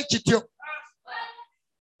kyali bwe kityo.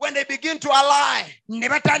 When they begin to ally, Ne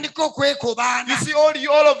batandika you okwekobaana. see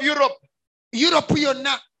all of Europe Europe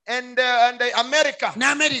yonna and America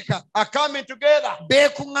n'Amerika are coming together,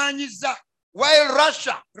 beekuŋŋaanyiza. while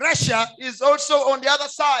Russia is also on the other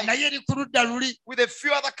side naye eri ku ludda luli with a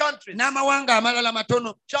few other countries, n'amawanga amalala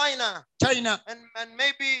matono. China China and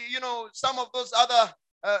maybe some of those other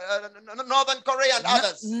Northern Korea and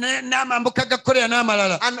others, n'amambuka ga Korea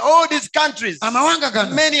n'amalala. and all these countries, Amawanga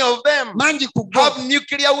gano many of them mangi ku go have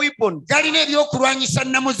nuclear weapons. galina ebyokulwanyisa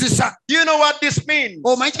namuzisa. Do you know what this means?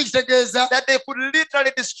 Omanyi kye kitegeeza? That they could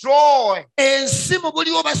literally destroy Ensi mu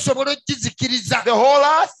buliwo basobola ogizikiriza the whole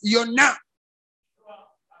earth. yonna.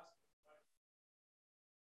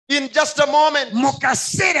 In just a moment, mu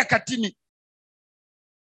kaseera katini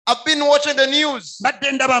I've been watching the news.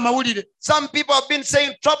 badde ndaba amawulire Some people have been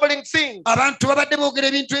saying troubling things. abantu babadde boogera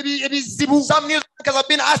ebintu ebizibu Some news anchors have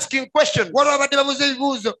been asking questions. waliwo babadde babuuza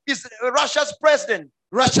ebibuuzo Is Russia's president,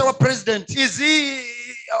 Russia wa president is he,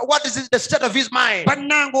 what is the state of his mind?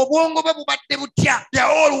 bannanga obwongo bwe bubadde butya They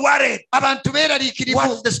are all worried. abantu beeraliikirivu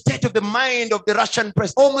What's the state of the mind of the Russian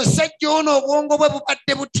president? omusajja ono obwongo bwe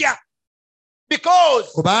bubadde butya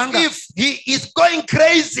Because kubanga if he is going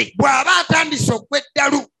crazy, bw'aba atandise okwa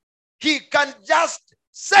eddalu he can just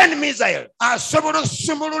send missiles asobola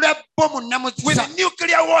okusumulula bbomu with namuzisa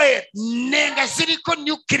nuclear warheads nenga ziriko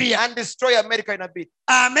nuclear and destroy America in a bit.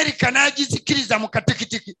 amerika n'agizikiriza mu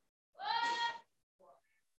katikitiki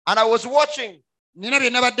And I was watching, nina bye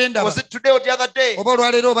nabadde ndaba was it today or the other day? oba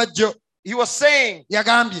olwaleero oba jjo He was saying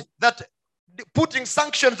yagambye that putting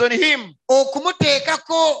sanctions on him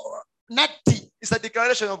okumuteekako natti is a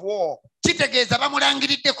declaration of war. kitegeeza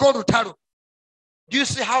bamulangiriddeko olutalo Do you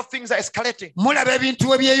see how things are escalating? mulaba ebintu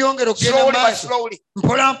we byeyongera okugenda Slowly by maaso slowly.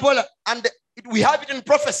 mpola mpola And we have it in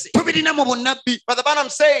prophecy. tubirina mu bunnabbi Brother Branham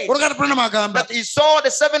said oluganda Branham agamba that he saw the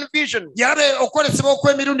 7 visions. yalaba okwolesebwa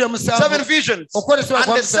okw'emirundi 7 omusanvu visions. okwolesebwa And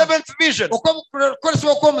the okwomusanvu 7th vision,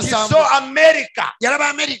 okwolesebwa he okw'omusanvu saw America yalaba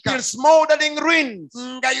amerika in smoldering ruins,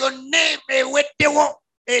 nga yonna eweddewo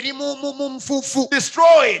eri mu nfuufu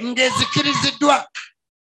destroyed. ng'ezikiriziddwa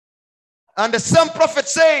And the same prophet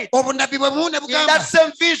said, obunnabbi bwe bumu ne in bugamba that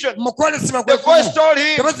same vision, mu kwolesebwa the kwe voice kumu told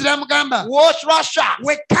him, ebazi lyamugamba watch Russia,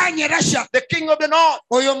 wekkaanye rasha the king of the north.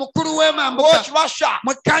 oyo omukulu w'emambuka Watch Russia,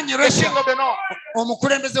 mwekkaanye the king rasha of the north.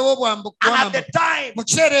 omukulembeze w'obwambuka And at the time, mu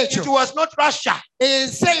kiseera it ekyo was not Russia,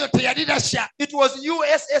 ensi eyo teyali rasha it was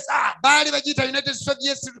USSR. baali bagiyita united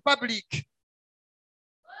soviet republic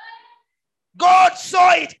God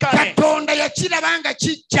saw it coming, katonda yakiraba nga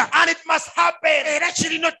kijja and it must happen. era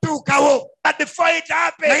kirina otuukawo But before it naye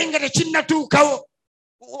happened, nga tekinnatuukawo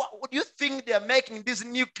do you think they are making these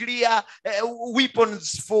nuclear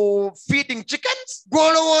weapons for feeding chickens?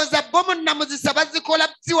 gw'olowooza bomu namuzisa bazikola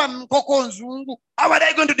ziwa nkoko nzungu How are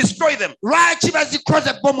they going to destroy them? lwaki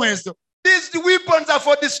bazikoze bomu ezo These weapons are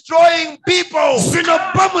for destroying people. zino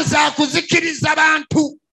bomu za kuzikiriza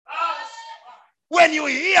bantu When you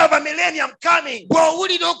hear of a millennium coming,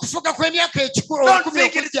 bw'owulira okufuga kw'emyaka don't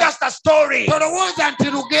think it's just a story. tolowooza nti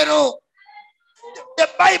lugero The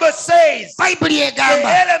Bible says bayibuli the egamba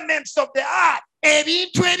elements of the earth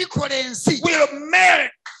ebintu ebikola ensi will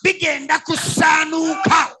melt. bigenda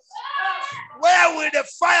kusaanuuka Where will the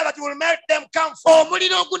fire that will melt them come from?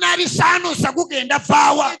 omuliro ogunaabisaanuusa gugenda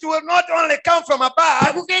vaawa It will not only come from above,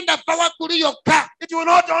 tegugenda va waggulu yokka it will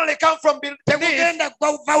not only come from beneath, tegugenda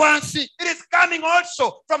va wansi it is coming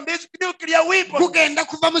also from these nuclear weapons. gugenda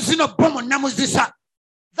kuva mu zino bomu namuzisa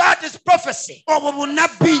That is prophecy. obwo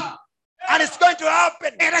bunnabbi And it's going to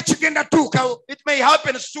happen. era kigenda tuukawo It may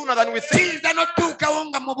happen sooner than we think. kiyinza n'otuukawo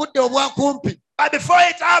nga mu budde obwakumpi But before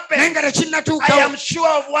it naye happens, nga I tekinnatuukawo am sure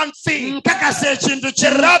of one thing. nkakasa ekintu The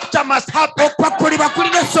kimu rapture must happen. okwakulibwa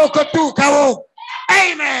kulina esooka otuukawo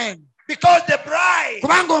amen Because the bride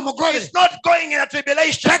kubanga omugole is not going in a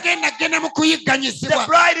tribulation. tagenda kgenda mu The kuyigganyizibwa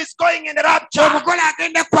bride is going in the rapture. omugole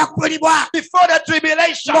agenda kwakulibwa Before the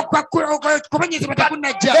tribulation, kubonyezebwa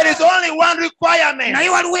tekunajja there is only one requirement naye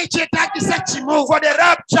waliwo ekyetaagisa kimu for the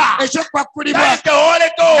rapture. ekyokwakulibwa That is the Holy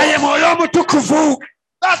naye Ghost. mwoyo omutukuvu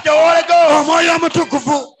That's the Holy Ghost. omwoyo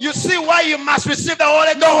omutukuvu You see why you must receive the Holy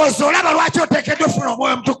Ghost. ndowooza olaba lwaki oteekeddwa ofuna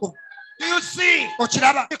omwoyo omutukuvu Do you see?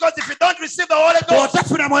 okiraba Because if you don't receive the Holy Ghost,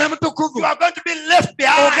 bw'otafuna mwoyo you omutukuvu are going to be left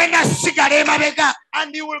behind ogenda sigala emabega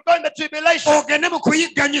and you will go in the tribulation. ogende mu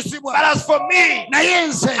kuyigganyizibwa But as for me, naye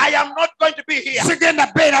nze I am not going to be here.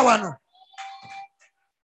 sigenda beera wano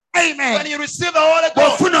When amen you receive the Holy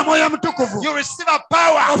Ghost, bw'ofuna omwoyo omutukuvu you receive a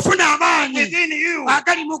power ofuna amaanyi within you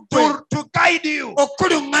agali mu ggwe to guide you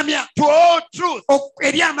okukuluŋŋamya to all truth.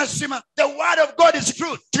 eri amazima The word of God is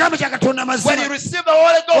truth. kigambo kya katonda When you mazima receive the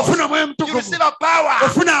Holy Ghost, ofuna omwoyo you omutukuvu receive a power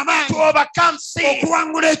ofuna to amaanyi overcome sin.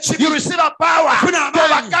 okuwangula ekibi You receive a power Ofuna to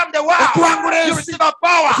amaanyi. overcome the world. Okuwangula You ensi. receive a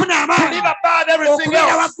power ofuna to amaanyi live above everything okubeera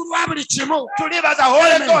else. waggulu wa buli kimu To live as a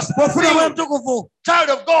Holy Amen. Ghost bw'ofuna omwoyo filled omutukuvu child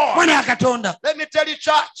of God. mwana wa katonda Let me tell you,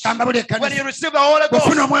 church, kamba buli when ekkanisa you receive the Holy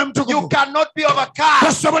bw'ofuna Ghost, omwoyo you omutukuvu cannot be overcome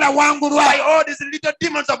tosobola wangulwa by all these little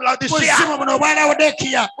demons of Laodicea. buzimu buno obwa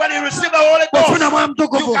Laodikiya When you receive the Holy bw'ofuna Ghost, omwoyo you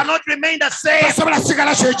omutukuvu cannot remain the same. tosobola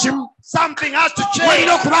sigala kyekimu Something has to walina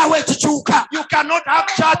change. okubaawo ekikyuka You cannot have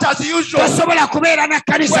church as usual. tosobola kubeera na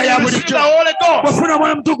kkanisa When ya you receive the bulijjo Holy Ghost, bw'ofuna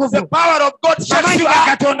omwoyo the omutukuvu power of God shakes amaanyi you ga up.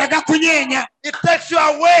 katonda gakunyeenya It takes you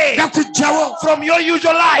away gakuggyawo from your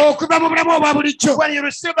usual life. okuva mu bulamu obwa bulijjo When you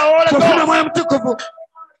receive the Holy bw'ofuna Ghost, omwoyo omutukuvu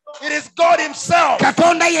It is God himself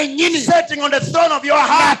katonda yennyini sitting on the throne of your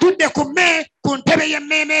heart. ng'atudde ku ntebe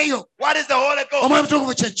y'emmeeme eyo. What is the Holy Ghost? Omwoyo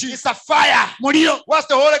mutukuvu kye ki? It's a fire. Muliro. What's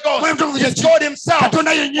the Holy Omwoyo Ghost? mutukuvu kye It's ki? God himself.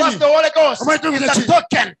 katonda yennyini. What's the Holy Ghost? Omwoyo mutukuvu It's kye a ki?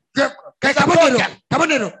 token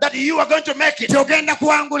kabonero that you are going to make it. nti ogenda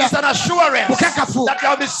kuwangula. It's an assurance bukakafu that you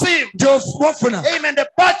have received. gy'ofuna Amen. The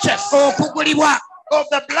purchase okugulibwa of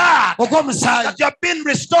the blood, ogw'omusaayi that you have been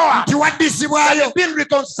restored, nti that you waddisibwayo, have been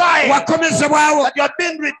reconciled, wakomezebwawo, that you have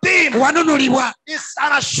been redeemed. wanunulibwa. It's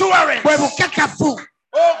an assurance. bwe bukakafu.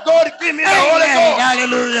 Oh God, give me the Holy Amen. Ghost.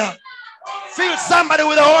 Hallelujah. Fill somebody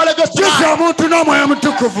with the Holy Ghost Jjuza tonight. omuntu n'omwoyo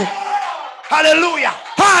mutukuvu. Hallelujah.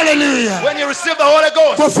 Hallelujah. When you receive the Holy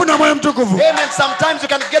Ghost, bw'ofuna omwoyo mutukuvu, amen, sometimes you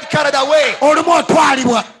can get carried away. olumu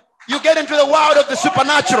otwalibwa You get into the world of the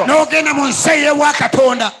supernatural. n'ogenda mu nsi ey'ewa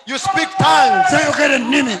katonda, You speak tongues. n'oyogera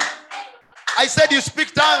ennimi, I said you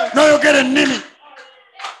speak tongues. n'oyogera ennimi.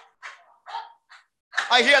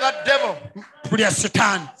 I hear that devil buli ya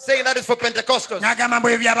sitaani saying that is for Pentecostals. n'agamba mbu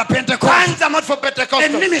ebyo abapentekooti. Tongues are not for Pentecostals.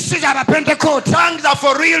 ennimi si z'abapentekooti. Tongues are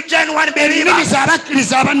for real, genuine ennimi believers.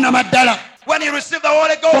 z'abakkiriza abannamaddala. When you receive the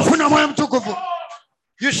Holy Ghost, ofuna omwoyo mutukuvu,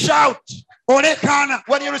 you shout. olekaana.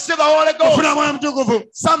 When you receive the Holy Ghost, ofuna omwoyo mutukuvu,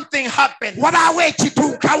 something happens. wabaawo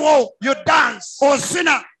ekituukawo. You dance.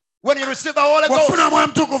 osina. When you receive the Holy Ghost, ofuna omwoyo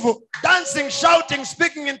mutukuvu, dancing, shouting,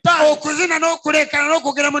 speaking in tongues okuzina n'okuleekaana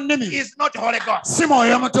n'okwogera mu nnimi is not Holy Ghost. si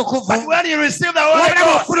mwoyo mutukuvu. But when you receive the Holy wabula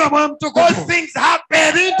Ghost, bw'ofuna omwoyo all mutukuvu, things happen.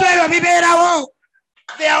 ebintu ebyo bibeerawo.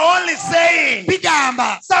 They are only saying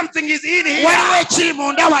bigamba something is in here. waliwo ekiri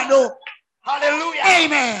munda wano. Hallelujah.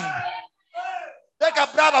 Amen. Take a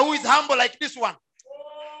brother who is humble like this one.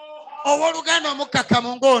 owooluganda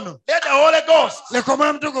omukkakkamu ng'ono, Let the Holy Ghost leka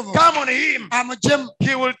omwoyo mutukuvu come on him. amugyemu,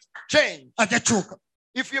 He will change. ajja kyuka.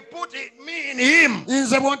 If you put me in him,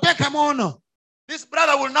 nze bw'onteekamu ono, this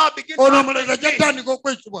brother will now begin to ono act omulezi like ajja me. kutandika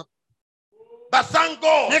okwekibwa. But thank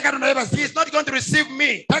God, naye katonda he yeebazibwe. is not going to receive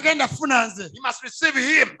me. tagenda funa nze, He must receive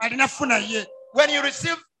him. alina funa ye. When you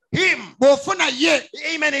receive him, bw'ofuna ye,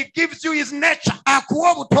 amen, he gives you his nature.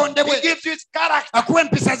 akuwa obutonde He bwe, gives you his character. akuwa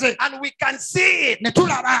empisa ze, And we can see it ne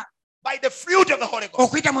tulaba by the fruit of the Holy Ghost.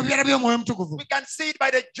 okuyita mu bibala by'omwoyo mutukuvu. We can see it by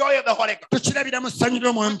the joy of the Holy Ghost. tukirabira mu ssanyu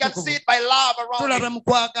ly'omwoyo We can see mutukuvu. it by love around tulaba him. mu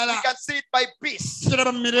kwagala, We can see it by peace.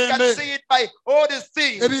 tukiraba mu We can mirembe, see it by all these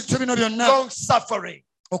things. ebintu bino byonna, Long suffering.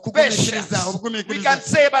 okugumiikiriza, Patience. We obugumiikiriza. can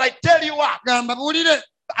say, but I tell you what, gamba buulire,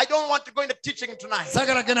 I don't want to go into teaching tonight.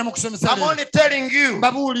 saagala genda mu kusomesa I'm leero. only telling you,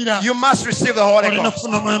 babuulira, you must receive the Holy olina Ghost.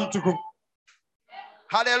 okufuna omwoyo mutukuvu.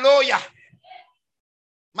 Hallelujah.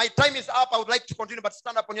 My time is up. I would like to continue, but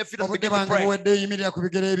stand up on your feet and obudde begin to bwange pray. buwedde, yimirira ku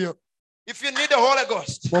bigere ebyo. If you need the Holy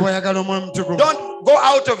Ghost, bw'oba oyagala omwoyo mutukuvu, don't go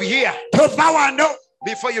out of here tova wano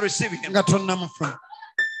before you receive Him. nga tonnamufuna.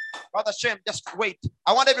 Brother Shem, just wait.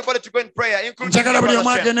 I want everybody to go in prayer, including you, njagala buli omu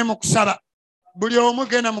Brother Shem. agende mu kusaba, buli omu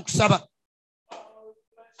genda mu kusaba.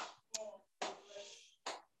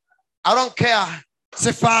 I don't care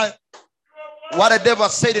sifaayo what the devil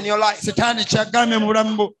has said in your life, sitaani kyagambye mu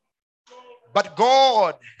bulamu bwo, but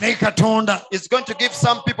God naye katonda is going to give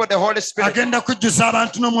some people the Holy Spirit agenda kujjuza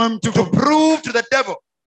abantu n'omwoyo to mutukuvu. prove to the devil.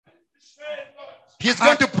 He's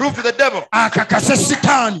going to prove to the devil akakase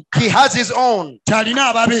sitaani he has his own.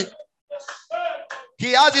 kyalina ababe,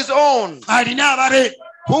 He has his own alina ababe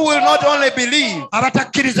who will not only believe,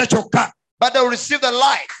 abatakkiriza kyokka, but they will receive the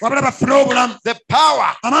life, wabula bafune obulamu, the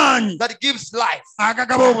power amaanyi that gives life.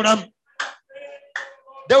 agagaba obulamu.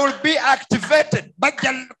 They will be activated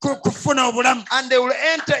bajja kufuna obulamu, and they will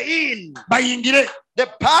enter in bayingire the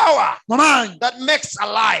power mu maanyi that makes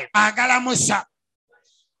alive. agalamusa.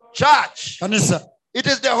 Church, kanisa, it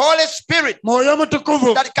is the Holy Spirit mwoyo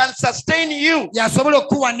mutukuvu that can sustain you yasobola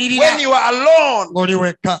okukuwanirira when you are alone ng'oli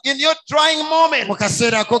wekka, in your trying mu moment,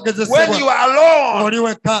 kaseera when you akogezesebwa are alone ng'oli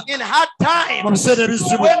wekka, in hard mu times, biseera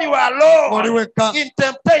ebizibu when you are ng'oli alone wekka, in mu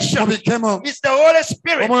temptation. bikemo. It's the Holy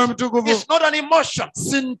Spirit. Omwoyo mutukuvu It's not an emotion.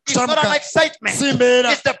 si It's not an ntamuka, excitement. si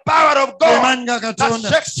mbeera, It's the power of God amaanyi ga that katonda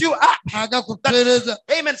shakes you up, agakutereeza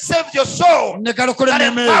amen, saves your soul, ne galokola that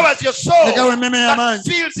emmeeme eyo, empowers your soul, ne gawa emmeeme that y'amaanyi,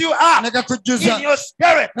 fills you up ne gakujjuza in your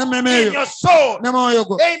spirit, n'emmeeme in eyo your soul, ne mwoyo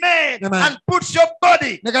gwo, amen, Amen. and puts your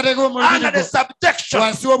body ne gateeka omubiri under the gwo subjection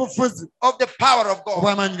wansi w'obufuzi of the power of God.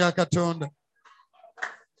 obw'amaanyi ga katonda.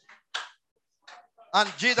 And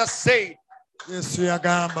Jesus said Yesu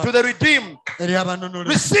yagamba to the redeemed, eri abanunule,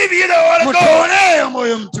 receive ye the Holy Ghost. mutoole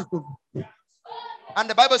omwoyo mutukuvu. And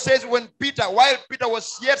the Bible says while Peter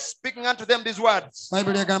was yet speaking unto them these words,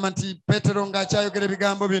 Bayibuli egamba nti Peetero ng'akyayogera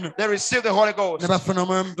ebigambo bino, they received the Holy Ghost ne bafuna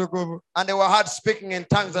omwoyo mutukuvu, and they were heard speaking in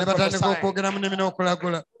tongues ne and batandika prophesying. okwogera mu nnimi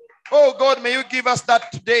n'okulagula. Oh God, may you give us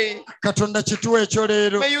that today. Katonda kituwe ekyo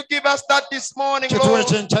leero. May you give us that this morning, Kituwe Lord.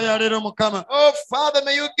 kyenkya ya leero Mukama. Oh Father,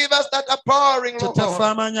 may you give us that empowering, Kitaffe Lord.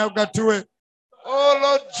 amaanyi agatuwe. Oh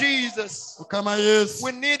Lord Jesus. Mukama Yesu.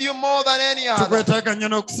 We need you more than any other. Tukwetaaga nnyo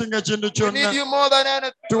n'okusinga ekintu We need kyonna. you more than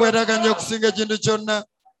anything. Tukwetaaga nnyo okusinga ekintu kyonna.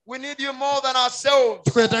 We need you more than ourselves.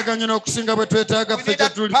 Tukwetaaga nnyo n'okusinga bwe twetaaga We ffe need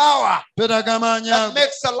that gye tuli. power Twetaaga amaanyi that ago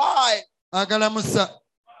makes alive. agalamusa.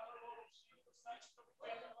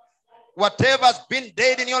 Whatever's been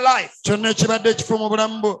dead in your life, Kyonna ekibadde ekifu mu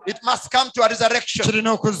bulamu bwo it must come to a resurrection.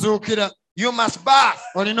 kirina okuzuukira. You must birth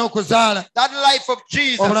Olina okuzaala that life of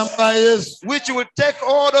Jesus, obulamu bwa Yesu. which will take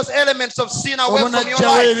all those elements of sin away from your Obunaggyawo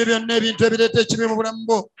life. ebyo byonna ebintu ebireeta ekibi mu bulamu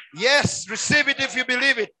bwo. Yes, receive it if you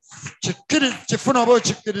believe it. Kifuna oba I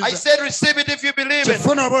okikkiriza. said receive it if you believe it.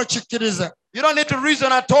 Kifuna oba okikkiriza. You don't need to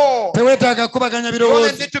reason at all. Teweetaaga kubaganya You only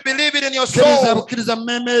birowoozo. need to believe it in your Kkiriza soul. bukkiriza mu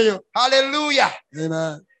mmeeme eyo. Hallelujah.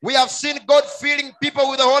 Amen. We have seen God filling people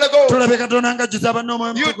with the Holy Ghost. Tulabe Katonda ng'ajjuza abanne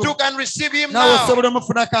omwoyo You omutukuvu. too can receive Him Naawe now. osobola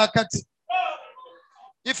omufuna kaakati.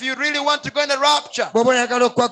 If you really want to go in the rapture, Bw'oba oyagala okuba